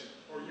mission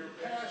or your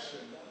passion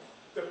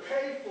to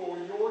pay for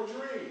your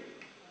dream.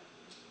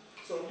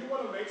 So if you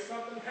want to make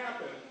something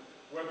happen,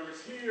 whether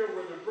it's here,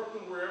 whether it's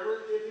Brooklyn,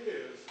 wherever it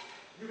is,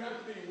 you have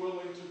to be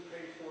willing to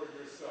pay for it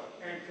yourself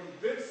and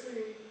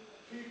convincing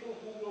people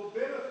who will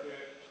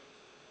benefit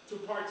to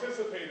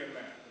participate in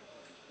that.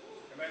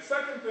 And that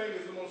second thing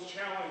is the most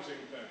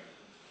challenging thing,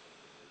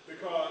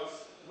 because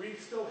we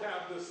still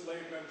have this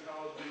slave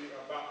mentality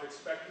about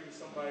expecting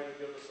somebody to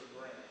give us a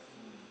grant,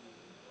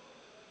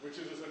 which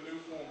is a new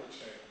form of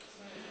change.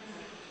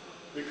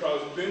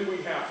 Because then we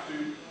have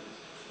to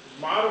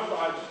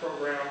modify the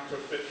program to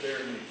fit their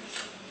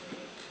needs,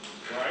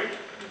 right?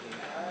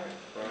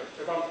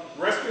 If I'm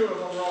rescuing, if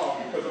I'm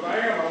wrong, because if I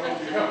am, I won't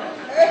be helped.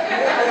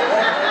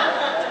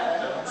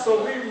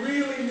 So we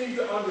really need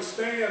to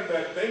understand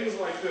that things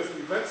like this,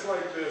 events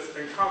like this,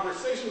 and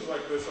conversations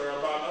like this are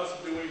about us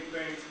doing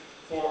things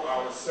for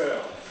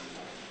ourselves.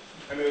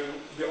 And if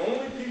the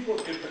only people,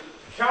 if the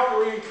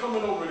cavalry ain't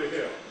coming over the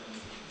hill,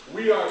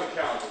 we are the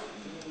cavalry.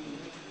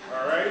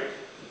 All right?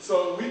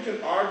 So we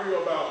can argue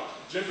about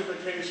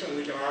gentrification,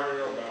 we can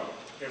argue about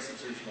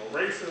institutional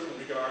racism,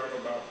 we can argue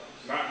about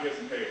not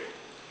getting paid.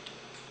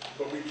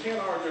 But we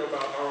can't argue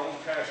about our own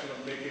passion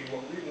of making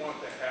what we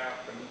want to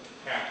happen,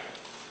 happen.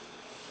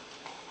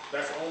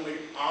 That's only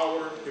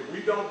our, if we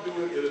don't do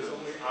it, it is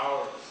only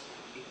ours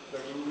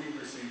that we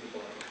receive the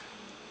blame.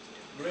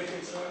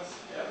 Making sense?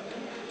 Yeah.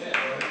 I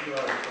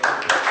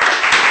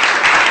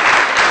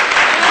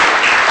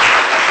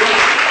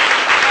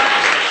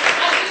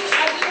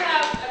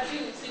do,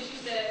 since you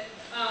said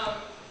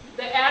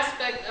the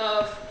aspect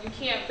of you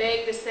can't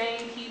beg the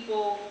same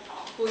people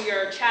who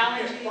you're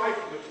challenging.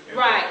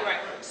 Right.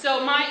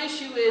 So my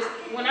issue is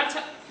when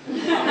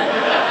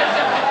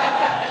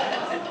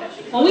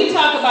when we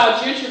talk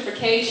about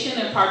gentrification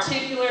in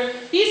particular,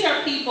 these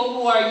are people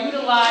who are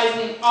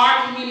utilizing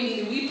our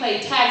community that we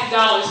pay tax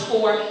dollars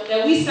for,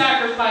 that we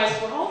sacrifice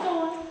for. Hold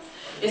on.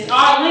 It's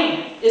our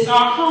land, it's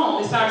our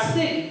home, it's our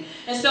city.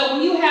 And so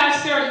when you have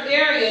certain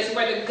areas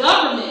where the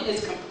government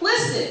is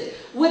complicit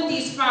with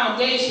these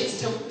foundations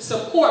to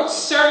support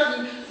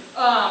certain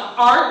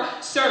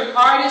art, certain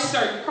artists,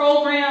 certain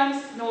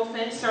programs, no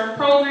offense, certain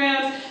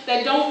programs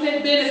that don't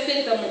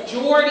benefit the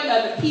majority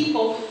of the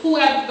people who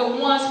are the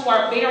ones who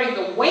are bearing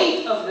the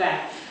weight of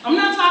that. I'm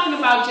not talking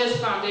about just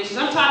foundations,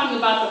 I'm talking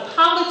about the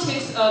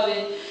politics of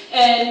it,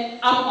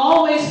 and I'm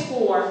always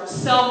for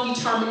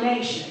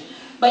self-determination.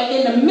 But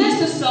in the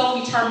midst of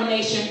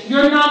self-determination,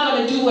 you're not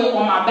going to do it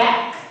on my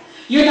back.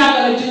 You're not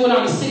going to do it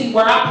on the city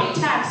where I pay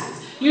taxes.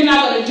 You're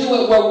not going to do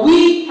it where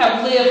we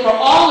have lived for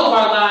all of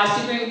our lives,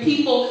 to bring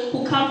people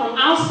who come from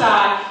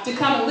outside to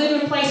come and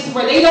live in places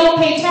where they don't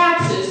pay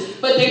taxes,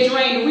 but they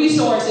drain the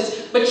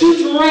resources. But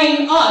you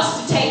drain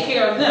us to take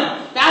care of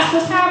them. That's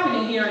what's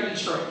happening here in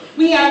Detroit.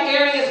 We have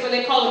areas where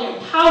they call them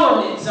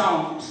empowerment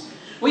zones,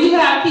 where you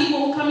have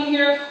people who come in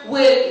here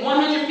with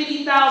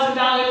 $150,000,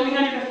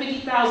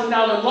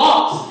 $350,000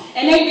 loss,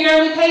 and they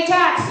barely pay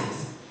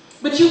taxes.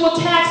 But you will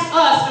tax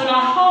us in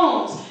our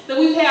homes that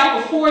we've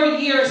had for 40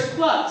 years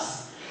plus,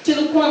 to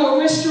the point where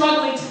we're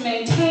struggling to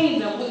maintain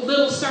them with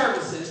little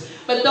services.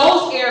 But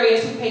those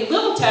areas who pay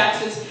little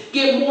taxes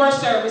get more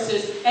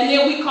services, and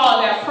then we call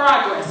that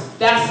progress.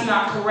 That's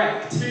not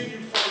correct.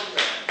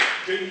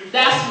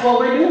 That's what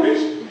we're doing.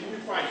 You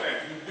fight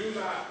that. You do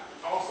not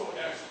also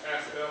ask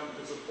them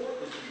to support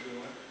what you're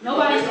doing.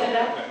 Nobody said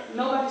that.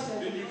 Nobody said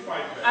that. Then you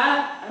fight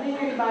that. I didn't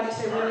hear anybody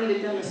say we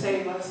needed them to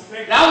save us.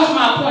 That was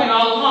my point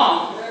all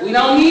along. We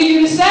don't need you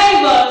to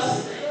save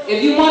us.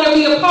 If you want to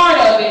be a part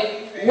of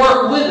it,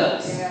 work with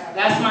us.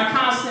 That's my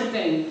constant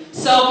thing.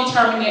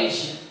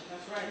 Self-determination.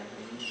 That's right.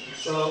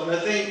 So I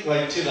think,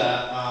 like, to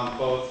that,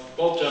 both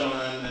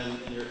gentlemen and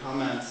your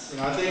comments,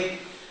 I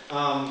think,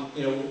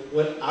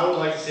 what I would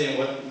like to say, and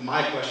what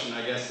my question,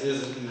 I guess,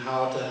 is, and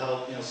how to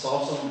help,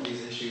 solve some of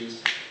these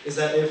issues, is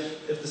that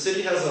if the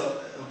city has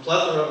a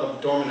plethora of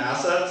dormant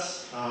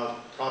assets,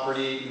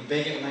 property,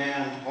 vacant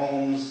land,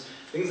 homes,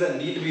 things that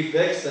need to be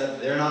fixed that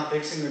they're not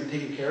fixing or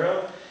taking care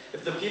of,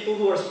 if the people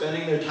who are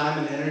spending their time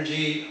and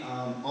energy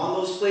on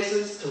those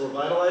places to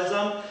revitalize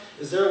them,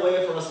 is there a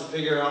way for us to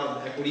figure out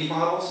an equity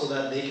model so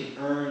that they can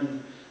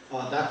earn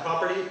that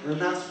property, earn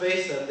that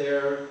space that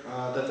they're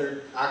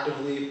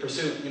actively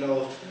pursuing?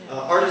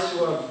 Artists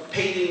who are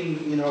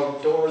painting,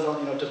 doors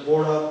on, to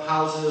board up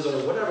houses or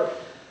whatever.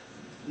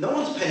 No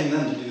one's paying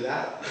them to do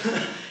that.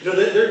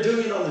 They're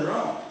doing it on their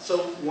own.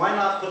 So why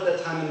not put that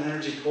time and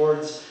energy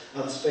towards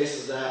the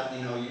spaces that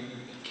you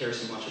care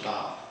so much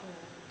about?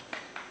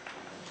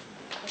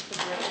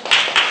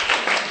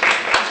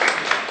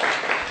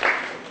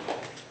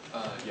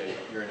 Yeah,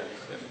 you're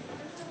next.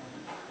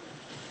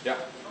 Yeah.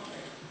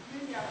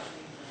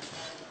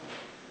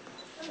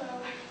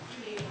 Hello.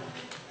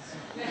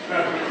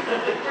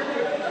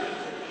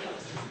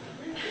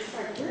 It's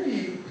like, where do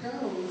you go?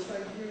 It's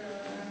like,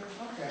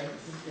 okay,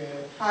 this is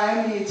good. Hi, I'm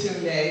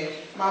Niatunde.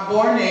 My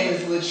born name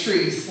is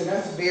Latrice, and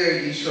that's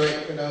very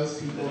Detroit for those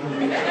people who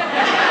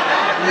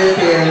live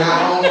here, and I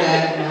own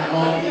that, and I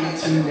own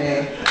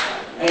Niatunde.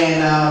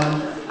 And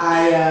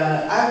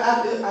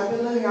I've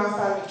been living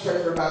outside of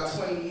Detroit for about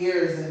 20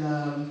 years,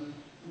 and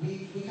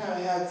we kind of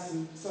had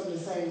some of the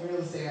same real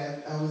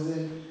estate. I was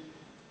in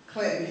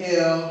Clinton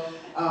Hill,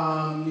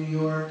 New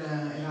York,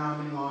 and now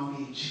I'm in Long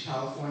Beach,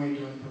 California,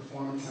 doing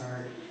performance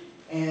art.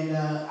 And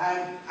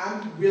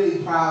I'm really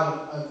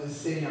proud of this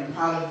city. I'm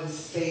proud of this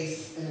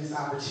space and this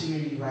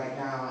opportunity right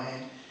now.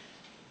 And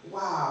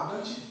wow,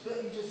 don't you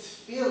just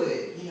feel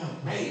it?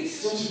 Race.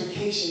 it's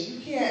gentrification. You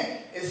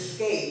can't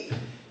escape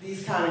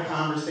these kind of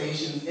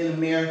conversations in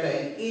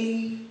America, in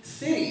any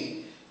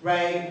city,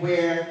 right,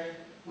 where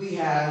we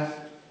have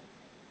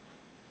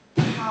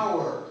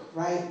power,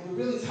 right? We're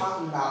really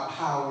talking about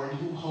power and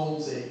who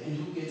holds it and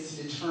who gets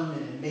to determine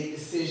and make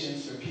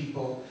decisions for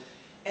people.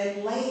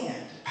 And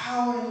land,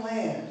 power and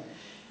land.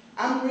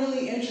 I'm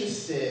really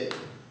interested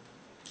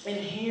in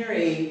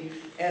hearing,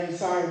 and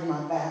sorry for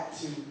my back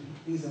to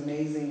these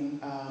amazing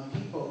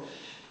people,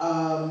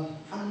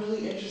 I'm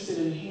really interested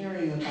in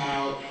hearing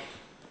about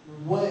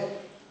what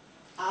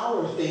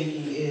our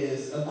thinking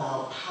is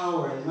about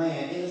power and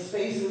land in the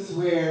spaces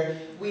where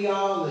we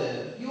all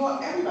live.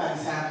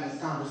 Everybody's having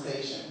this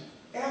conversation.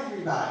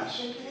 Everybody.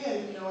 Shake your head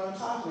if you know what I'm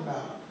talking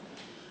about.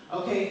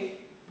 Okay?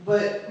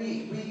 But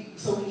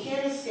so we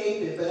can't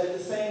escape it, but at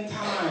the same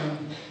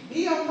time,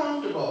 be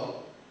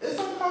uncomfortable. It's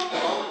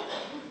uncomfortable.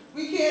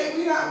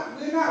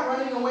 We're not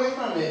running away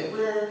from it.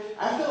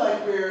 I feel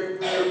like we're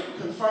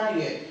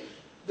confronting it.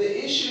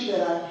 The issue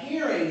that I'm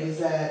hearing is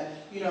that,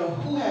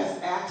 who has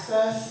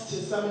access to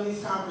some of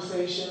these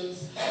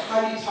conversations?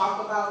 How do you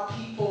talk about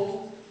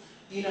people,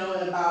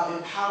 and about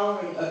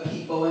empowering a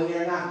people, and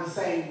they're not in the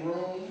same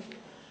room?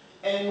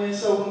 And when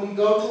we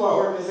go to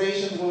our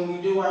organizations, when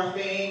we do our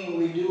thing, when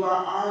we do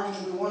our art,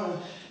 and we want to,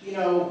 we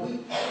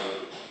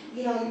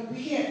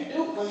can't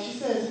do it, like she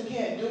says, we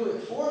can't do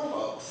it for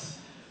folks.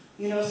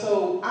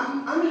 So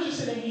I'm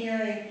interested in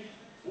hearing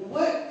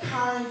what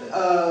kinds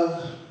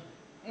of,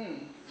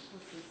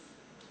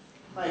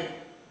 like,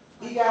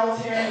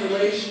 egalitarian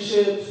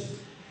relationships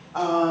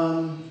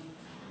are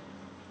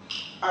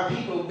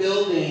people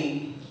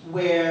building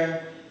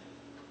where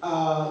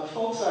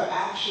folks are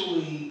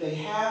actually, they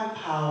have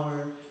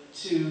power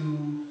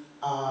to,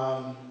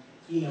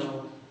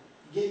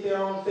 get their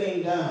own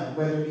thing done,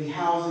 whether it be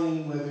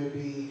housing, whether it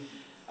be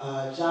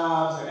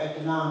jobs or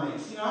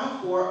economics. I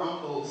have 4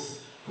 uncles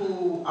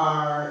who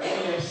are in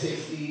their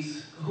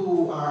 60s,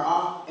 who are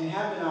off and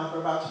have been off for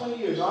about 20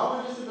 years, all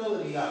with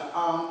disability,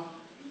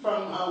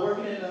 from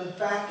working in the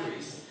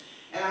factories.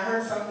 And I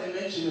heard something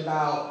mentioned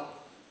about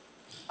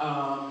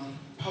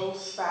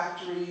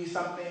post-factory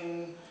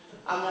something,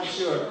 I'm not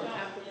sure.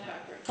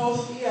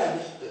 Yeah.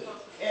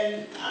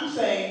 And I'm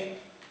saying,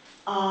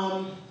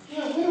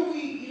 what are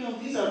we,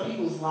 these are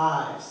people's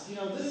lives.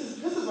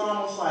 This is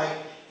almost like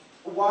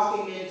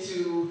walking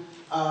into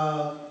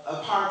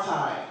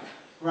apartheid,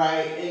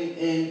 right,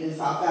 in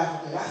South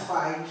Africa. That's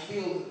why you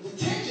feel the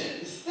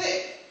tension is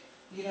thick.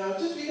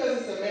 Just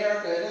because it's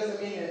America, it doesn't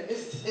mean that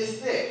it's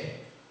thick.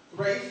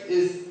 Race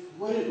is,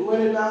 what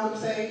did Malcolm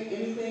say?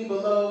 Anything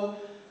below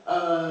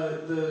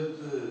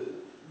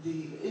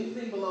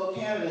anything below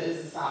Canada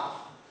is the South.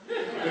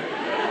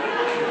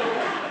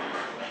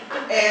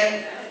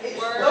 And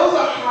those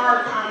are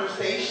hard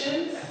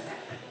conversations,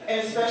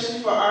 and especially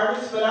for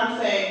artists, but I'm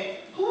saying,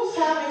 who's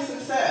having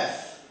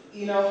success?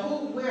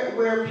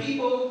 Where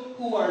people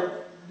who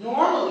are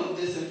normally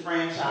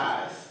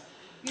disenfranchised,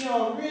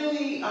 are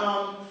really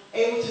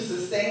able to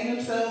sustain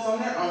themselves on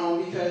their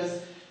own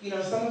because,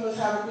 some of us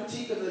have a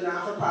critique of the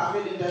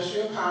not-for-profit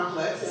industrial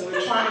complex, and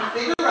we're trying to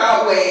figure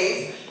out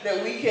ways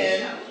that we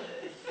can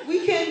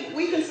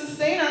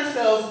sustain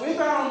ourselves with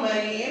our own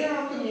money in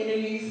our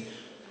communities,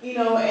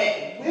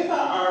 and with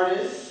our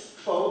artists,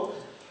 folk,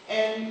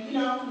 and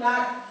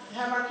not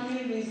have our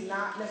communities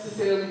not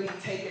necessarily be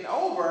taken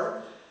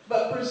over,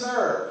 but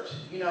preserved,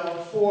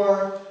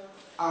 for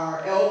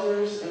our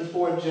elders and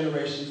for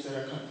generations that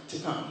are to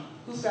come.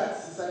 Who's got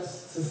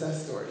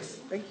success stories?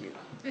 Thank you.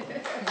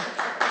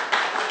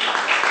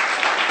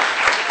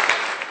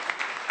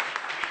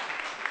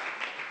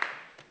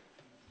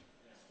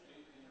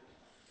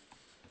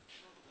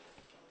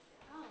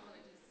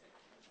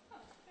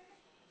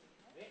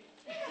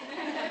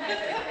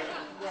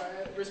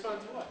 Respond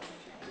to what?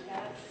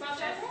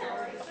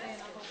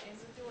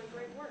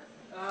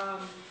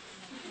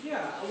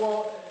 Yeah,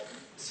 well,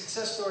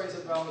 success stories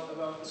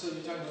about, so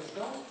you're talking about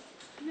film?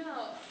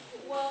 No,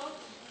 well,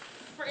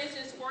 for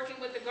instance, working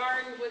with the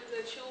Garde, with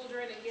the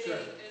children and getting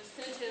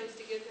incentives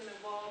to get them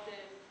involved in.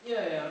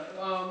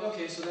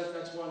 Okay, so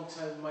that's one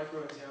kind of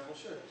micro example,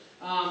 sure.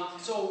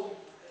 So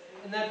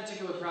in that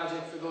particular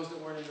project, for those that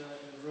weren't in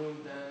the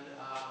room then,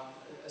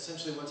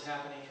 essentially what's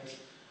happening is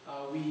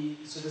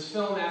so this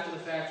film, After the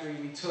Factory,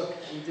 we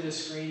did a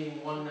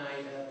screening one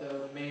night at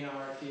the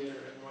Maynard Theater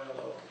in Royal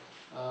Oak,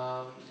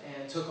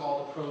 and took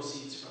all the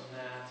proceeds from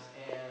that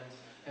and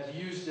have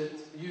used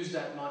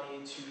that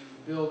money to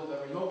build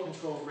a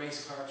remote-controlled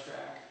race car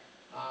track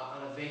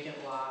on a vacant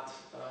lot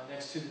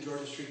next to the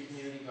Georgia Street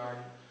Community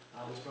Garden.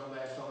 It was run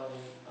by a fellow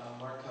named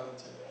Mark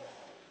Covington.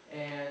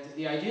 And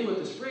the idea with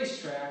this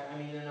racetrack, I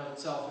mean, in and of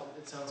itself,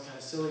 it sounds kind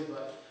of silly,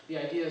 but the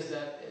idea is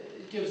that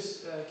it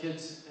gives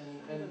kids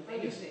and I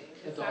guess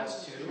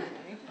adults too,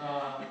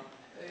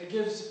 it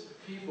gives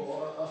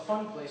people a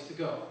fun place to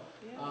go,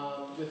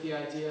 with the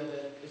idea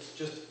that it's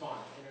just fun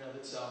in and of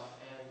itself.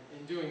 And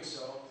in doing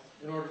so,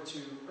 in order to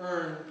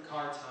earn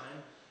car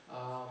time,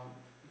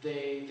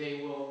 they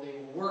will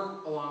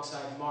work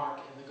alongside Mark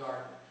in the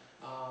garden.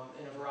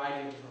 in a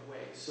variety of different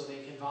ways. So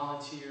they can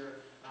volunteer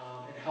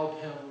and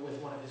help him with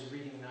one of his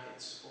reading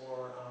nights,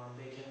 or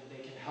they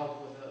can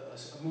help with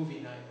a movie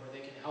night, or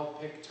they can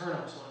help pick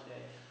turnips one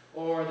day,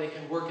 or they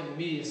can work in the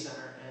media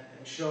center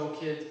and show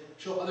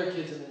other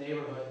kids in the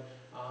neighborhood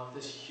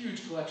this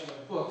huge collection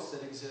of books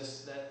that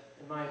exist that,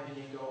 in my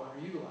opinion, go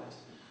underutilized.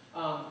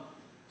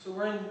 So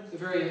we're in the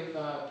very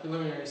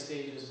preliminary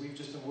stages. We've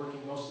just been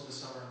working most of the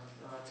summer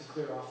to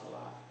clear off the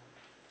lot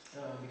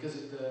because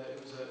it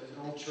was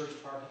an old church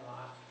parking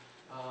lot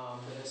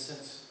that has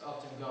since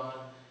upped and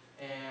gone,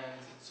 and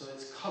so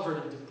it's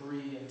covered in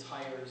debris and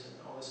tires and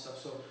all this stuff.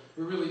 So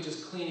we're really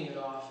just cleaning it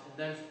off, and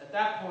then at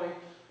that point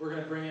we're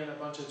going to bring in a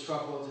bunch of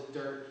truckloads of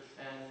dirt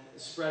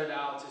and spread it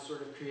out to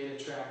sort of create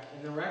a track.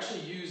 And then we're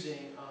actually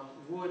using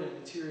wood and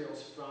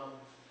materials from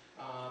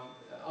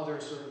other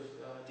sort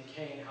of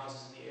decaying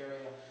houses in the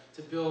area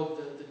to build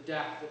the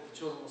deck that the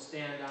children will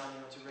stand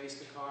on, to race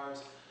the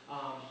cars.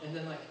 And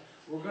then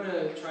we're going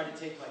to try to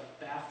take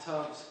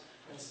bathtubs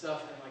and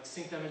stuff and like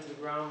sink them into the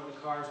ground where the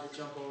cars will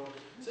jump over.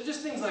 So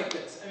just things like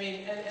this. I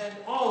mean, and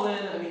all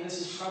in, I mean,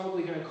 this is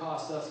probably going to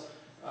cost us,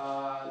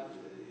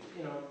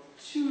 you know,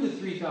 $2,000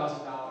 to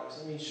 $3,000.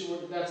 I mean, sure,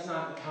 that's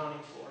not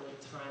accounting for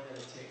the time that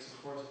it takes,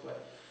 of course,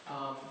 but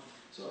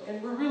so,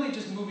 and we're really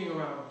just moving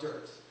around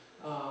dirt.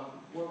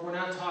 We're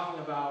not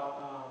talking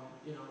about,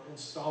 you know,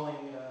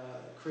 installing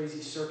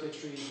crazy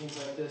circuitry, things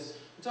like this.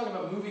 We're talking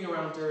about moving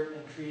around dirt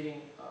and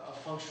creating a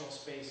functional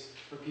space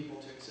for people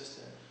to exist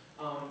in.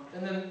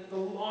 And then the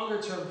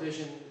longer term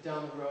vision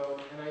down the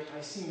road, and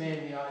I see May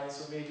in the audience,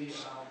 so maybe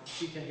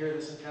she can hear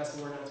this and pass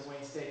the word on to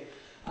Wayne State.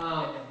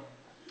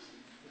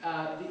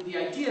 The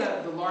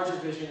idea, the larger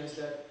vision, is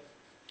that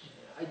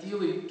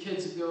ideally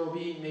kids, there will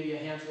be maybe a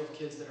handful of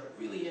kids that are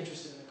really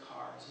interested in the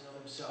cars, you know,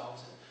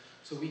 themselves. And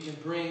so we can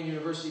bring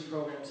university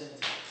programs in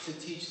to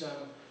teach them,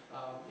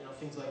 you know,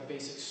 things like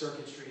basic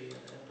circuitry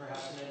and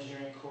perhaps an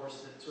engineering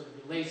course that sort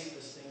of relates to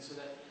this thing, so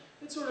that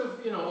it sort of,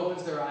 you know,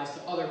 opens their eyes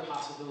to other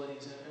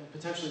possibilities and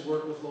potentially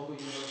work with local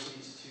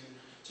universities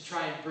to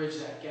try and bridge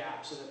that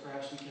gap, so that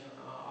perhaps we can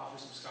offer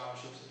some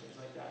scholarships and things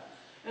like that.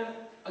 And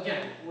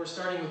again, we're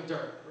starting with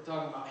dirt. We're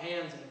talking about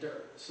hands and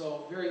dirt,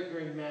 so very,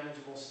 very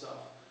manageable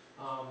stuff.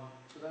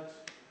 So that's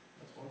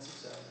one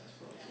success, I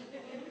suppose.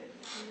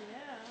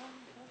 Yeah.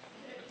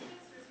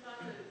 Let's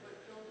respond to what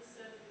Joel just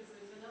said, because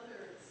there's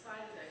another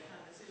side of that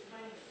conversation.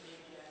 My name is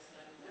Amy Jackson.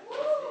 I'm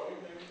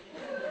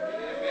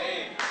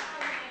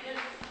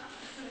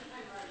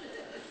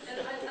and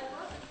I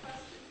love the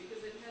question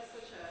because it has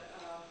such a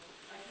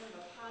kind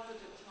of a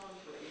positive tone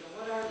to it. You know,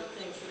 what are the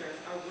things that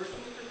are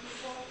working for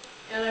people?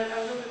 And I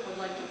really would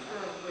like to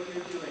affirm what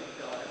you're doing,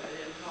 Phil,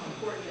 and how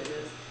important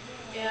it is.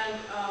 And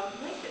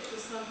link it to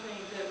something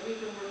that we've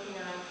been working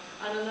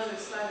on another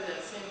side of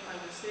that same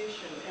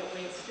conversation at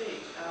Wayne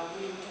State.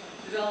 We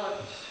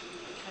developed,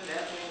 kind of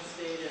at Wayne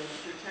State and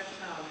through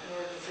Techtown, an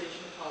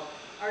organization called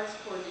Arts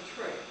for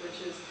Detroit,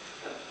 which is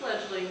a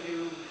fledgling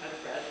new kind of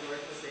fragile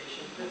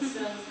organization that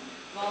sends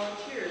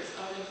volunteers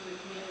out into the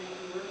community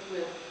to work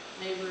with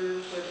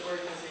neighborhood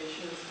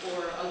organizations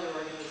or other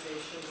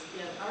organizations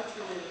in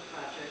arts-related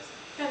projects,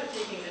 kind of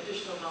taking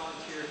additional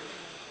volunteer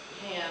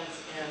hands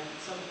and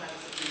sometimes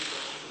the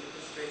resources that we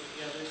can scrape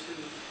together to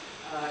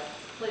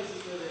places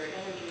where there are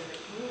energy in the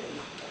community,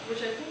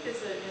 which I think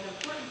is an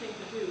important thing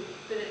to do,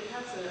 but it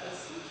has a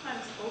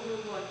sometimes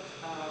overlooked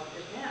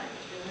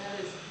advantage, and that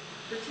is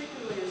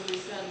particularly as we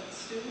send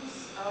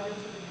students out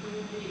into the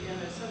community, and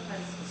there's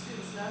sometimes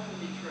students not from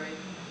Detroit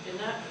and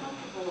not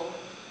comfortable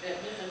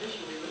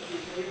initially with the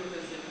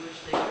neighborhoods in which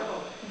they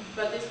go,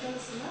 but they spend a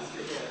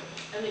semester there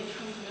and they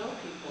come to know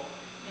people.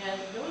 And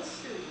those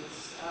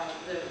students,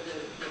 the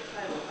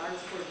title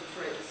Arts for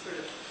Detroit is sort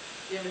of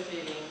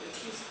imitating the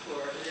Peace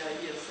Corps, the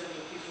idea of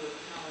sending people with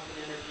talent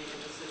and energy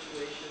into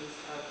situations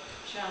of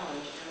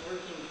challenge and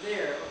working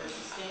there over a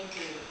sustained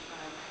period of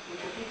time with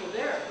the people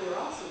there who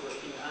are also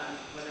working on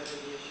whatever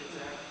the issues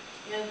are.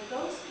 And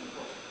those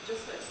people,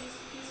 just like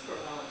Peace Corps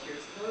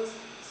volunteers, those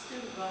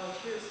student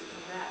volunteers who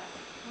come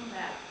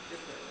back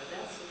different.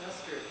 That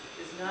semester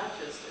is not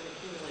just an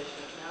accumulation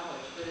of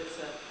knowledge, but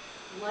it's a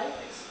life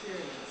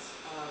experience.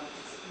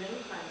 It's many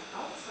times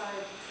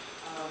outside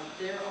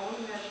their own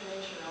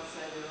imagination,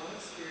 outside their own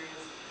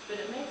experience,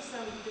 but it makes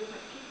them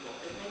different people.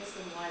 It makes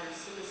them wider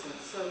citizens.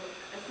 So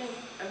I think,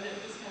 I'm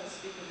just kind of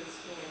speaking to this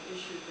being an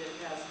issue that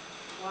has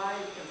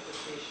wide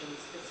implications.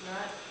 It's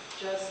not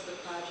just the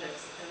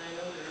projects, and I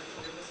know there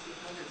must be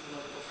hundreds of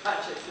wonderful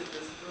projects in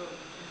this room,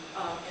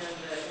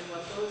 and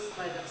what those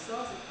by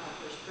themselves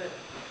accomplish, but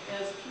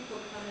as people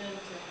come in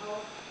to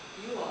help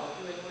you all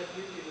doing what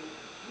you do,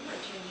 you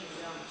are changing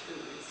them too.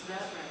 It's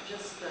not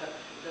just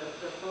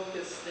the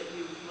focus that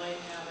you might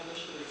have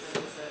initially,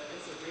 but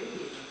it's a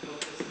radiating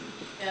focus.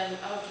 And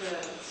of the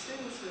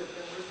students who have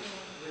been working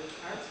with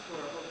Arts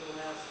Corps over the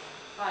last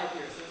 5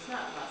 years, and it's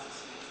not lots of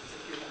students, it's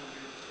a few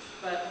hundred,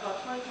 but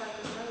about 25%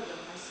 of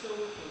them are still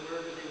working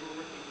wherever they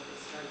were working when they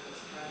started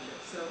this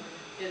project. So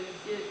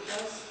it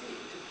does speak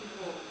to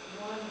people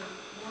wanting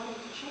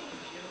to change,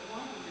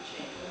 wanting to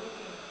change, and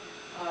looking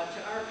to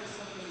art as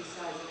something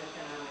besides an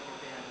economic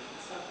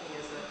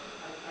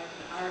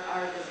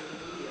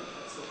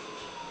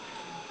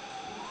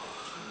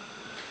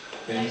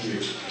Thank you.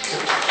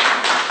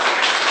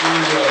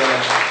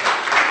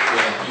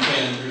 Yeah, you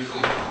can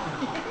briefly.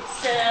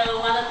 So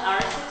one of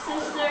our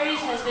success stories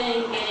has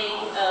been getting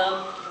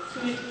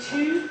food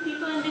to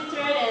people in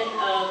Detroit, and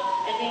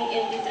I think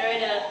in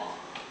Detroit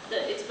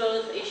it's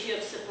both issue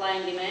of supply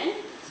and demand.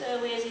 So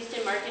we as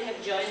Eastern Market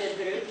have joined a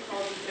group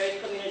called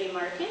Detroit Community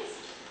Markets,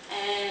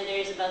 and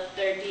there's about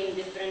 13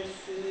 different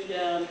food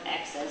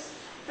access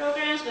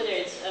programs, whether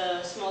it's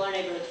smaller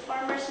neighborhood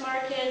farmers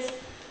markets,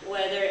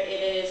 whether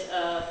it is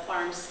a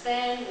farm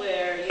stand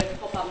where you have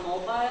pop-up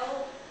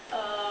mobile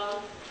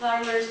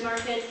farmers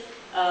markets,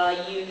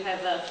 you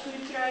have food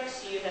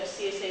trucks, you have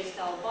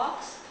CSA-style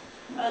box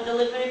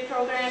delivery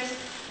programs,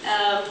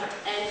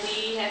 and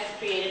we have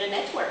created a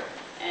network.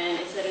 And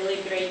it's a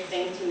really great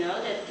thing to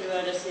know that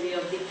throughout the city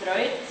of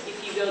Detroit,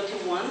 if you go to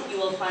one, you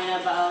will find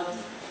about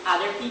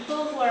other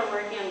people who are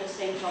working on the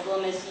same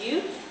problem as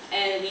you,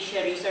 and we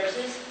share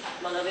resources.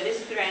 A lot of it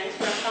is grants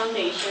from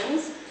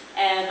foundations,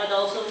 but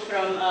also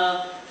from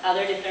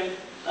other different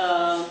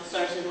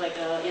sources like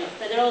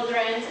federal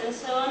grants and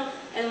so on.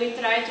 And we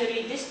try to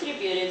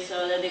redistribute it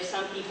so that if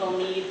some people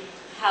need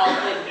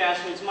help with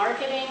grassroots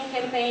marketing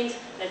campaigns,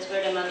 that's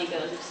where the money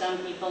goes. If some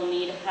people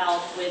need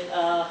help with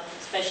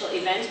special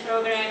events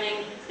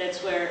programming,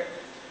 that's where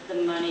the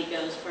money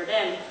goes for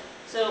them.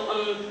 So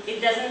it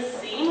doesn't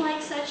seem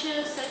like such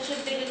a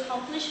big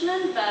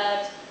accomplishment,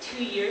 but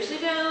 2 years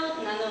ago,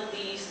 none of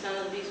these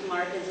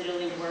markets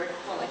really worked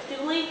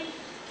collectively.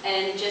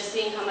 And just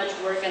seeing how much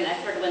work and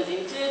effort went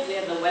into it, we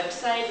have a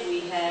website,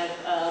 we have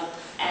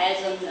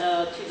ads on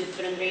 2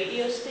 different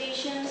radio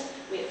stations,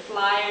 we have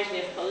flyers, we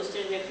have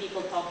posters, we have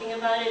people talking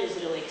about it. It's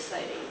really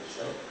exciting.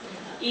 So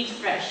eat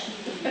fresh.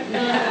 Great,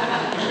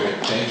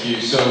 thank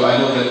you. So I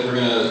know that we're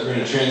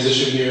gonna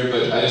transition here,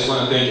 but I just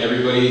want to thank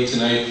everybody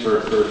tonight for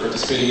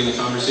participating in the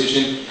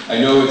conversation. I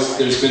know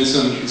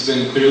it's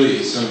been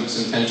clearly some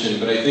tension,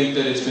 but I think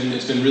that it's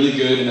been really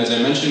good. And as I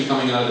mentioned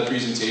coming out of the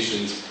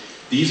presentations,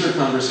 these are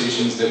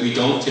conversations that we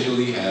don't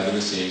typically have in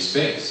the same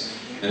space.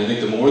 And I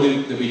think the more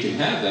that we can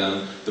have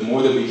them, the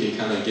more that we can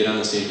kind of get on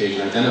the same page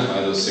and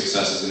identify those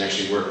successes and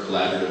actually work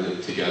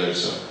collaboratively together.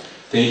 So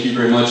thank you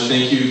very much.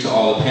 Thank you to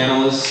all the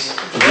panelists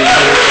for being here.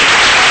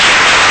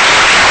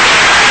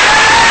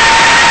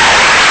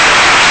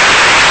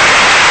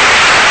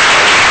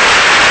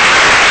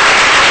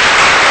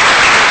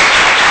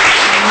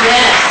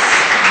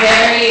 Yes,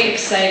 very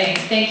exciting.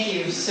 Thank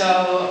you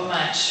so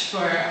much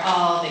for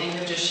all that you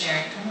have just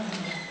shared.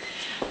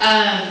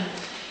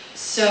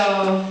 So,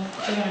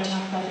 do you want to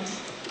talk about this?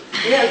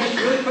 Yeah, just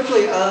really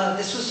quickly,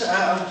 this was,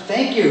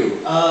 thank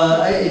you.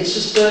 It's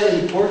just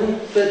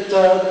important that,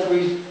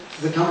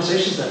 the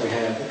conversations that we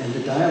have and the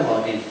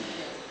dialoguing,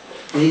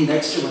 being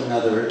next to one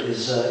another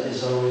is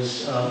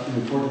always an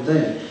important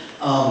thing.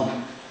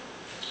 I'm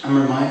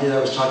reminded,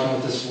 I was talking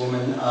with this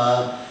woman,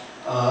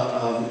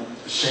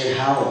 Shay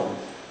Howell,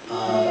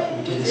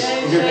 who did this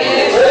interview,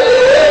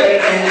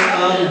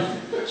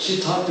 and she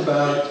talked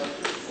about,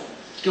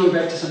 going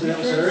back to something that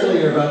was said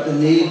earlier, about the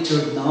need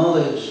to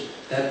acknowledge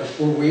that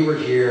before we were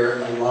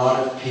here, a lot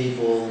of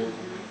people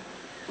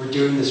were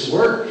doing this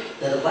work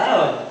that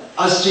allowed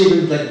us to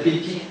even,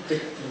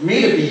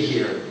 me to be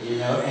here,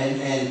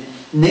 and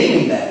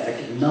naming that,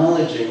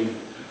 acknowledging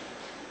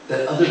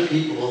that other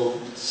people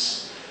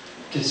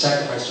can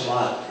sacrifice a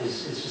lot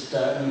is just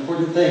an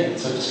important thing.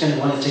 So I just kind of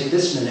want to take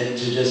this minute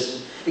to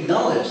just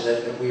acknowledge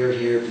that we are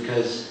here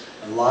because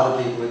a lot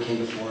of people that came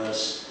before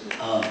us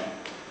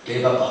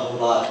gave up a whole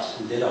lot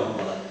and did a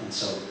whole lot. And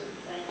so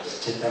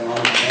just take that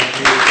moment. Thank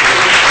you.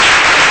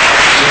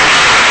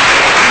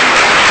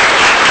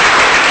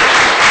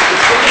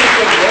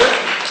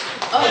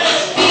 Oh,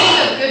 speaking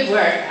of good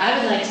work, I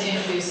would like to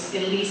introduce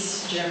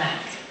Elise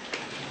Germack.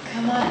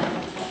 Come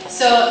on.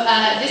 So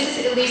this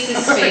is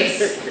Elise's space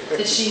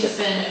that she has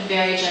been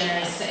very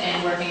generous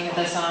in working with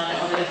us on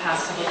over the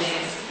past couple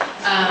days.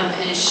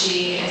 And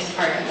she is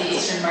part of the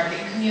Eastern Market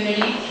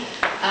community.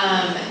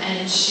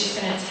 And she's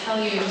going to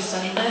tell you just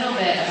a little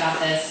bit about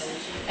this.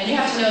 And you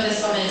have to know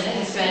this woman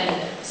has been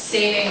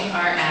saving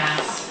our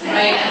ass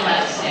right and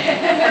left today.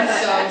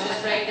 So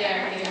just right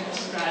there, giving her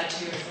some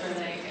gratitude for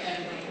everything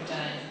you've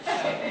done. So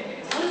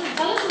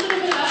tell us a little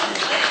bit about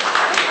this.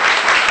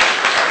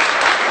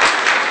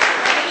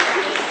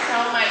 So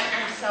much.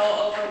 I'm so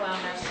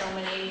overwhelmed. There's so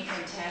many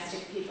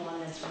fantastic people in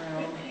this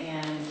room,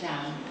 and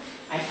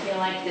I feel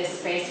like this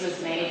space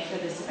was made for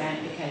this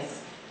event because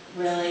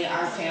really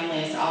our family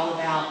is all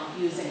about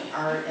using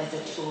art as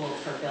a tool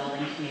for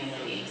building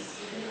communities.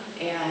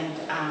 And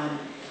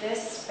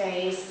this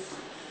space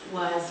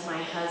was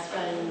my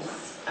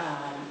husband's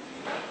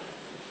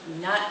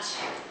nut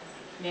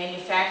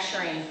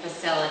manufacturing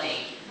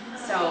facility.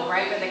 So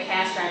right where the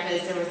cast wrap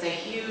is, there was a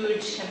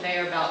huge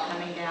conveyor belt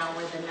coming down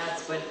where the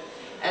nuts would,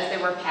 as they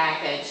were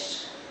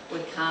packaged,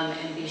 would come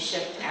and be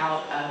shipped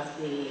out of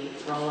the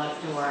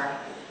roll-up door.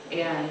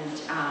 And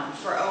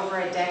for over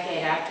a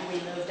decade after we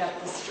moved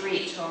up the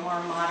street to a more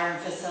modern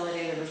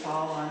facility that was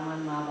all on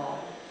one level,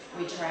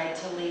 we tried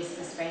to lease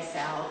the space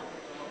out.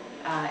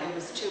 It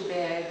was too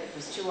big, it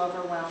was too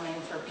overwhelming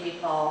for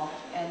people.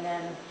 And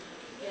then,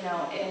 you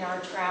know, in our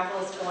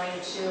travels going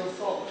to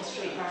Fulton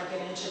Street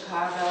Market in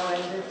Chicago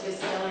and the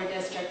Distillery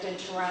District in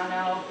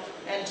Toronto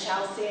and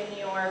Chelsea in New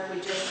York,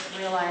 we just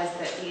realized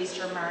that the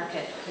Eastern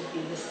Market could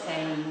be the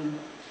same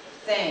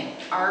thing.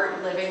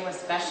 Art, living with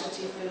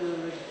specialty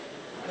food,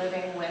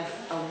 living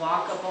with a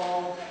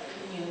walkable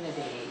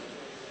community.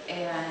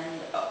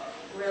 And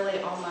really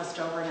almost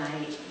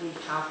overnight we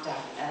popped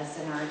up as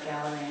an art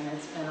gallery, and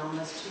it's been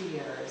almost 2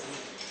 years.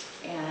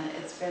 And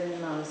it's been the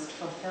most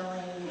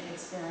fulfilling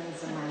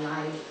experience of my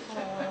life.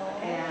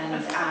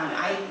 And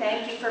I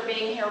thank you for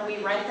being here. We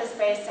rent the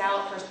space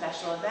out for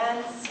special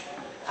events.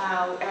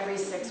 Every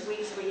 6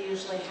 weeks we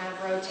usually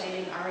have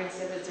rotating art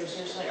exhibits. There's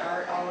usually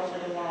art all over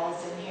the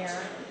walls in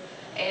here.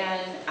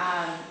 And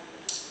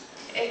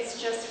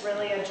it's just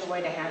really a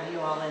joy to have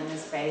you all in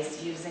this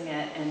space, using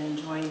it and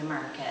enjoying the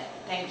market.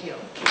 Thank you.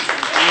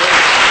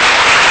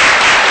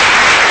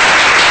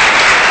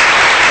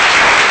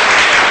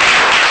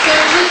 So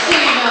just so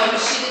you know,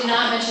 what she did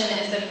not mention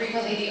is that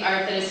frequently the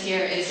art that is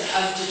here is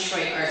of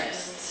Detroit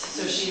artists.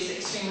 So she's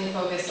extremely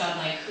focused on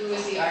like who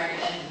is the art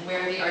and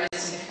where are the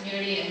artists in the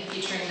community and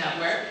featuring that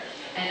work.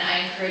 And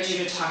I encourage you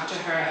to talk to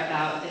her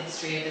about the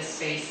history of this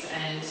space,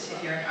 and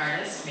if you're an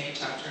artist, maybe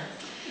talk to her.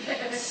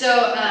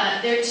 So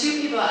there are two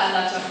people I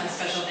left off my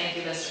special thank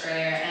you list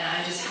earlier, and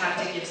I just have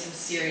to give some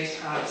serious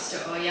props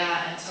to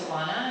Oya and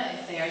Tawana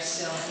if they are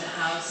still in the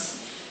house.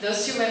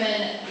 Those two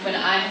women, when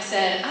I've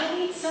said, I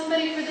need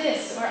somebody for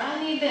this, or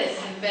I need this,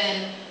 have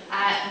been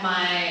at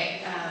my,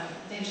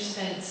 they've just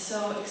been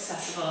so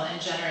accessible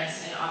and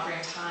generous in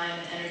offering time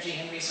and energy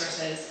and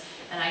resources,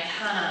 and I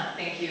cannot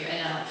thank you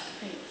enough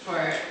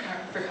for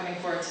coming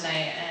forward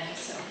tonight, and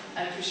so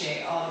I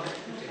appreciate all the work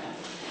you're doing.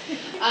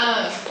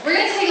 We're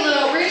gonna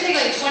take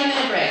like a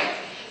 20-minute break.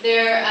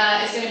 There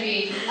is gonna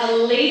be a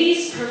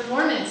ladies'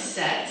 performance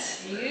set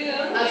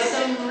of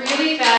some really fast